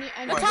 I need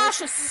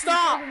Natasha,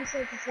 stop!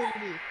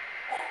 sensitivity.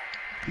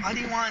 How do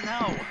you want to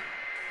know?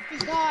 You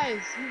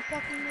guys, you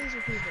fucking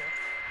laser people.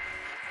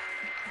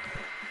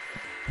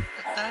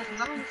 That has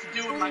nothing to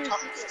do with my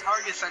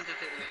target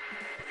sensitivity.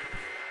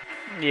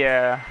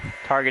 Yeah,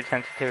 target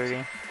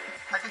sensitivity.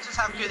 I can just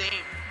have good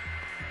aim.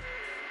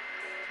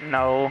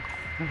 No.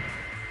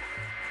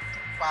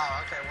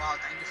 Wow. Okay. Wow.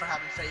 Thank you for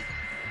having faith in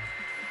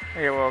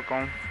me. You're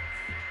welcome.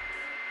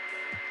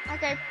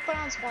 Okay, put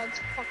on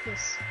squads. Fuck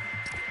this.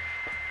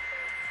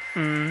 I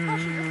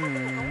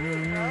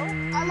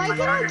like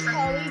that our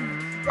Tully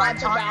got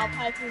the valve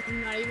pipe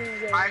and not even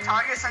rolling. My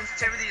target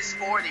sensitivity is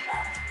 40.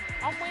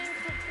 I'm waiting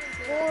for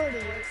 40,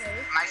 okay.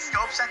 My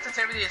scope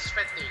sensitivity is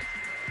 50.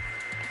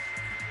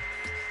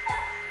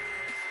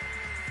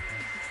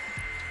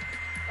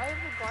 I have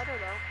the glider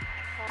though.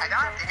 I don't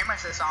have aim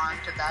assist on.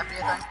 Could that be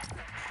a thing?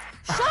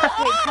 Shut up!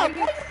 What are you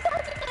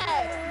barking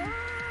at?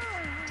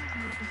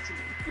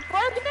 You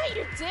barking at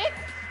your dick?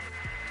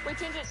 Wait,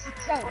 change it.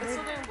 Are we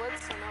still doing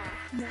blitz or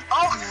not?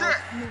 Oh shit!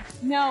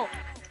 No.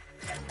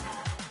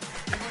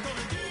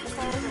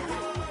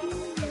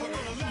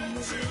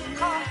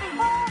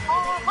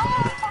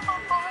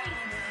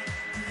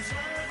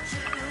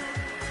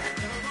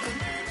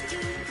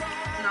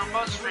 No,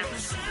 most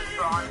streamers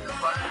are on the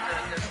button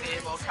to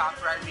disable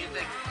copyright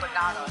music, but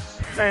not us.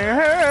 They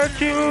hurt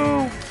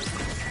you.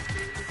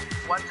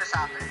 What just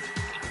happened?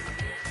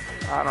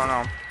 I don't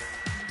know.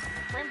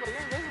 Rainbow, you're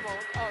invisible.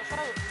 Oh, shut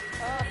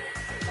up.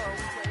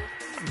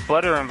 Wait.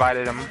 Butter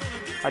invited him,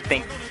 I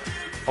think.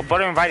 Well,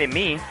 Butter invited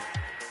me.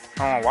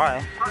 I don't know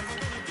why.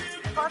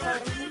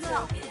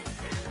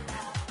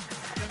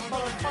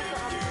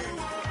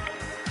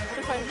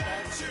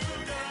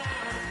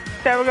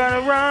 That we're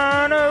gonna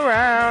run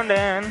around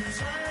and...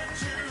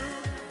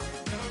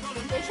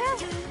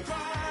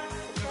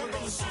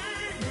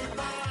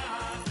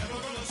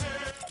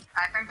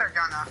 I think they're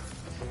gonna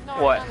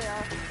No, What? I know they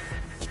are.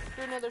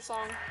 Do another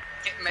song.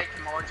 make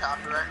more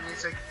copyright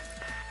music.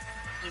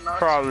 Emotes.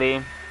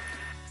 Probably.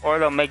 Or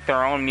they'll make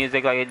their own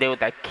music like they did with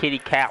that kitty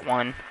cat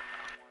one.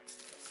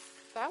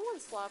 That one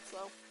slaps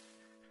though.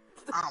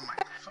 Oh my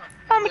fuck.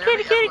 I'm a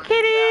kitty, kitty,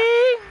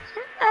 kitty!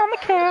 I'm a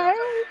cat!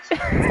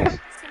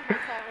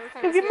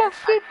 Look at my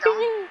sweet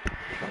thing!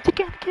 You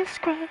gotta get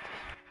scratched.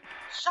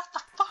 Shut the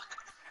fuck up.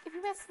 If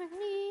you mess with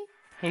me.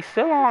 He's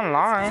still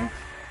online.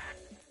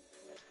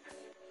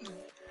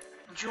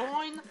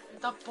 Join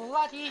the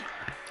bloody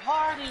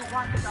party,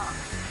 Wanda.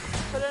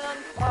 Put it on,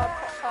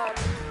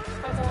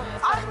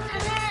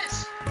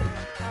 This!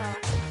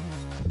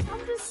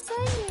 I'm just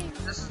saying.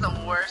 This is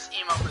the worst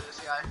emo for this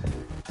guy.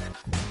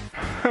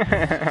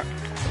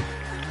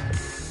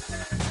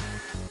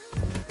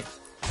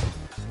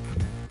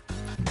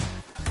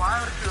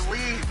 Why would you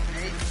leave,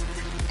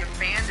 Nate? You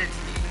abandoned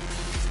me.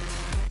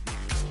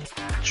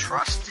 I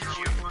trusted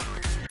you.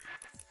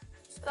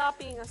 Stop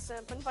being a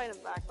simp. Invite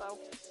him back though.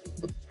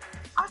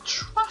 I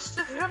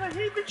trusted him and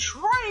he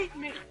betrayed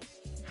me.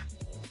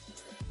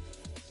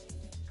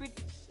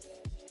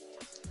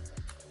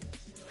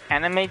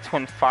 Animates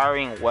when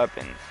firing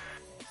weapons.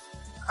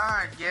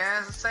 Alright,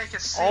 guys, let's take a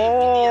seat.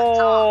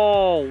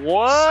 Oh,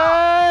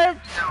 what?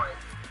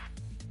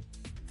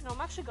 No,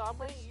 I'm actually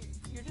godly.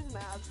 You're just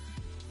mad.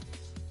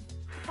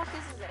 Fuck,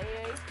 this is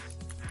AA.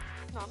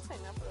 No, I'm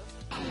saying that for this.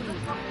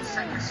 Let's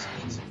take a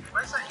seat.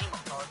 Where's that emo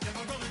card?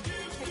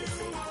 Take a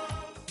seat.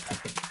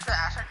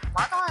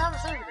 Why don't I have a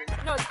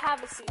seat? No, it's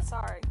have a seat.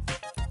 Sorry.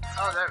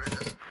 Oh, there it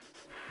is.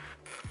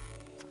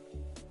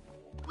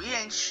 We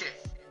ain't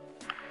shit.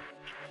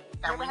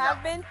 And Never we have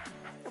know. been,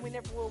 and we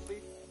never will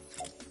be.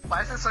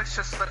 Why does this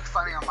just look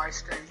funny on my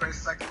screen for a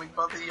second when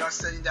both of you are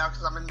sitting down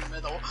because I'm in the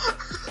middle?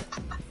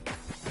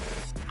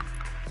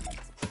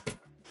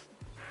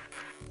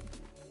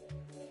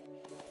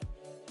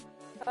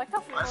 I like how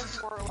females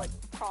more like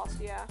cross,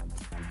 yeah.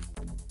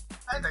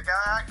 Hey, they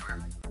got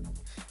accurate.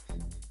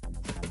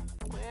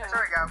 Yeah.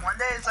 There we go. One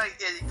day it's like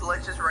it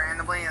glitches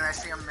randomly and I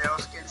see a male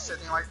skin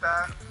sitting like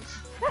that.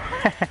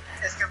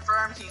 It's confirmed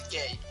confirmed he's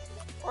gay.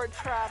 Or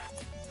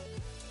trapped.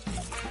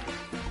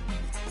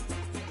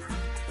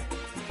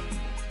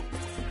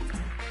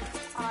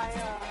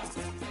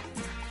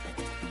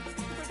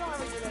 Don't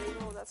ever do that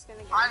even with that skin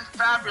again. I'm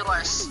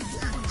fabulous.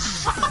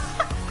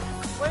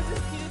 What is this,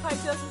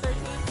 PewDiePie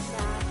 2013?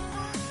 Nah.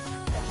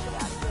 That shit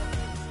out of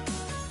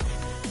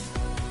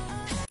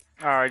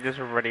here. Alright, just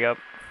ready up.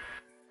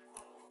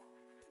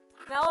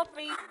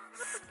 Penelope.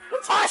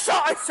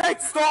 Tasha, I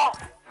said stop!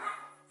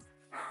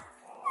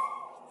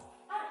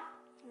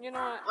 You know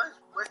what? What's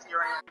with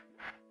your aunt?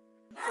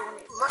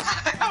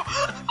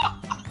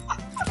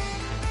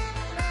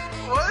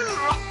 What is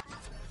wrong?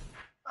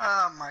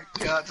 Oh my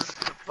god, this is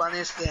the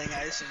funniest thing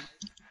I've seen.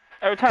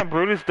 Every time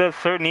Brutus does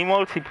certain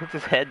emotes, he puts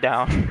his head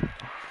down.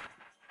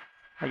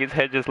 Like his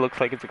head just looks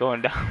like it's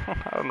going down.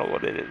 I don't know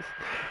what it is.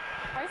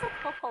 Why is that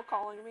Popo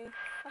calling me?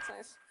 That's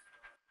nice.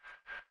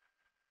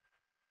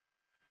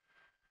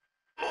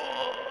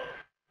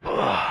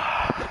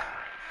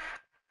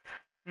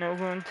 No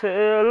one tell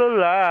a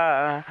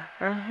lie.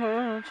 I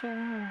heard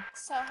you.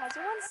 So, how's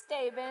your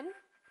Wednesday been?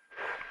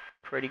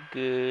 Pretty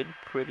good,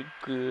 pretty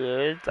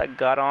good. I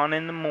got on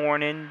in the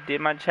morning,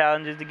 did my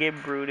challenges to get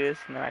Brutus,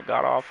 and then I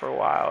got off for a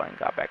while and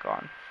got back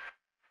on.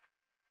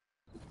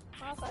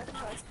 Oh, that's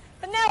nice.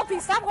 Penelope,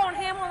 stop going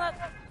ham on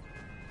that.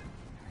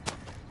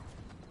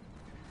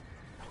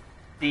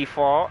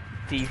 Default,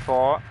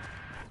 default,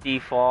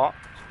 default,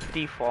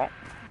 default.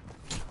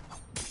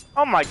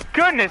 Oh my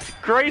goodness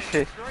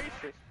gracious!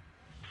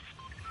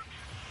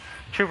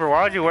 Trooper,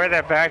 why would you wear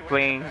that back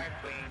bling?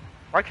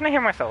 Why can't I hear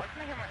myself?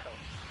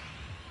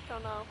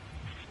 Don't know.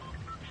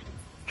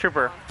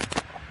 Trooper.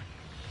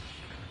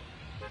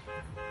 You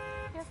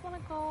guys wanna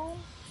go?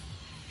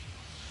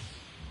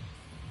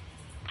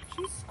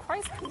 Jesus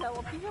Christ,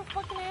 Penelope, you're a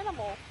fucking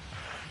animal.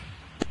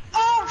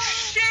 Oh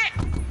shit!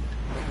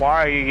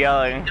 Why are you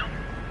yelling?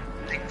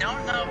 I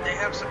don't know if they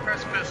have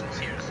suppressed pistols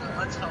here, so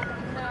let's hope for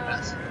the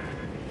best.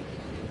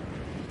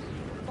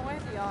 Why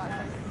the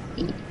odds?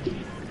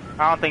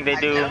 I don't think they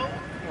do.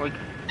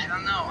 I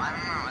don't know. I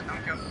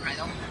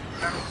don't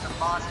remember the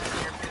boss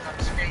here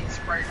because I'm getting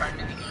sprayed by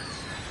miniguns.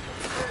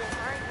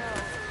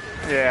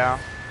 Yeah.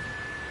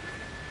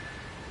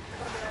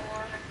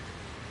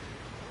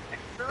 I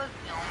feel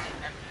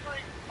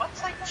like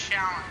what's like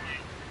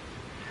challenging?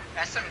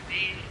 SMG?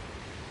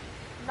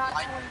 Not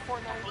Like, 24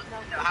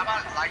 no. how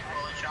about light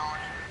bullet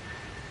challenge?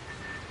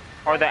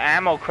 Or the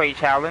ammo crate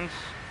challenge.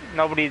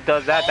 Nobody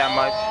does that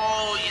much.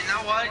 Oh, you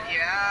know what?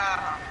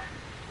 Yeah.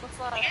 What's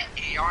that?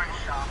 Get AR and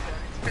shotgun.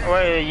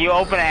 Where you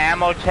open an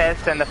ammo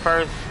chest and the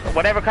first,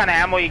 whatever kind of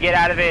ammo you get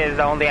out of it is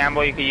the only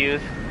ammo you can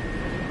use.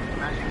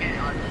 Imagine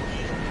getting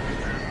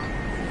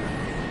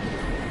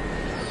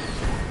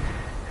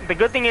The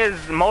good thing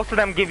is most of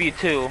them give you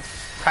 2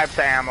 types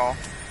of ammo.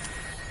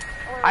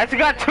 I just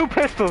got 2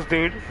 pistols,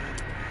 dude.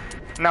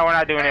 No, we're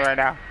not doing it right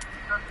now.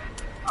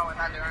 Oh, we're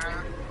not doing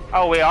it.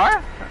 Oh, we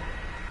are?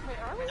 Wait,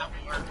 are we?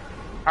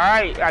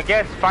 Alright, I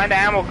guess find the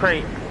ammo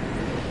crate.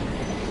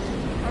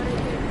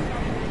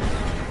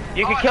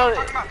 You can kill I'm it.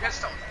 talking about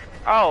pistols.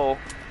 Oh,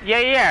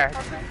 yeah.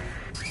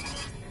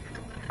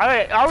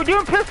 Alright, are we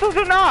doing pistols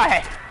or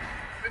not?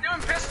 We're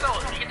doing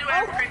pistols. You can do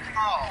everything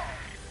all.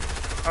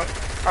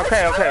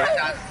 Okay. I'm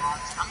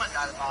gonna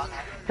die the boss.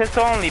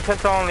 Pistol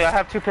only. I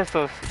have 2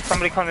 pistols.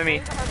 Somebody come to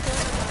me.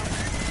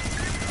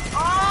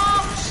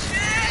 Oh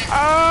shit!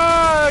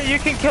 Oh, you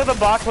can kill the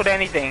boss with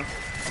anything.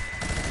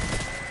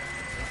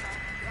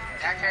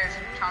 That guy's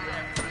coming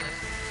in for this.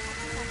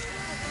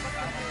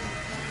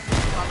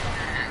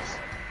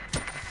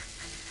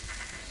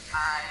 I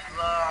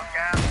look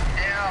at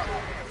hell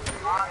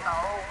on the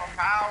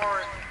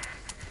overpowered.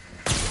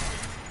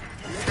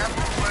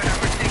 Never would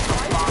ever think of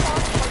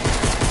boss.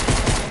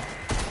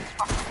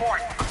 A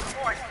fort.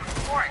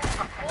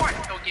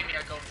 Don't give me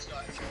a gold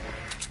stud.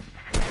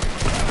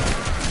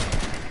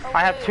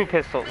 I have 2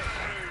 pistols.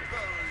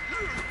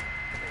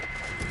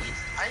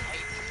 I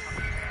hate this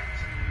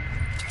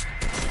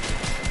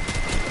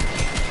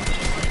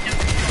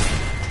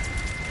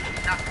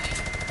fucking nothing.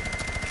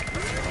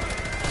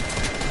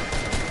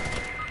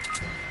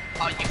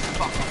 Oh, you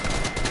fuck.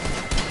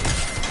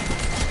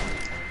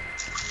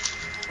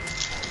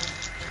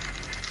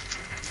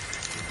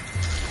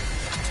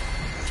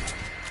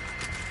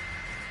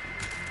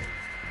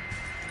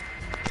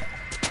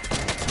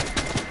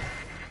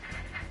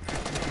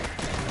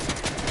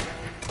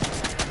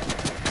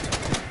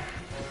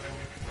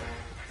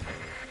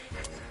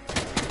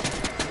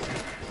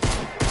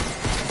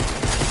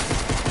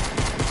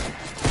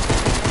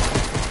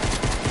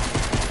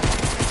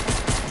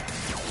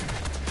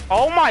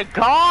 Oh my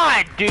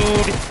god, dude!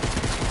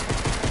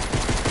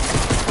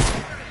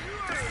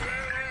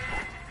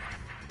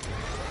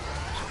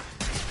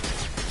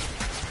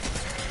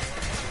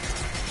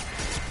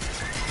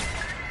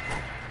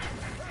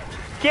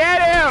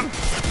 Get him!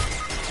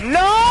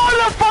 No,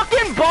 the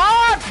fucking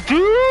bots,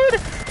 dude!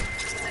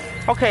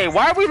 Okay,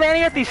 why are we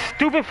landing at these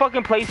stupid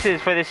fucking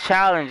places for this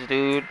challenge,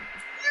 dude?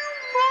 You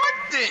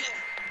mocked it!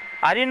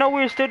 I didn't know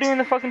we were still doing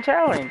the fucking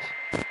challenge.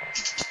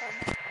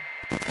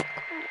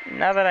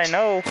 Now that I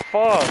know,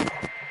 fuck. So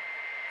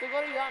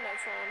go to yacht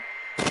next time.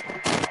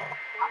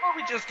 How about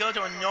we just go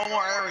to a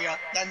normal area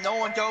that no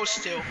one goes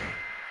to?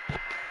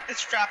 And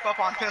strap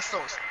up on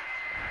pistols.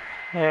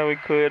 Yeah, we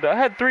could. I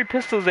had 3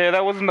 pistols there.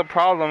 That wasn't the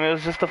problem. It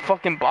was just a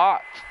fucking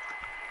box.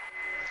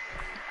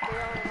 They are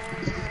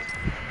annoying, yeah.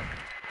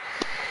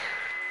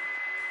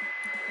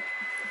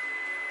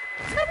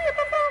 Come here,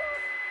 Papa!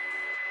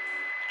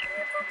 Come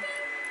here, puppy!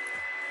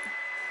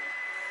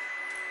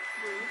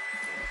 Rude.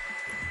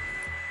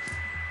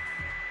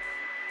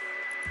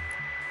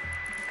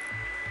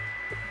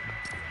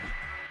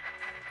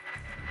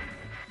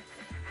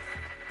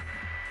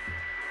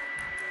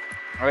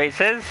 Wait, it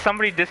says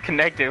somebody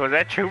disconnected. Was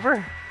that Trooper? I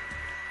don't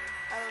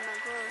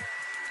know.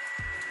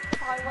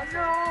 Probably wasn't.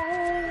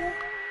 No.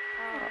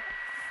 Oh.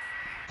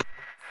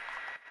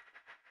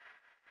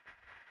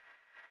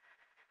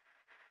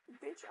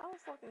 Bitch, I don't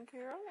fucking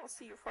care. I don't want to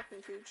see your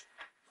fucking cooch.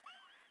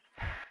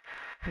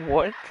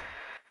 What?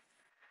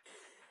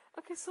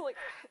 Okay, so like,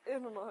 I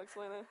don't know how to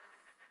explain it.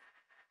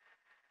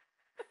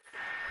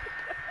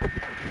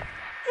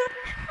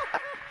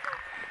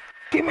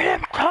 Give me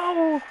them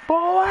toes,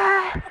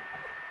 boy!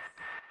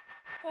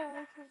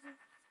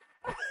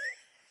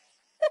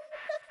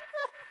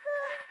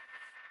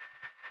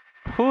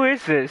 Who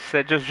is this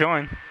that just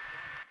joined?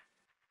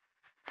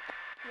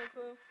 No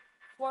clue.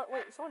 What?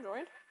 Wait, someone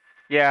joined?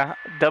 Yeah,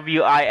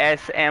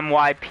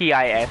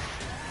 WISMYPIS.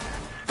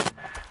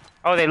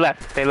 Oh, they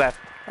left. They left.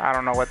 I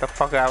don't know what the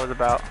fuck that was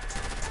about.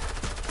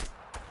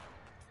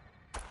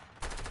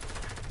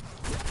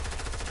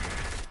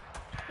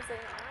 Is they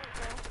not?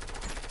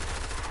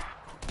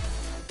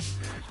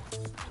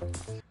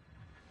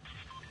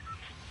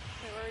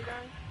 Wait, where are we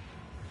going?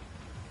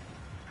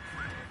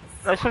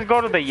 Let's just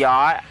go to the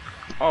yacht.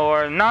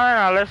 Or,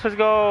 no, let's just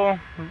go...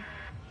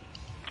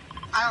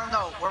 I don't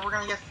know where we're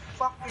gonna get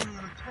fucking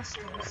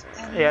pistols.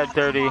 And Yeah,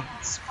 dirty.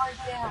 Spike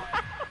down.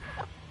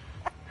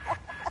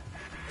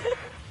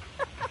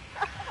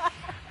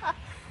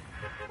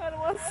 I don't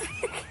want to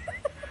see it.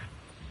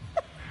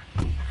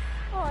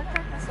 Oh, I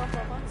cracked myself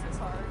up. I'm so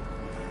sorry.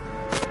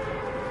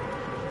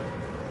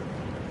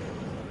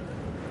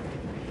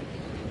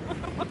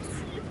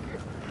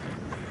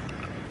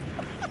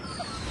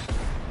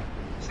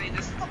 See,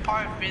 this is the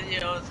part of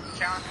videos and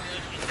challenge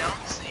videos you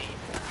don't see.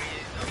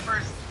 The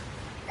first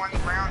 20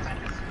 rounds I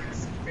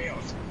just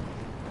fails.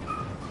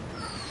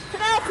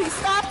 Penelope,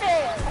 stop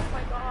it! Oh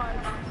my god.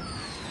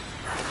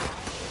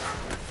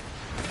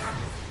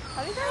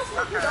 How do you guys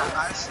look Okay, at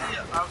I see.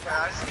 Okay,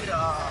 I see.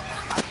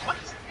 What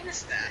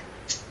is that?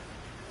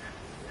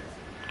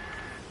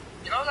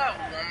 You know that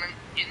woman?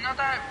 You know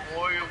that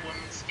warrior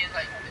woman skin?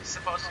 Like it's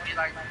supposed to be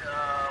like the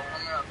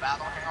woman of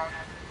Battle Royale.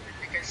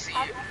 You can see it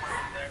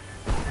right there.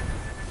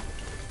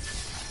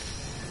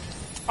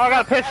 Oh, I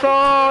got a pistol.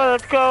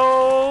 Let's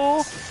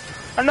go.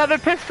 Another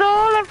pistol.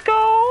 Let's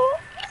go.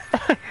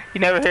 You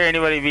never hear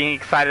anybody being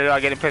excited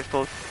about getting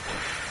pistols.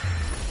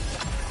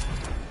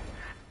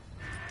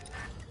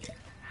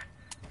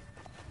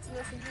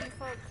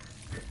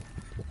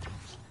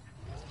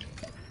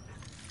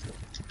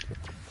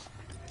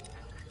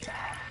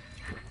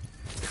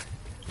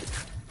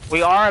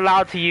 We are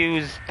allowed to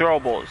use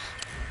throwables.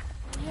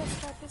 Yes,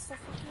 that pistol.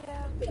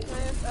 Yeah. Can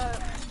I use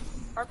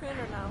RPN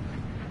or no?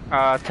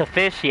 To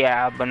fish,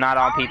 yeah, but not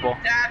on people.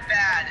 That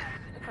bad.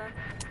 Okay.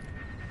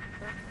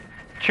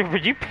 Trooper,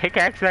 would you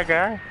pickaxe that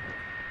guy?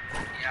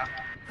 Yeah.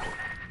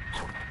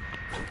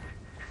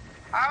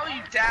 How are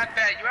you that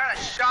bad? You had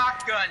a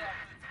shotgun.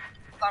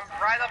 I'm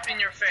right up in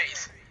your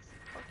face.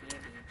 Fuck you,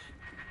 bitch.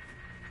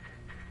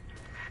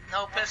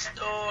 No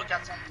pistol.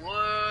 Got some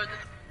wood.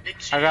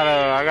 Big shield.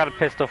 I got a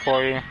pistol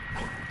for you.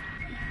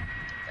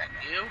 Thank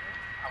you.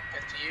 I'll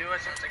get to you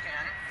as soon as I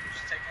can.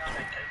 Just take out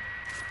that kid.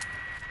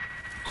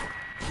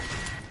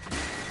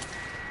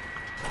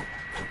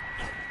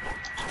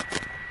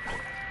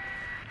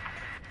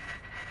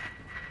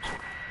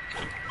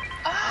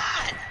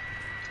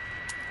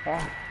 Oh.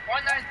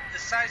 Fortnite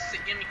decides to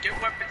give me good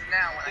weapons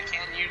now when I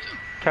can't use them.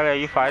 Kelly, are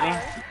you fighting?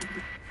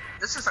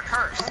 This is a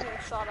curse. I'm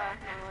getting shot at. And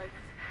I'm like,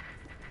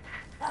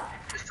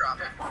 Just drop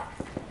it.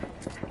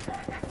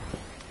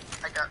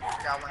 I got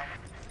one.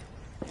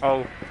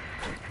 Oh.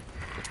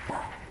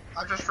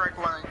 I'll just strike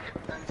one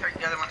and take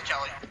the other one to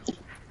Kelly.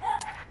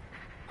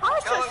 oh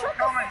Kelly, shit, we're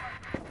coming.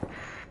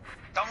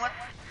 Don't let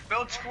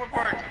build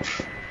scoreboard. I'm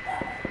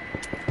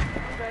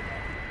good.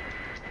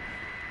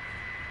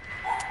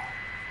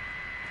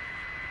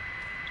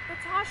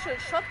 Natasha,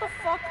 shut the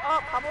fuck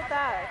up. How about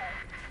that?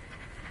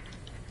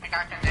 I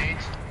got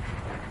grenades.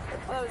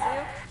 Oh, that was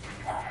you?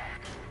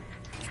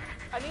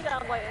 I need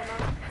light ammo,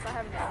 because I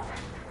have none.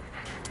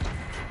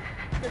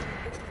 Good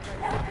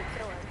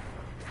killing.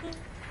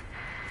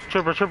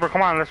 Trooper,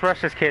 come on, let's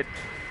rush this kid.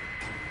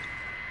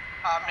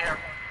 I'm here.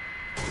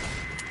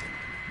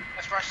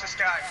 Let's rush this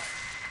guy.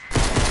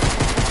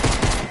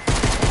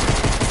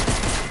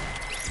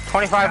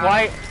 25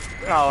 white.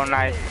 Oh,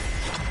 nice.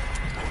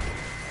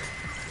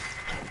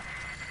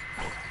 I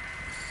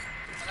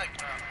like,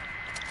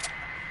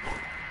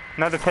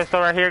 Another pistol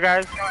right here,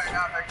 guys. go ahead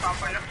now, they come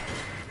for you.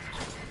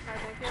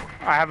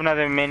 I have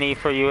another mini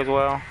for you as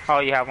well. Oh,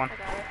 you have one. I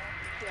got it.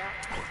 Yeah.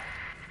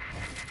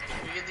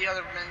 You get the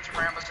other mini to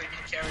Rambo so you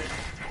can carry it.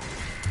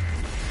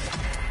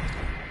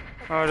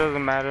 Oh, it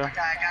doesn't matter. Okay,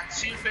 I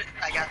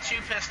got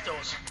two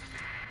pistols.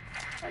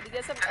 Did you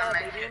get some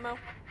baby ammo?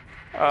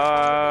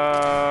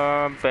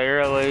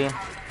 Barely.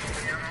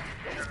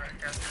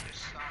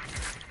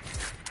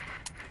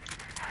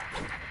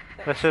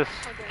 Let's just.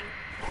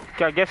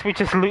 I guess we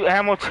just loot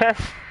ammo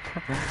chests.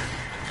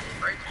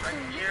 Right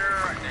here,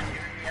 and then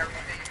giving me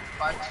everything,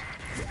 but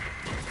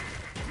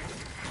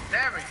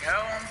there we go.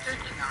 I'm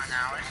 59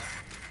 hours.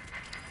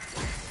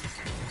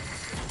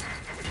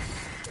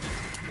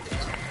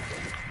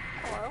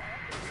 Hello?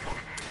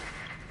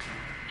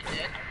 You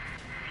did?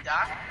 You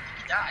died?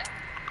 You died.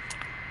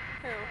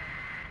 Who?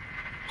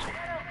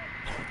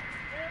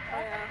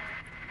 Oh yeah.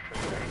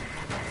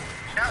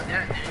 Shout out,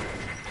 dude.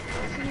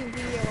 Watching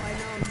video, I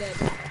know I'm dead.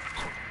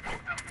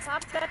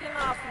 Stop backing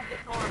off and get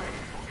on it.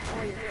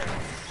 Oh, you're here.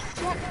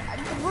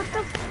 What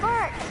the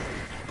fuck?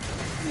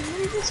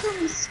 You just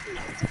want me to speak.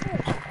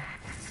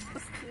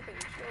 Just keeping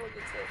chill with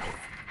it.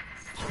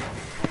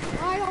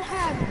 I don't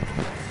have it.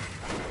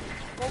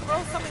 Well,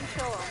 grow some and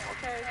chill them,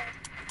 okay?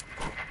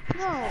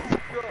 No.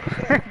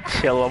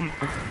 Chill 'em.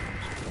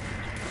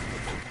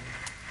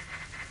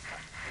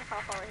 How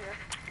far right here?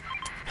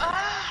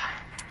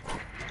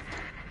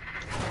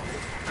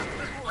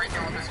 Right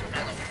now, this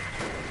metal.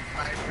 I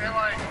feel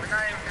like we're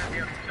not even gonna be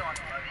able to kill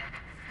anybody.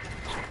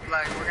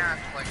 Like, we're gonna have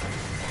to, like,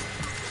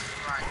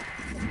 run.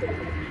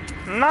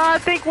 No, I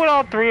think with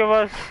all three of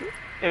us,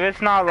 if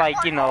it's not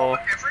like, you know.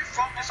 If we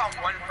focus on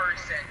one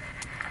person.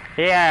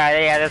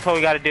 Yeah, that's what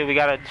we gotta do. We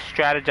gotta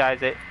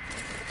strategize it.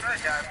 Right,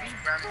 yeah, be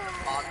running the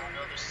bottom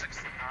of the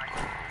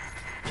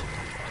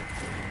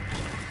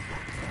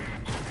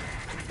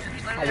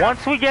 69.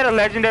 Once we get a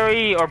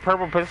legendary or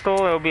purple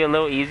pistol, it'll be a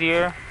little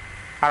easier.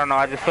 I don't know,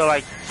 I just feel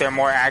like they're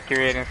more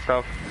accurate and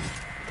stuff.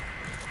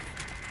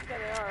 Yeah,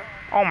 they are.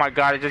 Oh my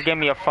god, it just gave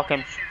me a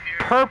fucking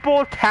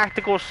purple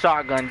tactical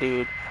shotgun,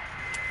 dude.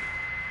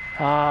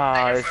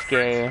 Ah, this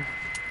game.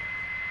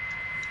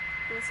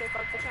 Can we say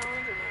fuck the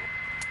challenge or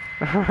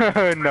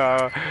no?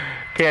 No,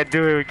 can't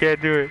do it, we can't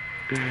do it.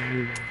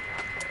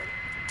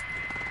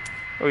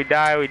 We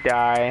die, we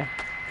die.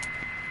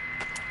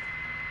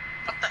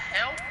 What the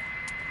hell?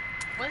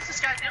 What is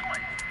this guy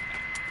doing?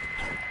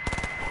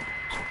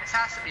 This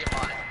has to be a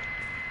bot.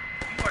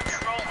 You are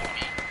trolling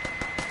me.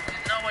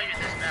 There's no way you're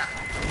this bad.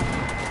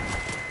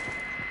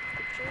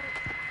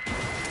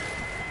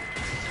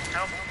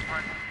 Help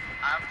one.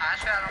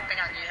 Actually, I don't think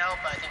I need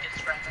help, but I think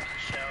it's friends on the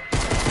show.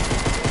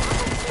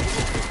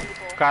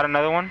 Got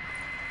another one?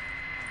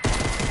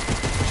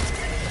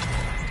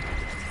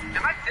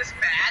 Am I this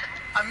bad?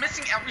 I'm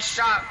missing every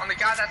shot on the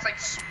guy that's like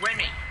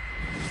swimming.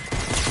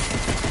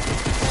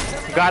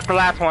 Got the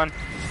last one.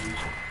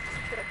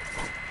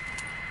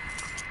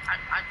 I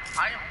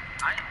am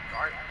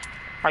garbage.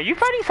 Are you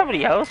fighting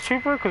somebody else,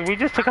 Trooper? Because we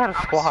just took out a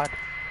squad.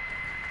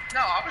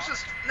 No, I was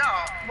just,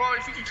 no, well,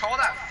 if you can call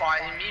that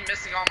fighting, me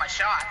missing all my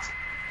shots.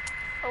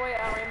 Oh wait,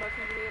 Rainbow,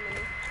 can you give me a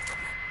mini?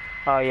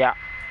 Oh, yeah.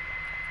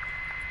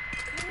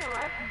 Damn, I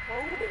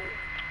voted.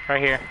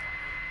 Right here.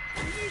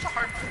 Did you use a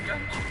hard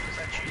gun? Is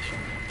that cheating?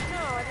 No,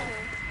 I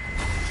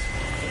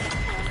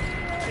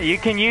didn't. You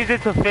can use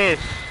it to fish.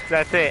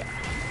 That's it.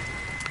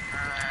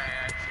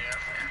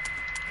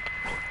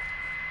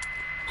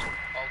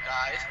 Oh,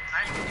 guys,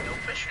 I'm gonna go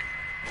fishing.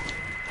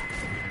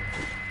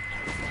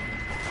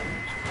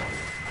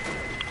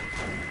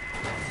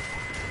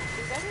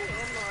 Is that any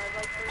ammo? I'd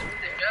like for you.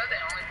 They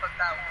only put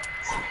that one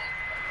skin.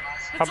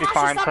 I'll be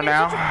fine for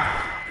now.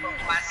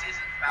 Last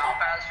season's Battle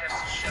Pass just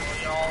to show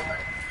y'all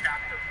that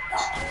chapter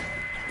one.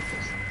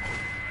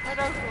 My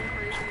dog's going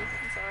crazy.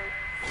 I'm sorry.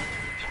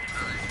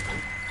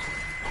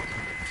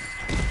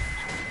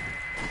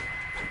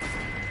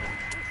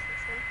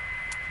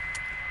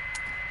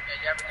 Yeah,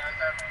 you ever notice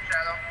that,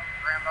 Shadow?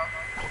 Rambo?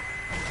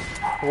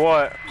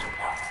 What?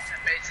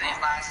 Basically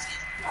last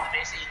season's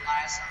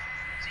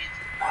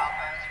Battle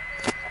Pass,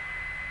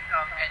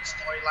 and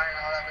storyline and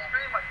all that was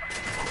pretty much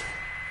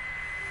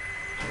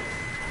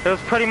It was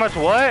pretty much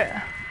what?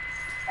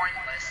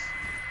 pointless.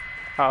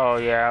 Oh,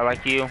 yeah,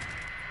 like you.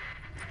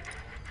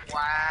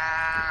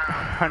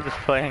 Wow. I'm just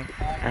playing.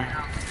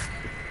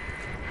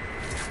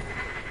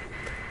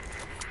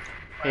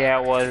 Yeah,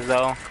 it was,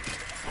 though.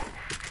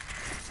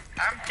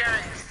 I'm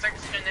carrying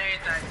 6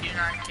 grenades and I do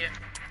not get.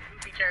 Who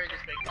can carry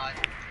this big bot?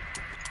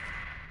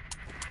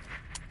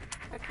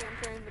 Okay, I'm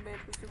carrying the main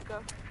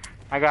bazooka.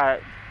 I got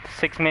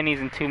 6 minis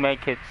and 2 med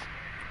kits.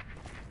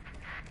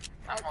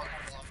 I'm holding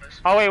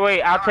Columbus. Oh,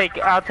 wait, I'll take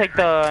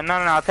the, no,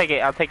 I'll take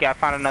it, I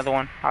found another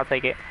one, I'll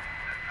take it.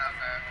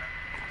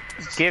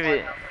 Give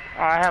it,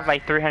 I have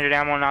like 300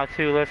 ammo now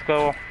too, let's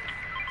go.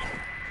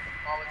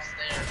 While it's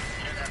there,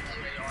 you know that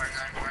blue AR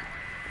anymore.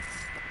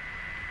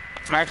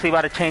 I'm actually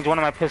about to change one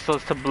of my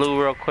pistols to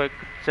blue real quick,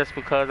 just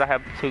because I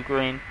have 2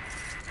 green.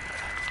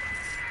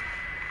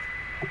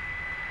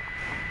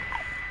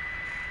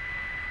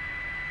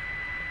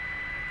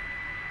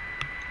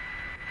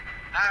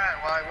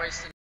 Alright, well I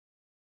wasted.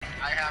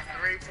 I have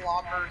 3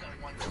 floppers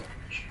and 1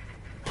 Jewish.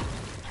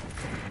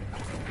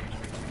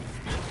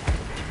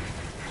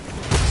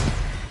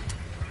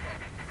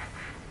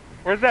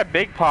 Where's that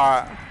big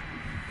pot?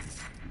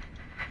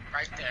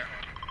 Right there.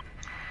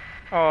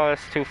 Oh,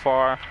 that's too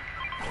far.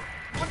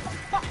 What the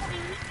fuck are you?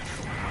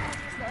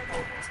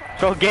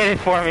 Go get it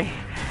for me.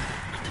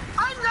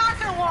 I'm not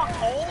gonna walk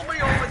all the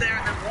way over there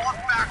and then walk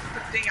back to the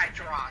thing I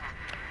dropped.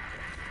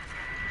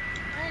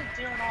 I ain't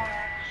doing all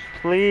that.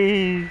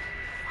 Please.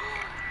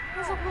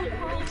 There's a blue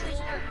pond.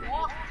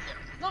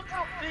 Look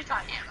how big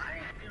I am. I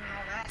ain't doing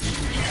all that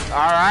shit.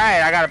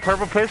 Alright, I got a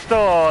purple pistol.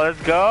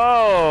 Let's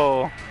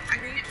go. I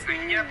can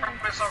get a purple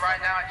pistol right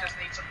now. I just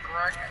need some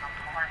brick and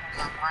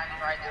I'm mining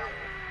right now.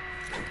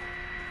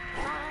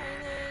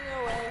 Mining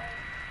away.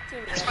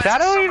 This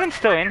Shadow place is so even much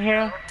still in brick,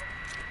 here? though.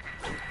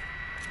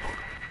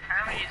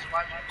 Apparently he's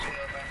watching the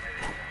video, but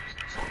maybe he's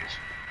just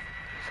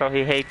So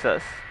he hates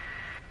us.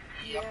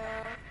 Yep.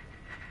 Yeah.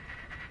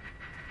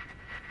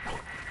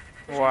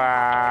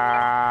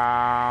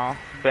 Wow.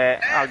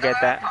 Bet. I'll get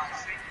that.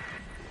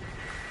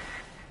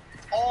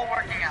 It's all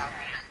working out in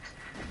the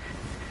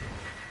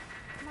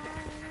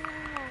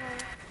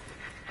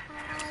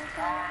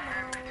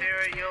end.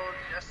 Material,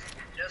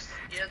 just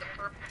get the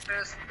purple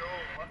pistol.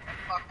 What the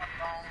fuck is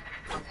wrong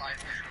with my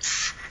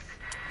life?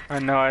 I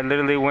know, I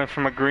literally went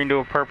from a green to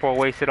a purple,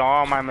 wasted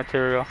all my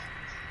material.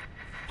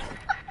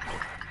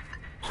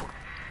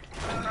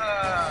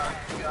 Oh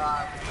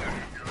god, what are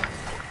we doing?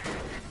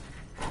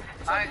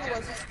 I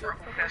just need a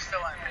purple pistol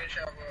and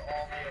Bishop will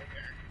all be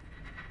okay.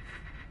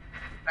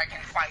 I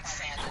can fight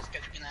Sanders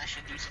because we can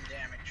actually do some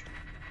damage.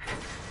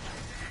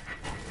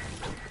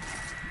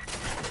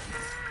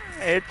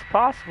 It's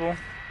possible.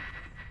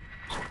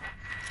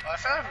 Well, I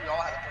feel like we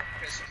all had a purple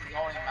pistol, we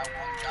all need my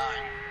one guy.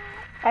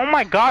 Oh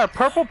my god, a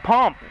purple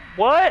pump.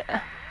 What?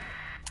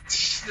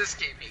 This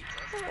game hates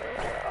us.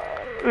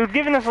 It was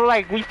giving us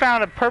like, we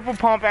found a purple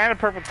pump and a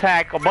purple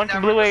tack, a bunch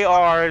of blue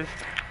ARs.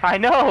 I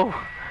know.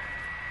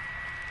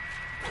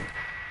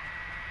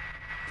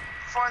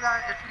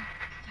 Fortnite, if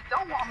you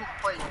don't want me to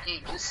play the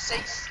game, just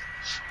say so.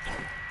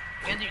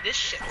 You're gonna do this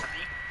shit to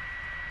me.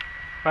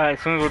 Alright,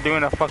 as soon as we're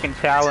doing a fucking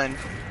challenge.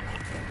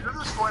 This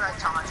is Fortnite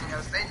taunting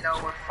us. They know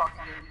we're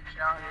fucking doing a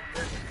challenge.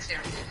 They're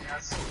intimidating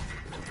us.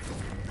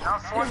 Now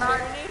Fortnite.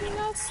 Eliminating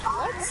us?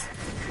 What?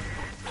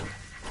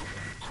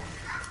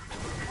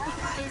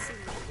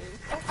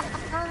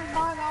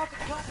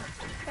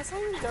 That's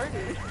not even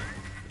dirty.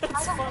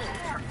 That's funny.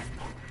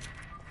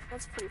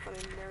 That's pretty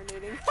funny,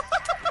 marinating.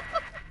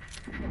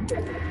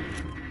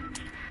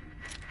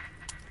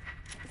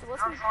 So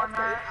let's Now be Fortnite,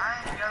 upgrade. I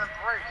ain't gonna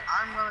break.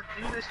 I'm gonna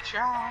do this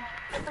challenge.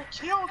 They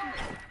killed me.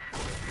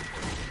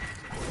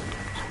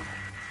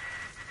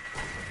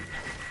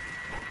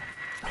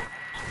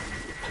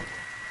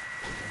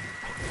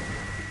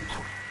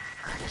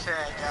 Okay,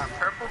 I got a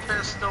purple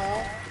pistol, a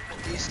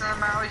decent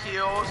amount of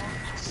heals,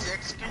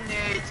 6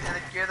 grenades, and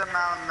a good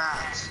amount of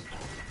mats.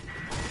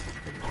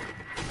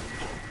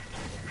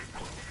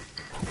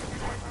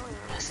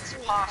 This is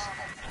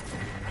possible.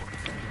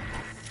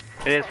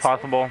 It is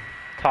possible.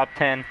 Top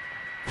 10.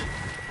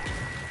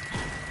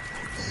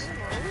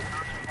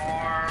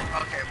 Or,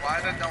 okay, why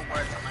are there no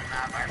words on my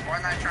map? Right?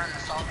 Fortnite trying to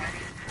assault me.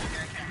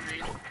 I can't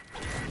read.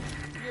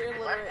 You're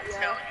Let illiterate, me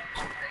tell yeah. you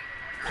something.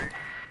 Fortnite.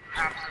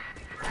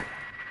 Absolutely correct.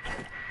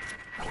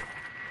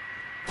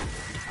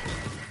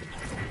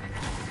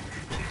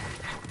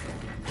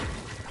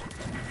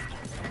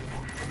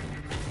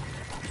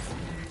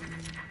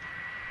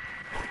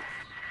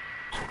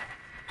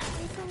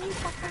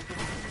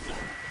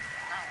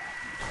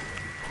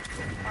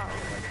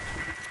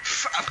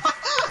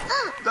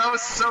 That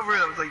was so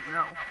real. I was like,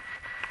 no.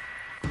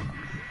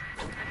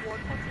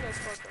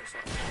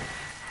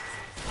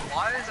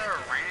 Why is there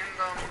a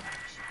random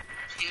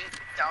pink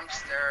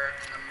dumpster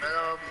in the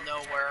middle of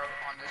nowhere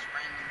on this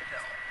random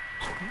hill?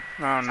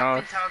 I don't know.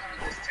 Something tells me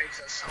this takes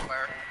us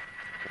somewhere.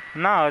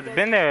 No, it's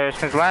been there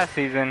since last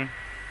season.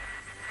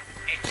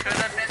 It should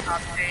have been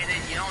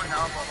updated, you don't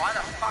know, but why the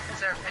fuck is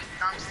there a pink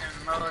dumpster in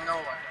the middle of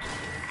nowhere?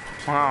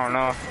 I don't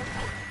know.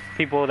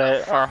 People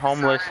that are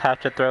homeless have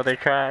to throw their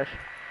trash.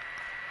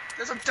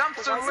 There's a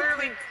dumpster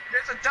literally,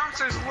 there's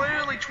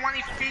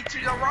 20 feet to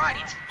the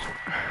right.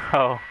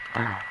 Oh.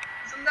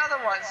 There's another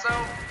one, so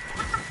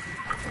what the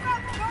fuck is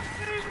that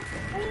dumpster even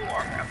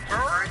for? A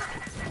bird?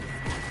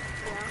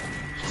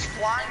 Just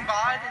flying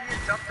by and you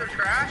dump their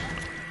trash?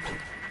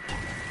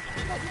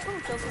 Yeah, just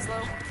someone kills us though. I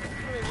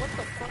mean, what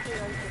the fuck are you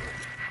guys doing?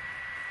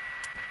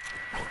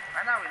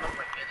 Right now we look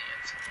like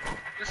idiots.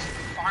 Just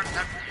farm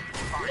everything.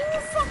 Fine. You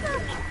fucker!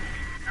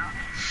 No.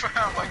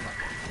 I'm like,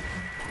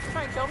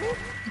 Try and kill me?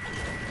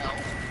 no.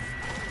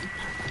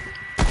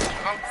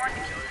 If I wanted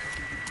to kill you,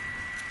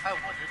 I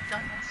would have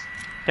done this.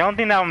 The only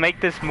thing that will make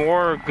this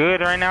more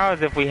good right now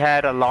is if we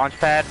had a launch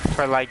pad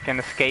for like an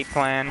escape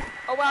plan.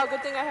 Oh wow,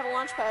 good thing I have a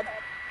launch pad.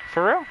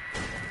 For real?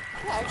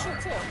 Yeah,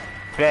 actually too.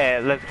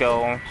 Yeah, let's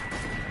go.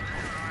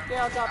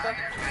 Yeah, I'll drop it.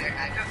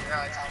 I just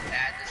realized how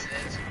bad this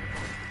is.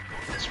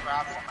 This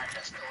route for my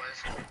pistol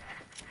is.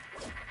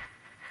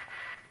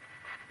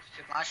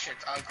 My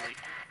shit's ugly.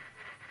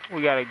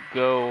 We gotta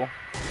go.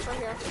 Right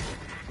here.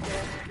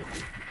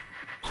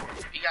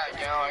 We gotta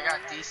go. I got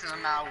a decent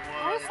amount of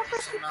Why wood. the fuck is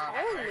Decent he amount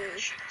calling of me?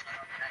 shit.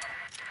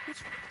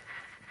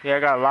 Yeah, I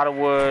got a lot of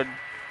wood,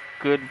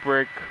 good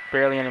brick,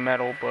 barely any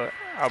metal, but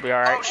I'll be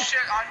alright. Oh shit,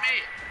 on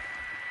me.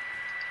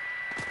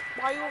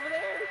 Why are you over there?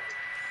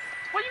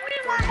 What do you mean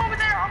why I'm over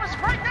there? I was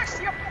right next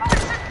to you.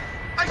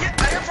 I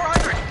have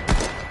 400.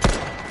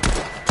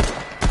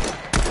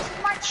 This is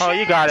my chance. Oh,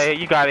 you got it,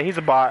 you got it. He's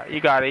a bot. You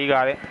got it, you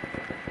got it.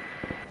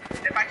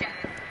 If I can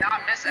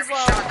not miss every low.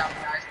 shot, that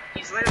guys.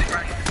 He's literally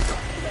running.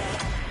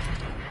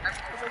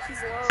 It's like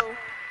he's low.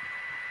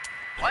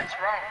 What's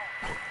wrong?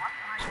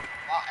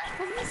 Why?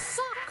 Because you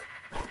suck.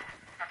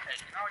 Okay,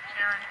 you know what,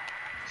 Karen?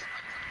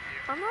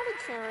 I'm not a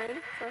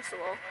Karen, first of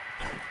all.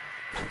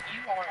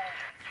 You are.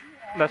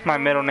 That's my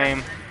middle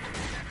name.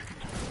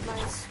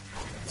 Nice.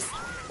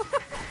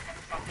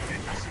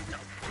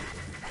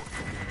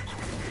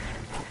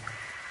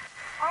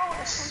 Oh,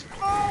 it's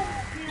smoke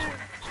here.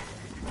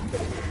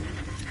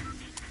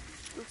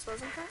 Oops,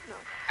 wasn't that? No.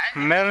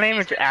 My middle name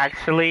is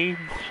actually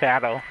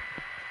Shadow.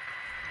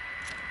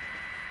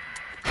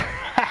 Wait,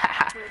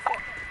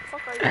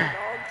 fuck are you,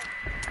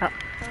 dog?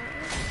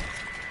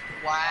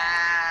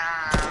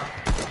 Wow.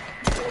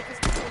 Wait, is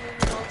the name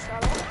of dog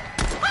Shadow?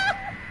 Wow.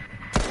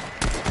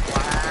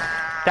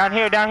 Down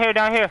here, down here,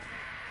 down here.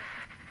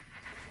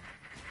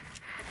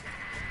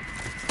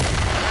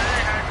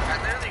 I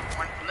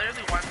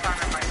literally one time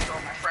in my school,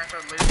 my friends were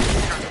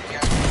literally trying to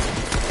get me.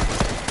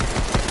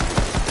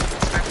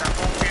 Spent that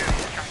whole period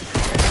trying to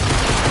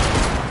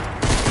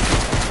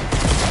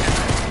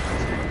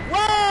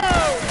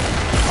Whoa!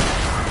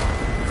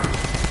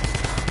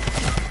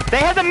 They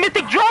have the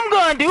mythic drum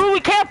gun, dude. We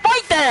can't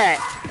fight that.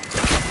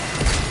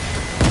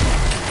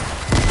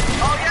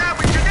 Oh yeah,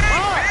 with your name,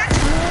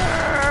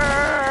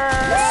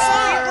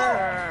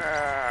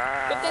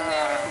 Good thing we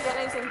don't get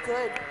anything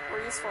good or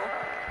useful.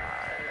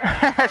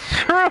 That's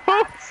true.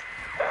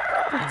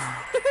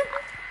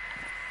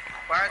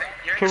 Where are they?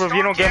 You're in True, the if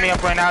you don't storm get me king?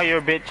 up right now, you're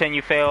a bitch and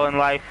you fail in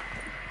life.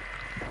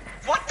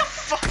 What the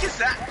fuck is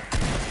that?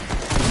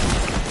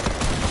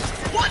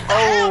 What the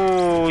hell?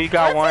 Oh, you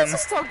got one. This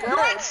is still good. You're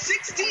at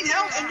 16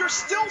 health and you're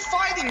still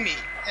fighting me.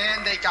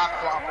 And they got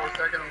floppers.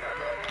 They're gonna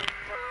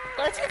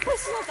go. Our third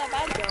place is not that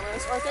bad, to be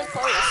honest. Our third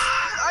place.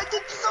 I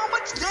did so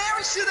much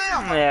damage to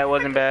them. Yeah, it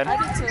wasn't bad. I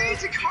did too.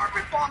 Amazing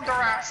carpet bomb their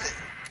asses.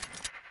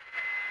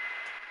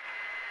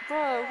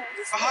 Bro,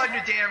 this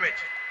 100 damage.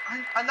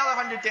 Another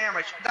 100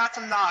 damage. That's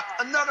a knock.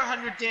 Another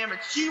 100 damage.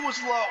 He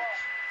was low.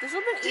 would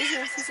have been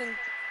easier in season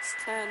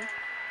 10, to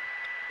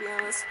be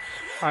honest.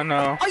 I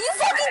know. Are you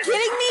fucking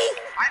kidding me?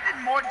 I did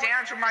more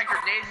damage with my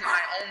grenades than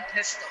my own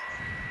pistol.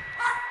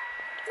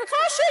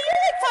 Natasha,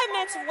 you're like 5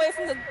 minutes away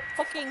from the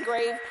fucking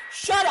grave.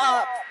 Shut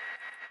up!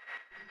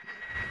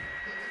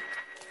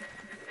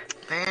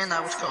 Man,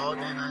 that was cold,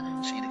 man. I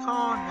didn't see the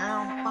call now.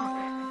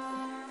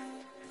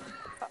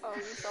 Uh-oh,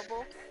 you in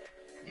trouble?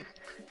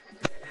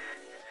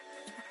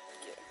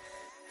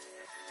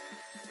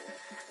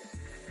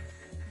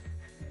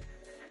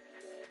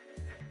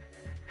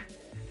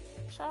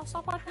 Shadow,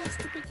 stop watching this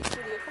stupid kids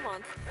video, come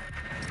on.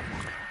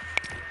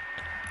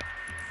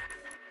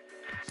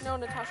 No,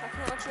 Natasha, I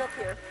can't let you up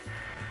here.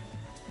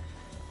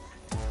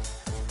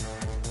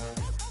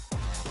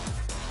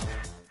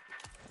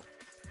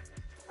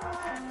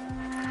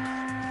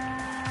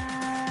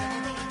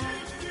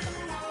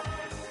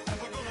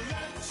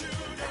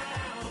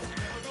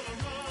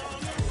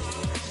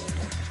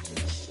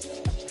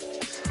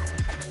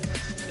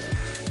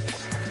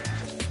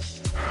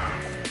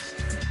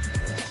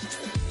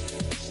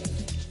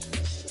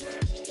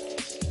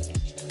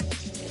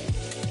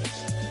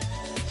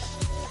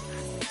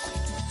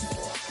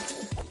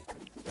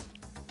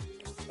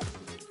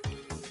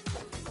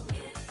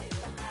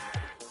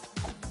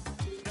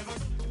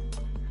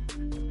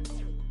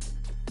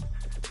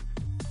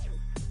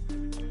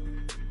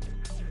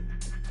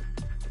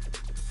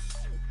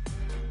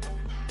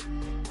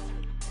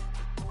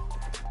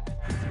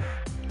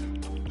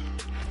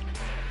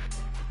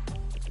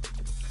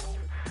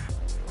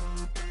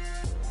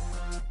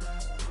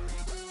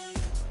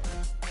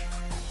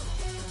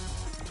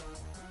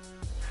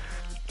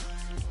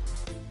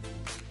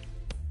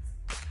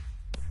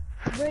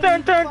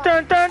 Dun dun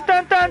dun dun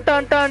dun dun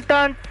dun dun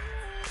dun.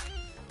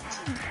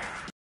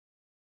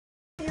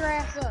 Your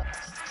ass up.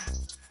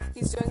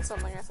 He's doing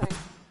something, I think.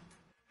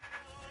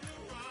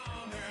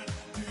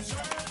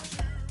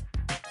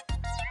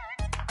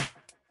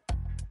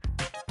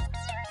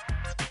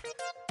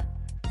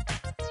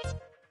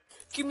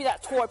 Give me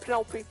that toy,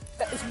 Penelope.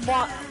 That is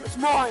mine. It's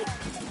mine.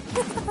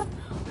 Oh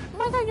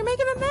my god, you're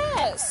making a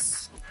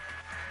mess.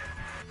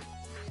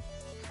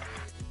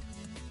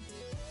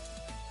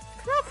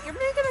 Penelope, you're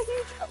making a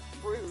huge... Oh,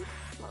 rude,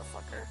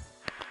 motherfucker.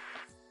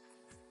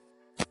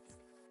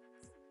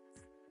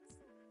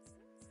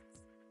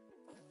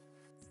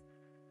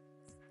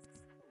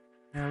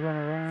 I'm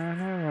gonna run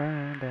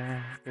around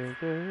and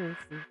go.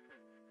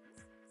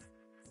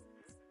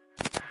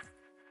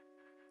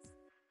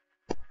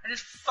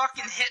 just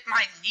fucking hit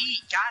my knee.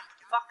 God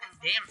fucking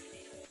damn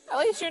it. At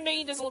least your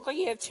knee doesn't look like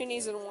you have two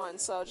knees in one,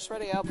 so just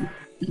ready up.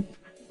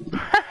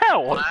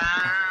 Wow.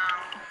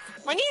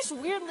 My knee's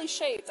weirdly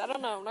shaped. I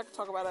don't know. I'm not gonna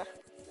talk about it.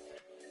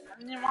 I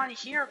didn't want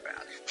to hear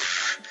about it.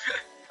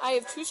 I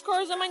have 2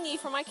 scars on my knee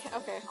from my cat.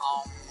 Okay.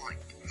 Oh my.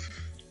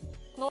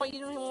 You know what? You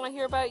don't even want to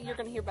hear about it. You're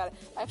gonna hear about it.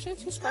 I actually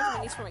have 2 scars on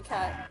my knees from my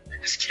cat.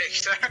 I just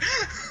kicked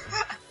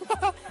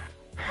her.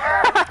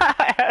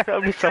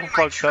 That'd be so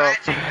fucked up.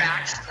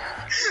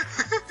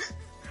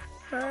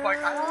 I'm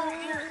like, I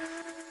don't hear it.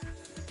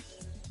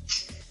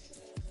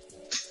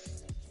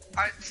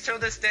 Till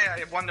this day,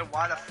 I wonder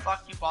why the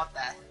fuck you bought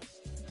that.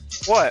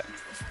 What?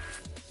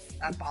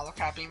 That bottle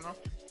cap emo?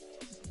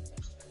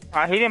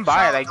 He didn't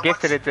buy it. I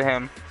gifted it to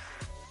him.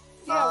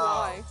 Yeah,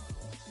 why?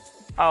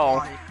 Oh,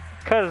 Why?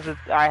 cause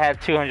I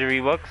had 200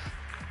 V-Bucks.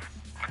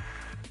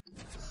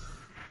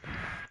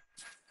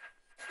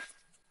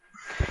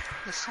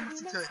 There's so much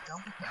to it,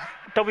 don't be mad.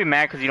 Don't be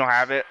mad cause you don't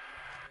have it.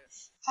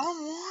 I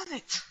don't want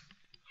it.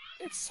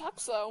 It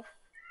sucks though.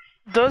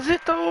 Does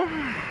it though?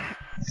 No,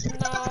 it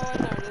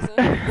doesn't.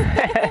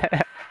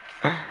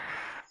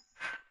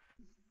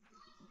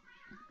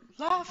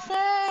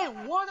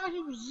 Laffy, what are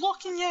you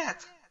looking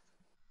at?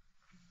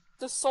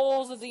 The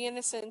souls of the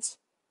innocent.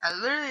 I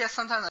literally,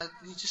 sometimes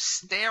you just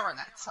staring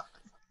at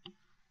something.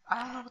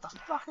 I don't know what the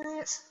fuck it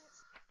is.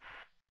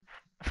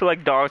 I feel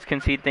like dogs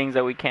can see things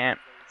that we can't.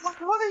 Like,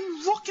 what are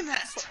you looking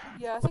at?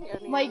 Yeah, I think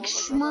everyone Like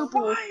looks Smurple.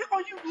 Why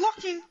are you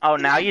looking? Oh,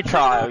 now you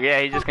talk. Yeah,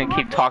 he's just gonna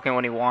keep talking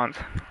when he wants.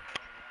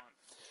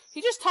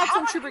 He just talks How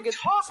when do Trooper you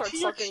gets talk starts to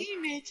your sucking.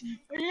 teammates?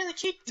 Are you gonna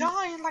keep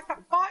dying like the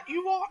bot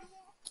you are?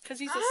 Because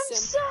he's a I'm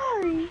simp.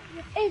 sorry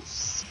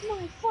if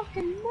my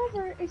fucking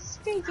mother is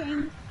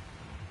speaking.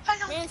 I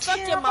don't Man, care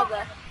fuck your about-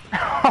 mother. You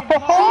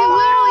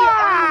literally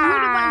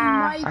unmuted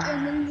my mic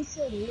and then you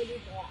said little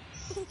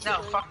box.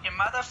 No, fuck your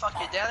mother, fuck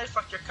your daddy,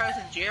 fuck your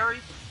cousin Jerry.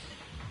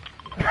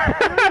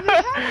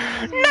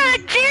 Not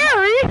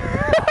Jerry!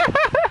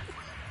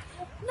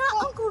 Not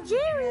Uncle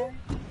Jerry.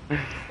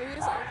 Maybe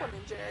it's Uncle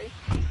named Jerry.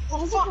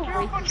 Well, fuck your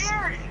Uncle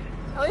Jerry.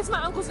 At least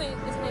my uncle's name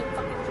is named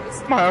fucking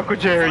Jason. My Uncle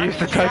Jerry used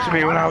to touch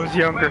me when I was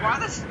younger.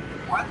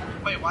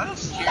 Wait, why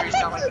does Jerry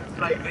sound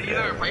like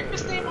either a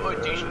rapist name or a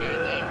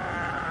douchebag name?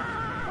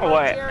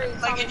 What? Jerry,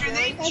 Like, Tom if and your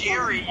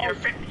Jerry.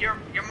 name's Jerry,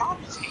 your mom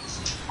just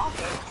hates you. Mom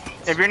hates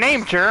you. If your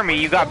name's Jeremy,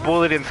 you got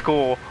bullied in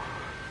school.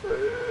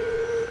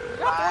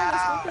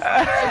 Wow.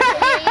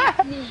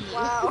 Hate me.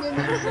 Wow.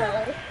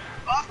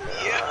 Fuck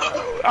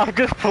you. I'll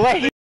just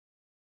play.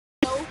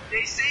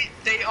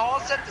 They all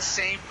said the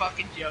same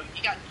fucking joke.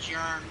 You got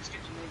germs, get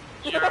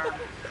your name germs.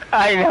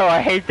 I know, I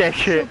hate that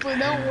shit. Super,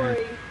 don't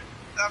worry.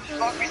 That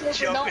fucking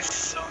joke is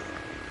so.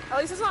 At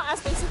least it's not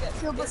as basic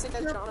as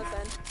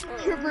Jonathan.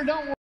 Super,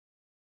 don't worry.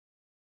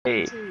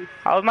 Hey,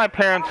 I was my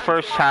parents'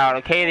 first child,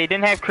 okay? They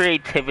didn't have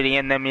creativity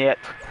in them yet.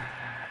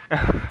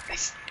 Look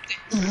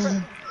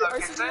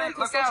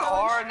at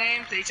all our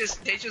names. They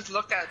just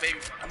looked at it, baby.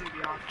 I'm gonna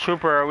be honest.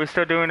 Trooper, are we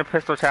still doing the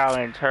pistol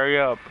challenge? Hurry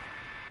up.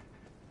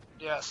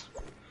 Yes.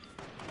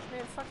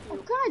 Man, fuck Oh,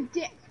 you. god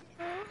damn.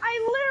 I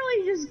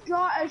literally just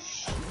got a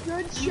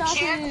good You shot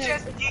can't in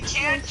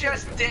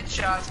just ditch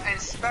us and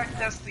expect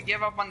us to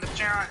give up on the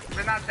challenge.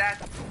 We're not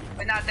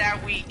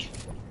that weak.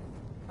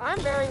 I'm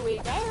very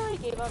weak. I already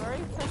gave up. I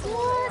already pressed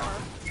what?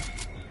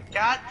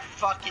 God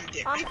fucking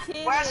dick. I'm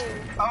kidding. West.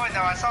 Oh wait,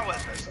 no, I saw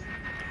West person.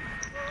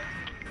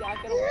 Yeah, I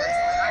get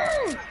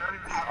over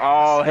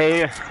Oh,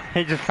 hey,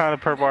 he just found a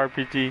purple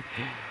RPG.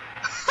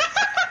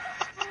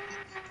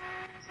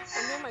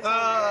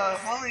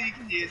 Only you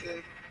can use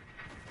it.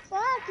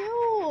 Fuck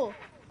you.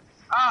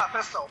 Ah,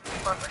 pistol.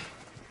 Perfect.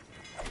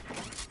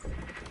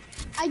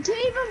 I can't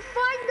even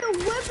find the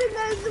weapon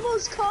that is the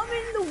most common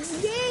in the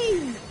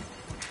game.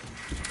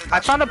 I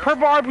found a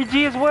purple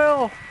RPG as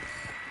well.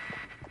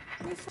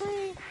 Me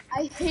free.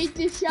 I hate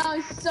this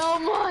challenge so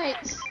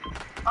much.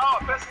 Oh,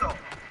 a pistol.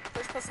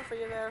 There's a pistol for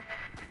you there.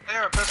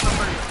 There, a pistol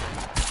for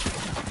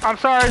you. I'm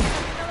sorry.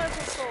 Another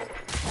pistol.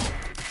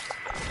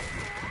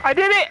 I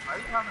did it.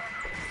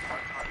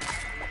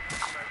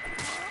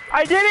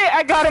 I did it.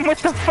 I got him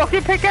with the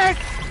fucking pickaxe.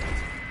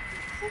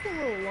 Fucking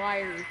little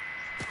liar.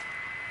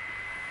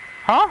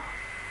 Huh?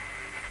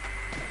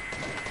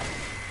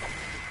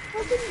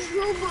 Fucking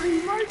Silver,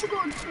 he marked the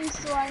gold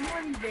pistol, I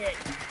know he did.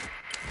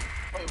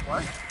 Wait,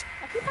 what?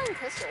 I keep finding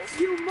pistols.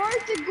 You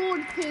marked a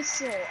gold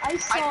pistol, I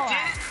saw I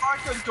didn't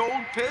mark a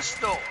gold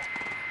pistol.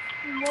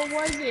 it. What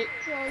was it?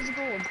 So it was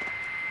gold.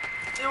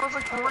 It was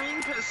a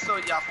green pistol,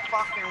 you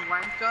fucking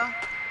wanker.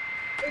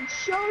 It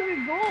showed a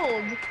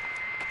gold.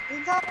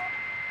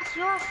 It's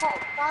your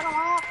fault. I don't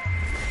have it.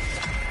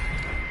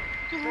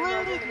 You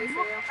literally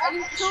look I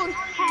just told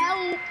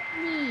help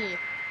me.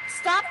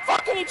 Stop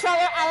fucking each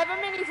other. I have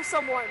a mini for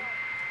someone.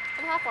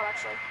 And half one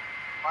actually.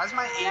 Why is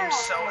my aim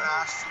so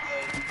ass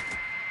today?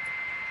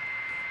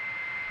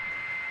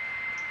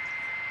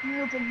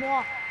 Miracle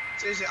block.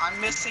 Seriously, I'm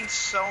missing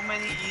so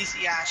many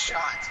easy ass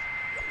shots.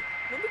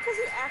 Maybe because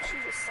you actually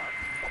just suck.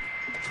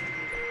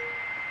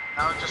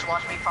 Now just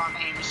watch me find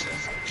aim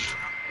assist.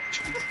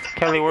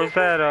 Kelly, where's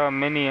that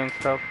mini and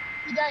stuff?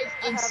 He dies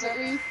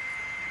instantly.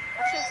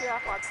 Actually, if you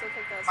have bots, I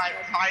think that's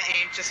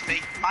good.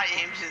 My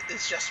aim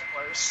is just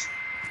worse.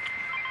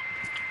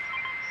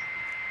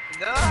 You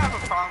don't have a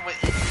problem with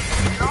aim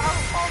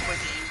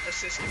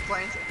assist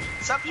complaints.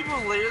 Some people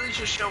literally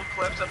just show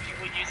clips of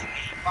people using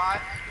aimbot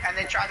and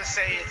they try to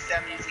say it's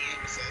them using aim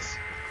assist.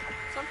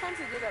 Sometimes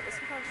they do that, but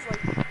sometimes it's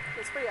like,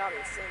 it's pretty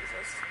obvious it's aim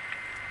assist.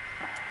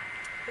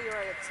 But you're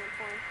right at the same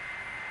point.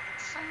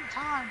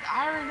 Sometimes,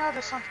 I already know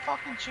there's some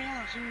fucking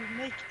channels who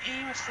make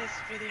aim assist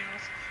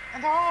videos,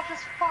 and they're all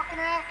just fucking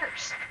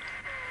hackers.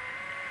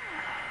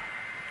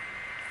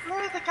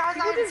 Literally, the guy's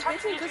not even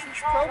touching his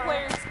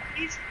controller.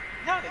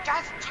 No, the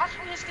guy's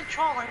touching his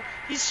controller,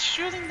 he's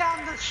shooting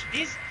down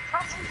he's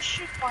pressing the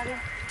shoot button,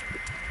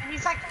 and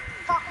he's like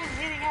fucking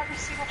hitting every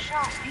single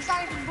shot. He's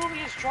not even moving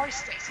his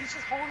joysticks, he's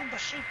just holding the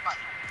shoot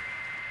button.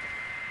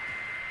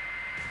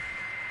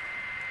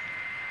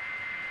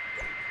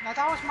 Now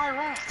that was my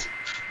rant.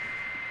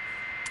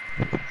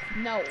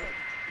 No.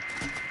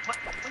 What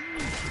do you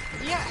mean?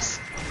 Yes!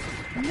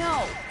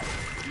 No.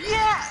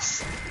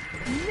 Yes!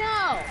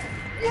 No.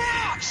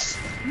 Yes!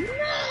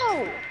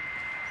 No.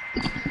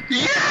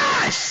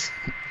 Yes!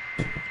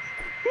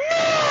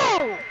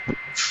 No.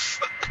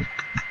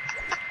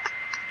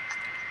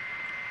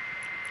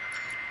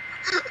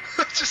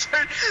 I just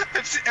heard,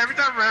 every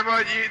time I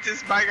remember you use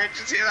this mic, I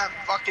just hear that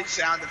fucking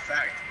sound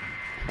effect.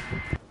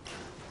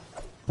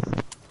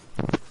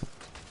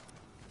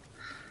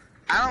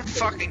 I don't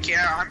fucking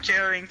care, I'm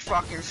carrying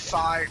fucking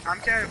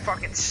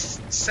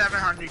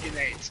 700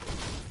 grenades.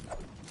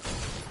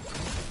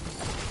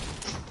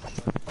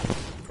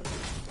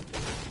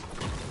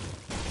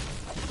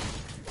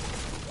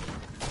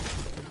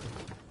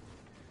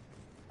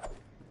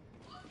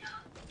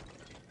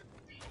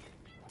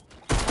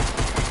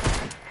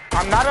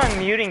 I'm not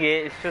unmuting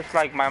it, it's just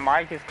like my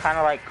mic is kind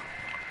of like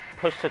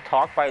pushed to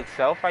talk by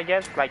itself, I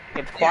guess. Like,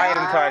 it's quiet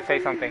until I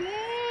say something.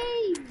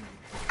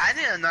 I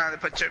didn't know how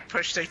to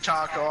push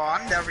TikTok, or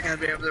I'm never gonna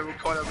be able to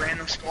record a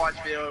random squad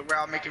video where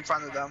I'm making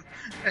fun of them,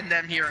 and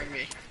them hearing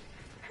me.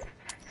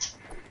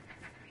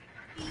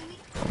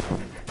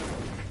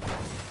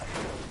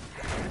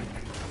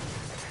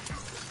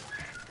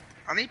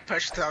 I need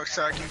push talk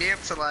so I can be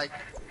able to like,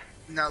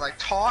 you know, like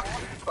talk,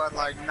 but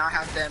like not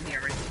have them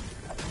hear me.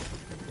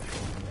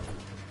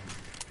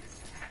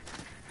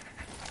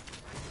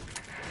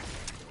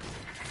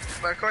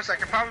 But of course, I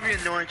can probably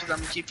be annoying because I'm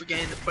gonna keep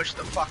forgetting to push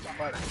the fucking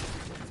button.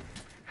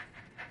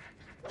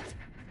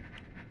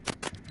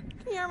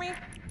 Can you hear me?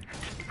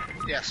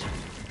 Yes.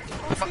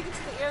 I'm speaking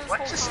to the ear this What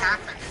whole just time.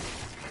 happened?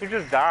 Who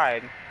just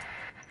died?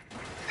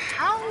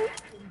 How?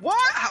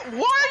 What?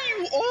 Why are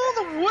you all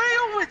the way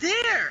over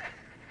there?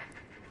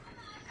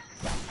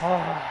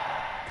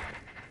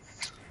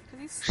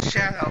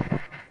 Shadow,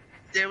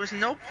 there was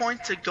no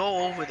point to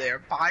go over there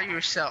by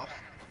yourself.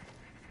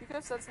 You could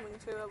have said something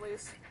too, at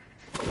least.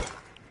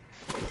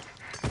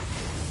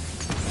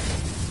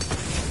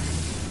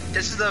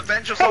 This is the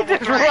Avengers Oh, level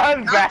just 3.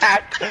 run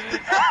back!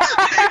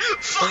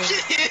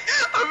 Fucking,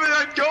 I'm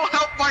gonna go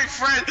help my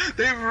friend.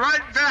 They run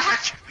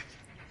back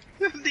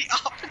in the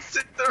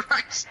opposite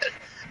direction.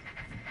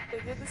 They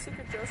did the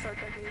secret Joestar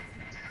technique.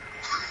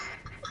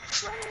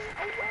 Running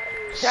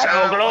away.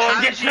 Shadow, So, glow and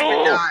how get did you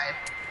you! die?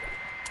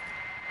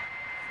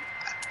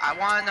 I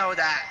want to know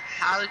that.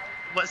 How?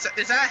 Is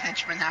that a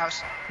henchman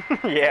house?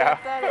 Yeah.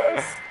 That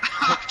is.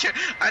 Okay,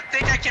 I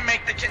think I can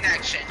make the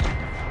connection.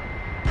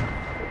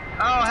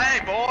 Oh, hey,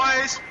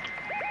 boys!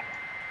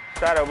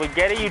 Shadow, we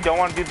get it, you don't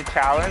want to do the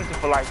challenge,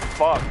 but like,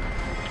 fuck.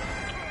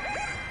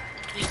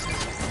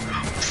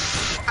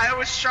 I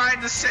was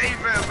trying to save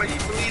him, but he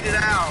bleeded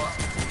out.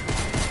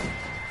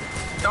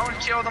 Don't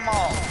kill them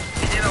all.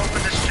 We need to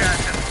open this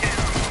chest and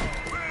kill.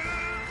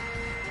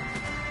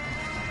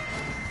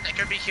 There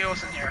could be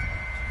heals in here.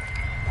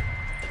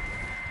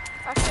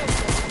 Actually,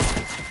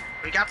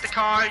 We got the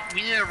car.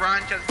 We need to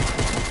run because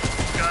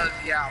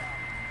yeah.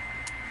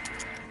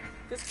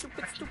 this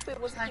stupid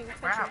was Like, paying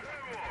attention. crap.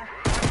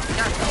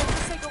 Yeah,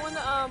 let's say go in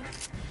the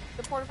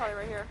porta potty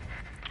right here.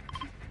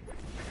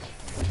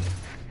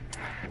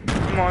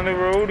 I'm on the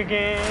road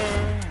again.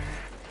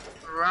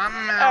 Run,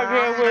 I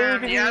can't wait to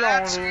be yeah, on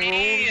that's the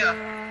me. road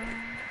again.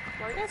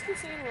 Why do you guys keep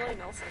saying Willie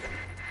Nelson?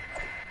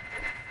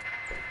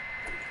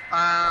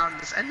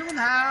 Does anyone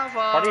have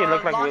Why do you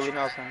look like launch- Willie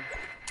Nelson?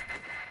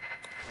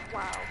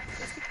 Wow.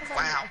 Just because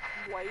Wow.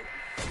 I'm white.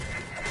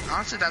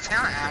 Honestly, that's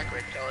kind of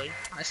accurate, Kelly.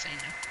 I seen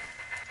you.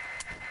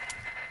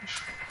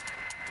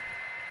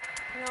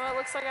 You know, it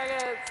looks like I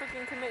gotta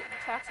freaking commit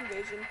tax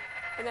evasion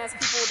and ask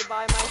people to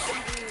buy my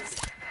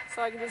CDs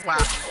so I can just Wow.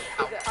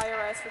 pay the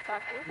IRS for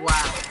tax. Wow.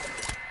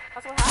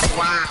 That's what happened.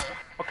 Wow.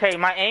 Okay,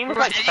 my aim was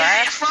like Yeah, you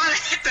trash. finally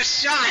hit the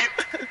shot.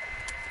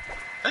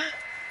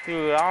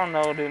 Dude, I don't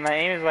know, dude. My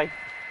aim is like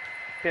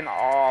been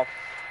off.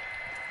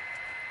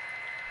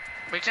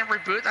 We can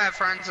reboot that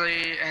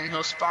friendly, and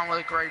he'll spawn with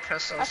a great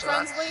pistol. A so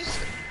that's- friendly?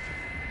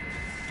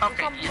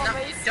 Okay, you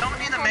don't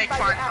need to make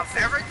fun of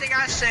everything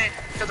I say,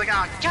 because I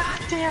got a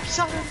goddamn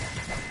southern.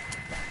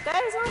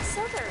 That is not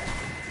Southern.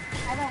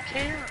 I don't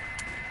care.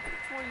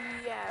 Well,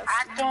 yes.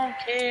 I don't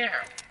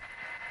care.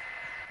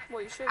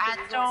 Well, you should. I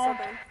don't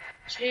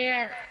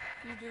care.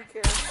 You do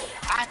care.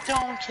 I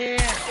don't care.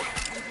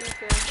 You do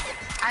care.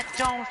 I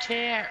don't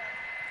care.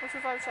 What's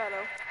your 5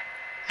 shadow?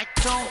 I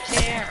don't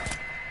care.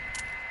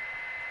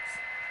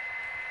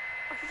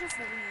 I should just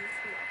leave.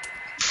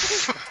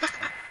 No.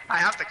 I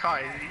have to call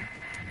you. I'm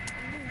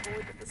being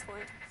bullied at this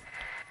point.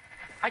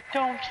 I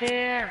don't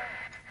care.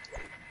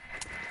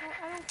 Well,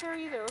 I don't care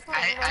either. What's my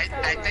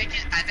I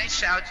think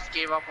Shao just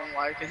gave up on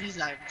life because he's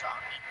not even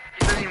talking.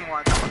 He doesn't even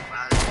want to talk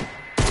about it.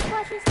 He's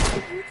watching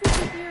stupid YouTube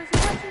videos.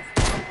 He's watching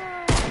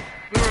Fortnite.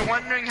 We were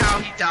wondering how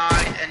he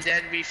died, and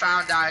then we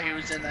found out he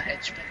was in the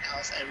henchman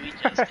house, and we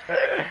just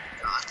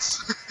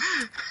nuts.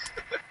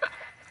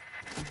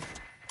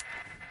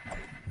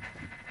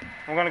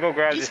 I'm gonna go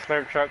grab this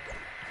slurp truck.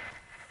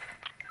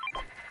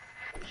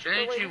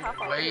 Shouldn't you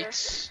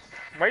wait?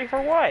 Wait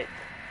for what?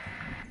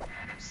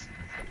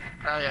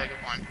 Oh yeah,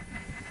 good one.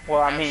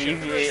 Well, I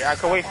mean, I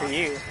could wait for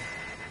you.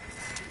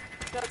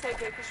 No,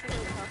 take it, because she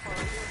knows how far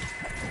it is.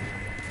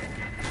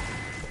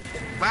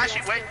 Well,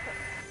 actually, wait.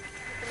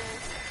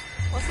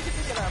 Let's see if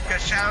we can get up.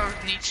 Because Shadow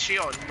needs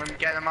shield when we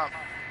get him up.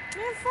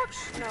 Man, fuck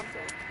no, I'm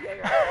kidding. Yeah,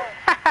 you're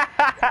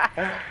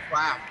right.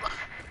 Wow.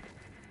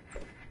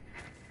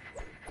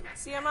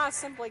 See, I'm not a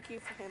simple key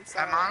for him, so...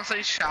 I'm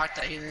honestly shocked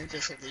that he didn't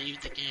just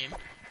leave the game.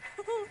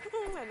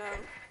 I know.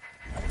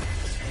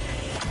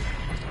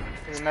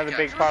 There's another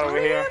big pot over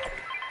here.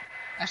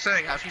 I swear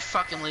to God, if he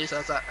fucking leaves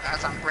as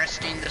I'm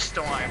risking the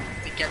storm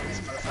to get this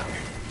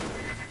motherfucker.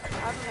 I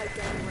haven't had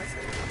game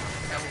wrestling.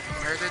 I will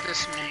murder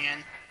this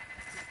man.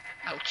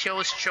 I will kill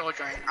his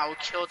children. I will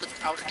kill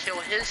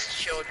his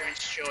children's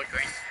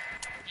children.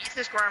 Eat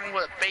this grandma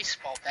with a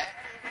baseball bat.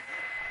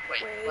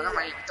 Wait, what am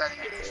I setting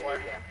it for?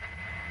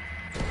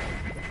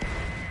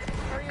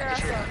 Hurry your ass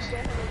up.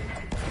 Get him.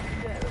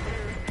 Get over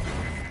here.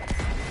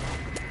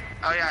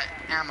 Oh yeah,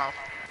 ammo.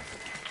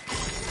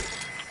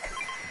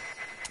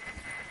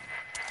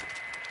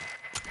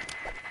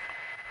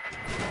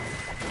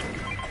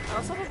 I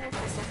also have a little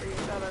pistol for you,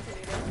 Shadow, if you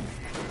need it.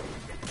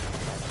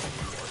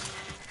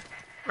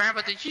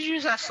 Grandpa, did you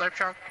use that slurp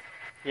truck?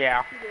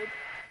 Yeah. You did.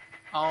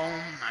 Oh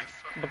my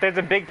fuck. But there's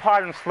a big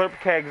pot of slurp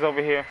kegs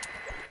over here.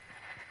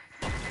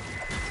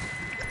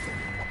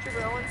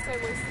 Sugar, I wouldn't say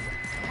waste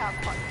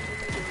half pot.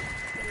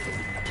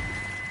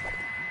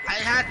 I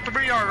had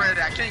 3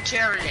 already. I couldn't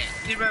carry it,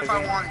 even if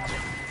I wanted to.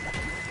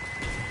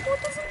 Well,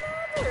 it doesn't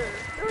matter.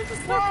 There was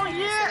just Well,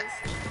 yeah.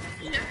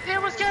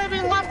 It was gonna be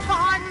left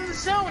behind in the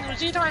zone. It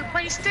was either I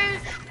waste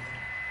it,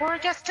 or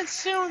it gets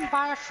consumed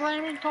by a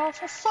flaming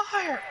gulf of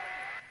fire.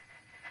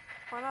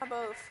 Why not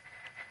both?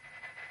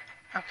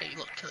 Okay,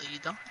 look, Kelly, you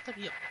don't have to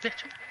be a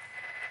bitch.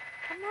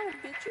 I'm not a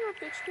bitch. You're a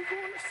bitch because you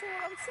understand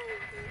what I'm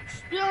saying, bitch.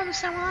 You don't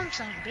understand what I'm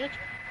saying, bitch.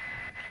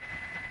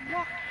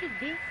 What you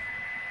bitch?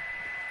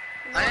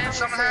 And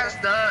someone has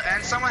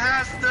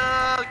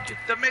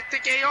the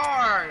mythic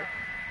AR.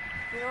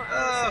 You know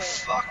what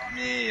Fuck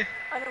me.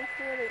 I don't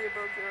care that you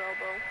broke your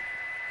elbow.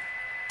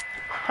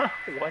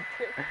 What?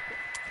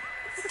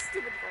 It's a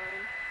stupid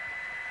line.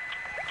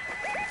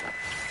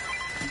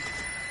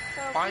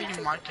 Why are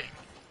you marking?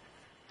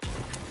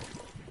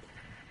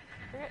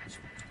 You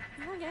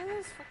want to get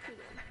this? Fuck you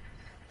then.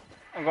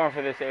 I'm going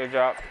for this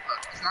airdrop.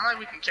 It's not like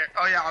we can carry.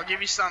 Oh yeah, I'll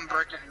give you some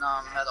brick and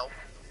metal.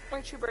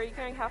 Wait, Chuba, are you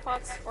carrying half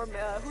pots? Or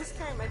who's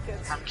carrying my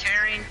kids? I'm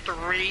carrying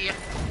 3.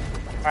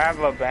 I have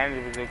a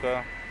bandit bazooka.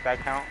 Does that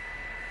count?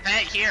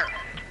 Hey, here.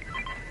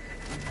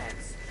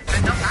 Thanks.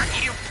 No, not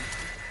you.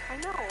 I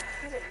know.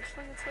 Hit it.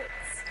 Show your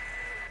tits.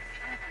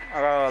 I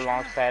got a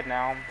launch pad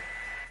now.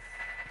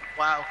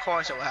 Wow, of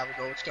course it will have a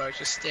gold star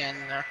just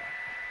standing there.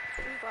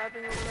 Are you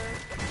vibing over there?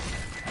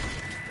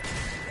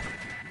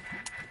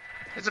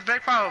 There's a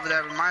big pile over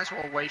there, but might as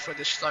well wait for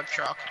this slug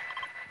truck.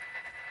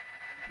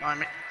 No, I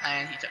mean,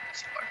 and he took the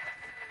slug.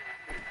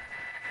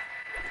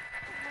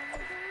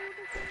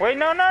 Wait,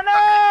 no!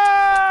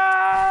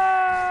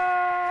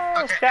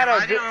 Okay, Shadow,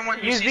 am I the only one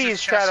who use sees these,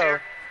 his chest Shadow.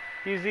 here?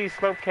 Use these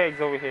slurp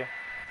kegs over here.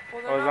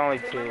 Well, Oh, there's only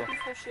 2. They're not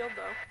full shield,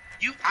 though.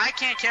 I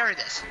can't carry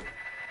this.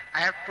 I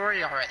have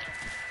 3 already.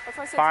 That's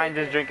why I said Fine,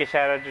 take just it. drink it,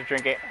 Shadow. Just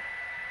drink it.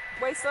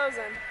 Waste those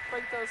in.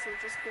 Break those so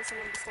just get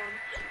someone to storm.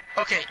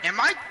 Okay, am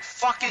I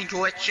fucking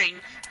glitching?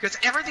 Because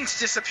everything's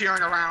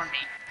disappearing around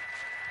me.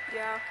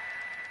 Yeah.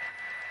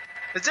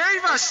 Is there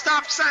even a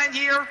stop sign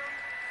here?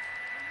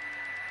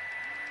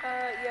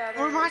 Yeah.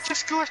 Or am I is.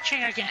 just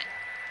glitching again?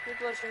 You're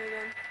glitching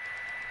again.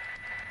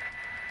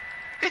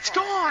 It's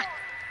gone!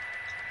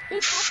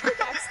 Bitch, I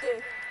pickaxed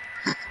it.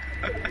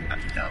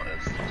 No,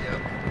 that's a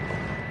joke.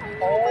 I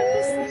know, Oh but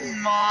this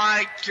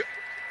my god.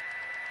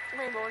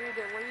 Rainbow, what are you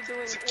doing? What are you doing?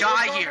 There's a What are you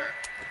guy doing? here.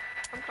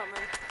 I'm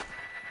coming.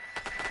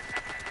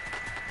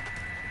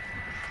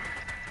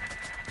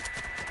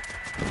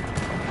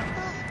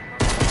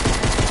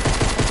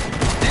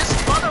 This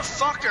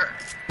motherfucker!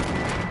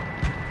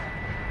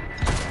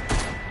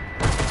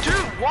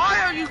 Dude, why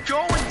are you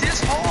going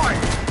this hard?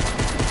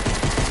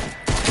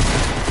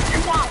 You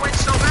want win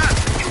so bad.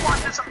 You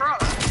want this umbrella.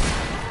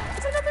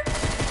 It's another.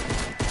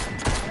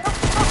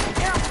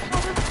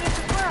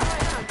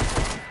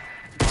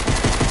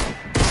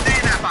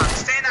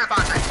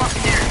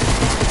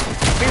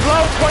 He's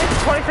low.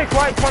 26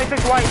 white.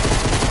 26 white.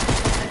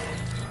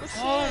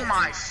 Oh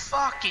my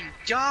fucking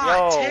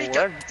god! Yo, Take a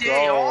let's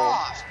day go.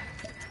 off.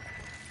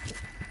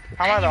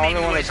 How am I the And you only made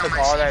me one that waste took my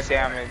all that C4.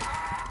 damage?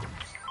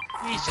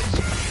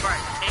 Jesus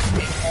Christ! Take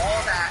me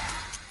all that.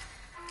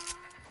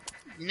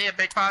 You need a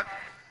big pot?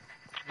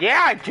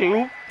 Yeah, I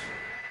do.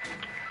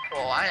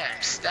 Oh, I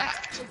am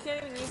stacked. We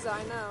can't even use that,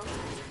 I know.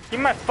 Give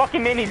me my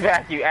fucking minis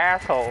back, you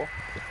asshole.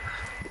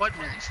 What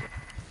minis?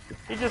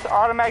 You just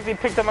automatically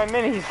picked up my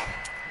minis.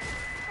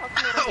 I'll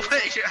come in.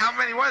 Wait, how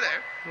many were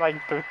there? Like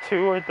 2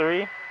 or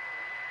 3.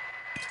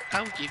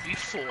 I'll give you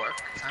 4,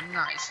 'cause I'm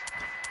nice.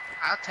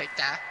 I'll take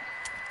that.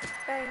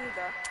 Hey, I need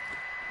that.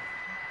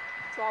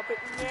 Drop it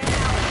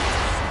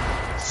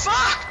now.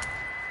 Fuck!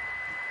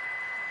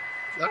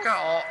 Look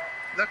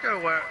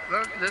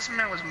at this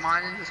man was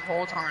mining this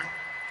whole time.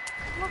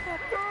 Look at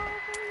all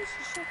these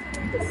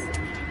chickens.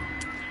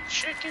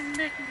 Chicken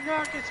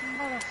McNuggets,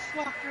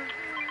 motherfucker.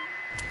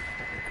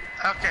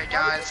 Okay,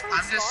 guys,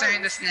 I'm just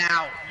saying this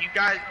now. You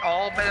guys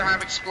all better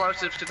have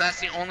explosives, because that's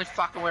the only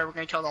fucking way we're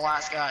gonna kill the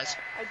last guys.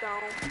 I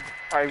don't.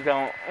 I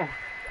don't.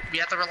 We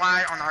have to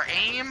rely on our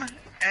aim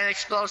and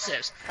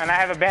explosives. And I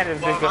have a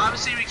bandage. Well,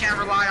 obviously we can't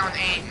rely on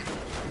aim.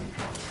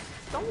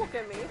 Don't look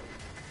at me.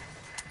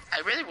 I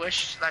really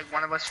wish, like,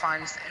 one of us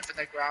finds the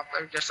infinite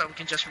grappler, just so we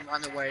can just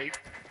run away.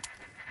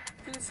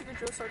 Do the secret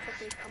drill start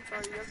technique. I'm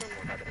sorry, you guys don't know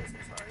what that is.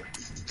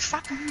 I'm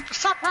sorry.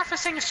 Stop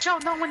referencing a show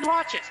no one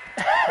watches.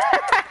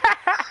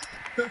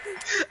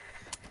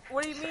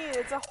 What do you mean?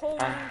 It's a whole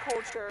meme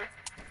culture.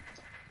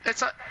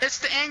 It's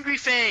the angry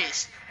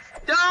face.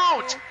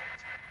 Don't!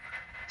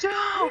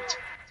 Don't!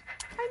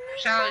 I need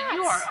Shadow, that.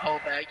 you are a hoe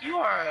bag. You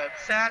are a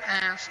fat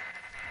ass.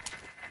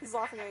 He's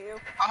laughing at you.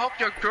 I hope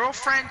your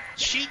girlfriend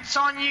cheats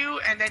on you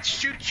and then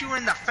shoots you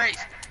in the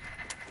face.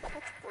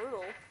 That's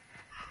brutal.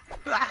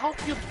 I hope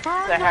you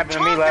burn That your happened to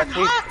me tongue last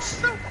in week. hot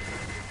soup.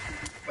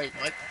 Wait,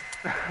 what?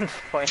 I'm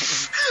just playing.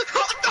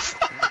 What the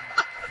fuck?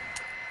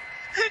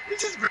 You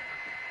just...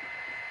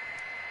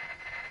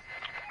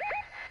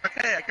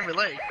 Okay, I can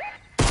relate.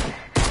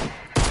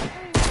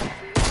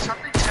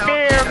 Something tells me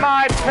Fear that-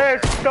 my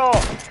pistol!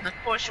 Of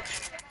course you...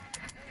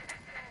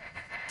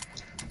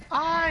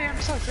 I am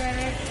so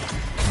ready.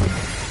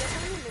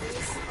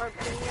 Or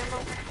mini ammo.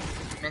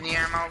 Mini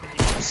ammo, you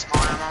need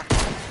small ammo.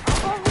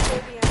 I'll go with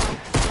baby ammo.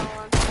 Small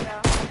one,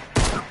 yeah.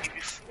 I'll give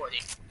you 40.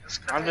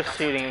 I'm just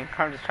shooting.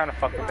 I'm just trying to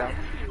fuck with them.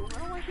 I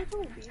don't like you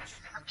too, Beach.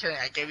 I'm kidding,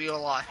 I gave you a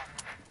lot.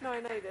 No, I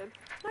know you did.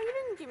 No, you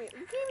didn't give me.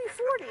 You gave me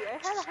 40. I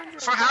had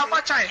 100. For how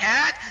much I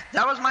had,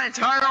 that was my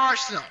entire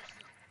arsenal.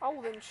 Oh,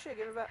 well, then shit,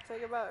 give it back.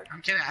 Take it back.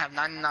 I'm kidding, I have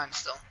 99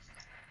 still.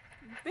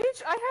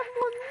 Bitch, I have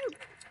more than you.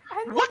 I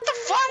had more What the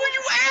than fuck were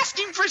you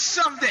asking for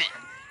something?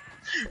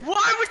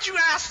 Why would you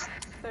ask?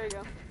 There you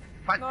go.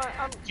 What? No,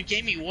 I'm. You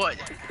gave me wood.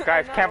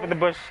 Guys, I camp know. in the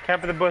bush.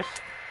 Camp in the bush.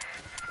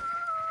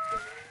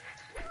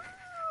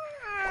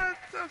 What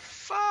the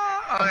fuck?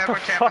 Oh, yeah, we're the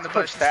camping the fuck bush.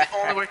 was It's the that?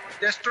 only way.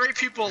 There's 3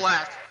 people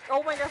left.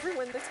 Oh my god, we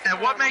win this. And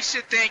what makes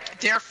you think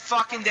they're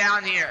fucking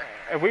down here?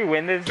 If we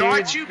win this,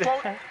 Guard dude.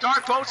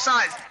 guard both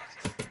sides.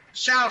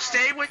 Shadow,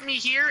 stay with me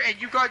here and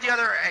you guard the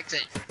other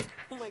exit.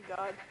 Oh my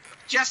god.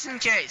 Just in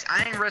case.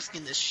 I ain't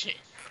risking this shit.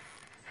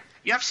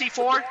 You have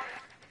C4?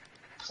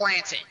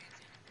 Plant it.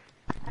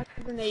 I have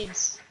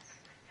grenades.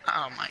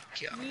 Oh my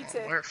god. Me too.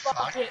 We're Fuck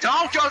fucked. it.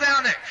 Don't go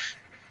down there!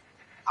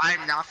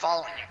 I'm not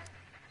following you.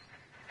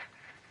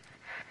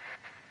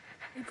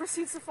 He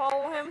proceeds to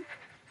follow him.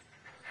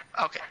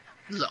 Okay.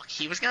 Look,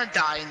 he was gonna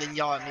die and then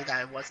yell at me that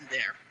I wasn't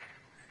there.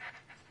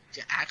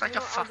 You act like You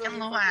a know, I'll fucking go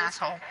little with this.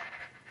 asshole.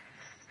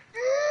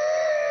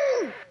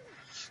 You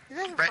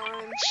guys are Right.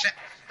 fine.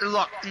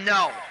 Look,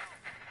 no.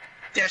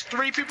 There's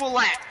 3 people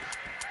left.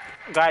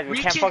 Guys, we We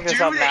can't can fuck this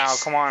do up now.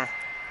 this. Come on.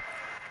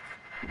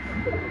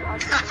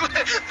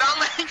 Not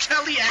letting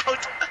Kelly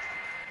out.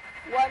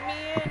 Let me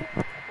in.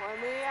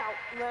 Let me out.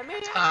 Let me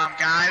out.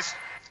 Guys,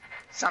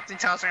 something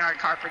tells me our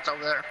carpet's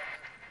over there.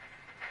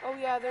 Oh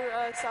yeah,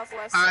 they're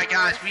southwest. All right,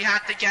 guys, we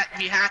have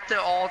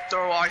to all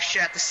throw our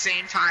shit at the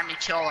same time and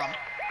kill them.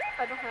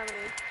 I don't have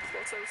any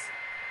explosives.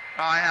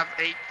 Oh, I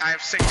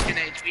have 6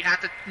 grenades. We have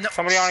to. No.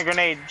 Somebody on a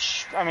grenade.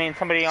 I mean,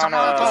 somebody on Someone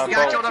on the boat. a We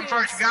gotta kill boat. them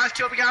first. We gotta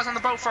kill the guys on the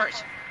boat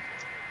first.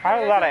 I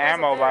have a lot of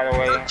ammo, by the The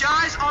way.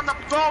 guys on the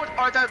boat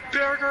are the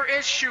bigger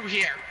issue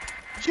here.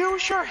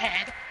 Use your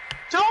head.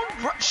 Don't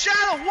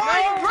Shadow.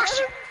 Why are you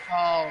rushing?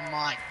 Oh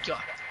my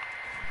god.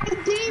 I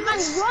didn't even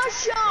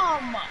rush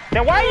him!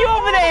 Then why are you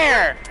over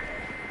there?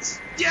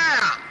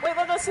 Yeah. Wait,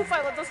 let those two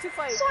fight. Let those two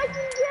fight. So I can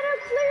get a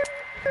clear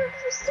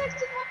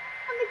perspective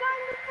on the guy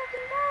in the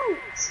fucking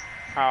boat!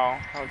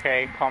 Oh,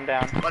 okay. Calm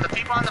down. But the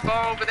people on the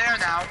boat over there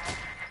now.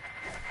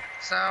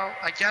 So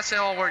I guess it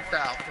all worked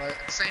out. But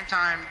at the same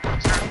time,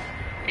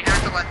 you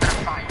have to let them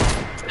fight.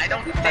 I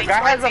don't The think.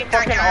 guy I has a think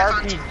that fucking guy's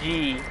on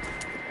RPG.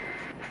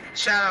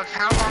 Shadow,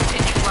 how long can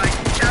you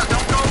Shadow,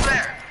 don't go over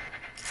there.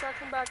 So I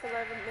come back because I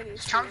have a mini.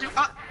 Come to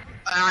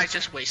I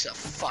just wasted a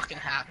fucking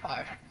half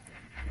hour.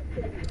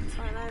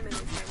 Fine, I have a mini.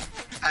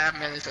 I have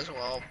minis as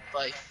well,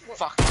 but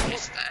fuck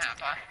this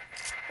that.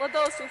 Let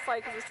those two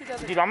fight, because there's two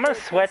dozen. Dude, I'm gonna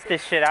sweat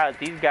this shit out.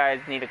 These guys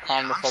need to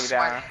calm the fuck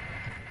down.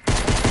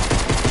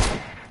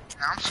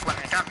 Now I'm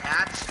sweating. I got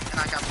mats and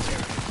I got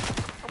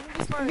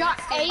blue. You got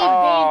A,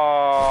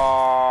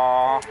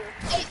 Oh.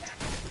 B.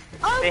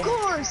 Of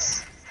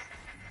course.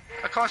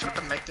 Of course with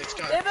the mythics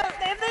go. They have the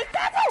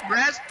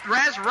Res.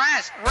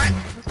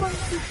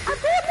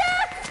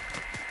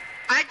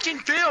 I can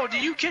build,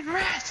 you can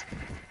res.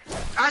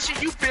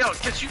 Actually, you build,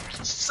 because you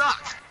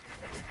suck.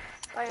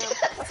 I am.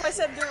 That's why I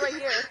said do it right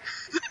here.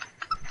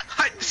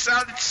 I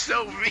sounded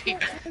so mean.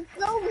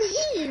 So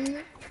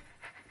mean.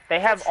 They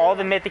have all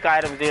the mythic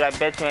items, dude. I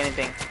bet you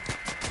anything.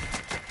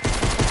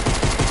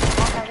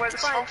 Where the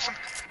smoke's from.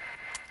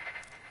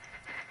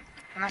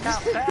 And I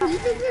got You that.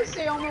 think they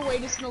stay on their way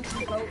to smoke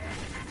some boat?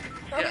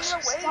 Yes.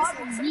 Stop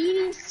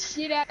beating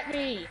shit at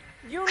me.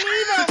 You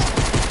need them.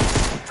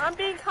 I'm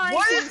being kind.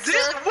 What to is you,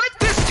 this sir. with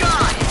this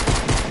guy?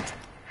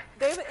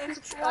 They have an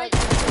infantry.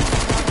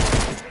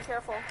 Be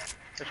careful.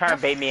 They're trying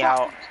to bait me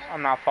out.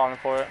 I'm not falling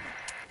for it.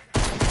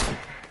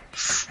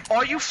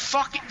 Are you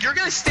fucking? You're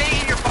gonna stay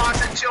in your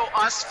box until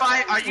us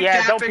fight? Are you Yeah,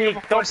 that don't big peek,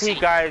 of a don't pussy?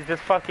 peek, guys.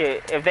 Just fuck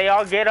it. If they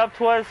all get up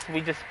to us, we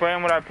just spray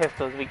them with our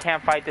pistols. We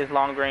can't fight this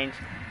long range.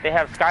 They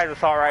have Sky's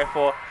assault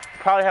rifle.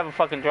 Probably have a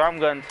fucking drum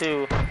gun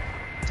too. You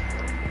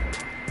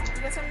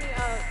got so many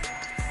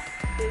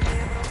baby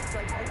ammo.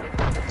 Like,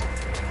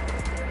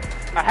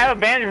 I have a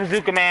bandage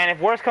bazooka, man. If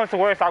worst comes to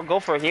worst, I'll go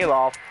for a heal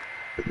off.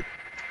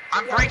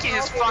 I'm breaking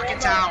his fucking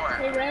tower.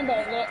 Hey Rambo,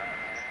 look.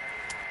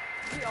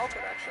 we all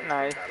could actually.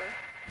 Nice. Better.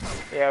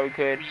 Yeah, we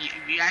could.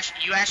 You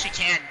actually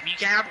can. You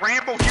can have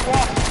Rambo heal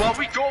off while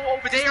we go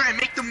over there and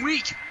make them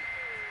weak.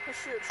 Oh,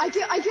 shoot.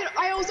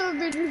 I also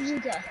have a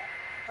bazooka.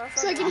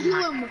 So I can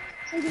heal him.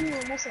 So I can heal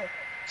him also. I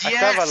still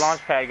have a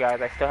launch pad,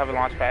 guys. I still have a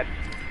launch pad.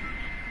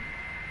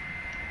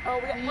 Oh,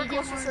 we're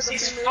closer to the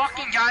These move.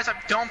 fucking guys,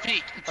 don't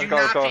peek. Do Go,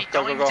 not go, peek. go,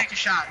 Don't go, even go. take a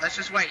shot. Let's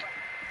just wait.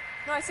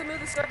 No, I said move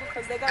the circle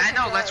because they got. I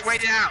know. Let's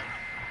wait it out.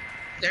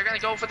 They're gonna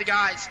go for the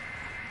guys.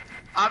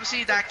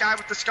 Obviously, that guy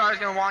with the scar is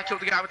gonna want to kill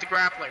the guy with the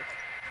grappler.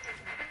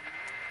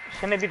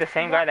 Shouldn't it be the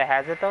same guy that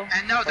has it though?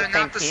 And no, they're Or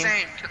not the team?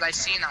 same because I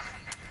seen them.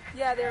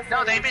 Yeah, they're.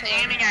 No, they've been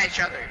aiming at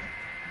each other.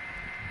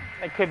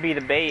 It could be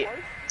the bait.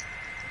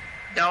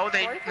 No,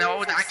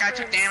 that guy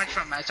took damage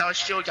from me. I saw his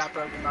shield got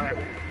broken.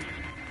 Whatever.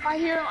 I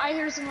hear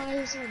someone.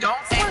 Don't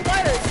Come aim. on,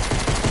 gliders.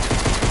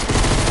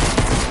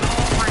 Oh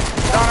my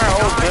It's on our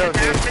old god, build,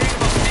 that dude. big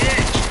of a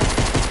bitch.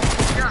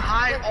 You're gonna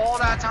hide all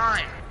that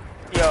time.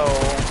 Yo.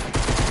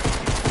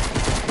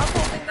 I'll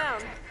pull the thing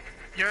down.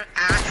 You're an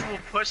actual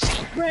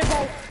pussy.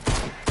 Rambo.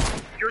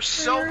 You're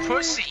so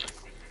pussy.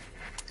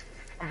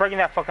 I'm breaking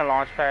that fucking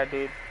launch pad,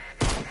 dude.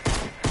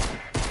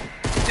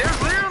 They're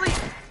literally.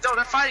 No,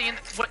 they're fighting.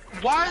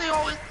 Why are they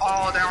all?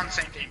 Oh, they're on the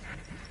same team.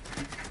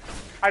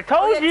 I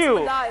told yeah, you!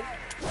 someone died.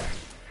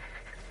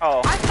 Oh.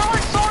 I thought I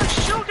saw his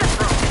shield get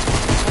broken.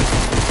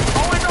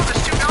 Oh, I know,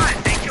 there's two guys.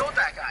 They killed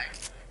that guy.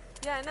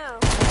 Yeah, I know.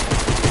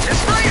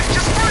 Just fight!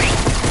 Just fight!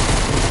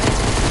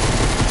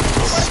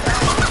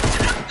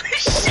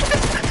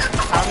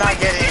 I'm not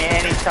getting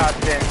any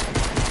shots in.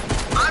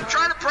 I'm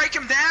trying to break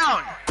him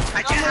down.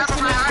 I can't have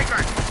him on high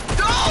ground.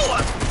 No!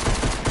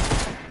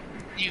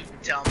 You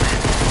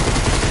dumbass.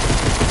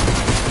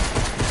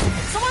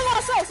 Someone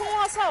lost health. Someone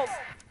lost health.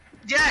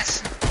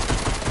 Yes!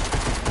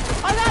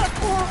 I got it.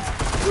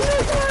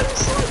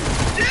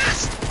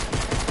 Yes!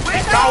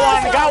 Wait, Got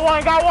one! yes!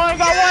 One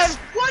guy left!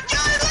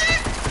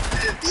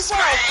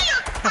 Spray!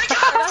 I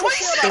got him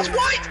twice! That's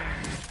white!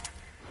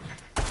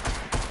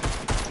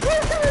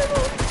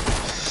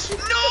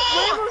 No!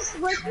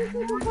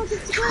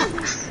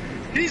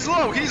 He's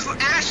low.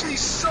 Ashley's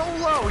so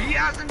low. He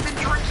hasn't been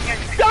drinking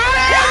anything.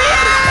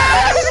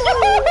 Yes!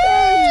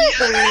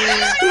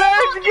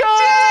 Let's go!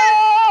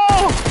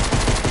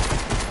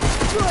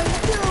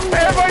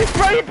 Everybody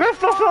spray your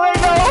pistol so they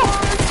know!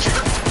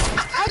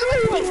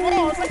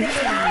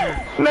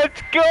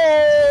 Let's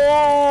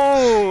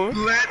go!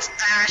 Let's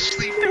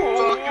Ashley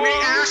fuck. We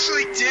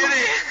actually did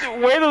it.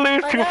 Way to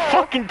lose to a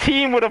fucking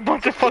team with a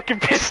bunch of fucking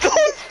pistols.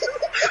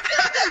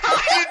 How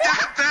did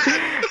that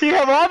bad? You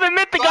have all the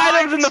mythic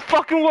items in the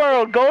fucking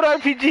world. Gold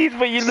RPGs,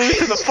 but you lose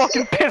to the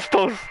fucking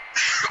pistols.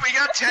 We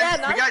got 10.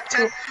 Yeah, we got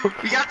 10.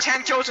 We got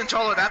 10 kills in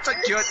total. That's a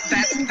good.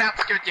 That's a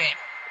good game.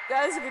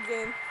 That is a good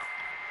game.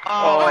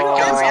 Oh my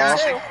god, we Oh.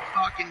 actually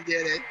fucking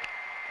did it.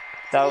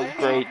 That was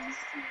great.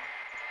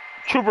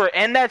 Trooper,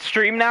 end that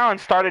stream now and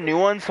start a new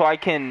one so I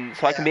can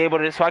be able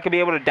to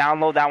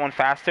download that one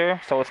faster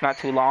so it's not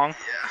too long.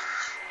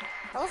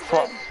 That was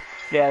good.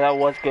 Yeah, that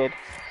was good.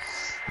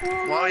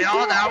 Well,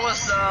 y'all, that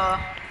was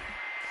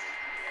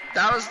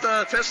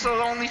the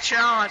pistol only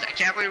challenge. I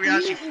can't believe we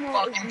actually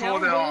fucking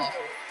pulled it off.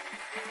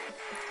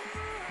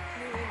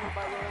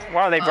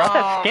 Wow, they brought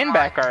that Oh skin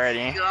back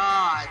already.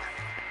 God.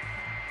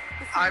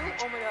 Oh my god,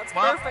 it's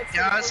Well, perfect.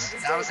 guys,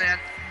 that was the end.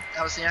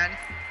 That was the end.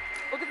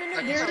 Look at the new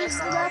Like, email.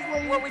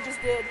 What we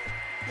just did.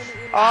 The new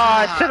email. Oh,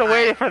 I should have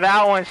waited for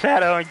that one,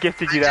 Shadow, and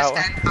gifted you that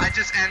one. I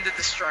just ended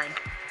the stream.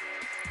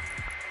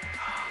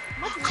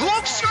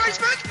 Cloak Skies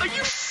back? Are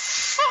you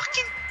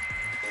fucking...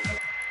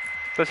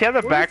 Does he have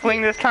the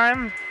backling this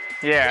time?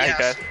 Yeah, Yes.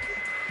 he does.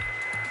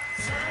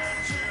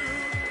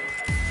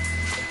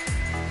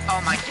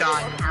 Oh my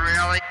god,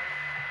 really?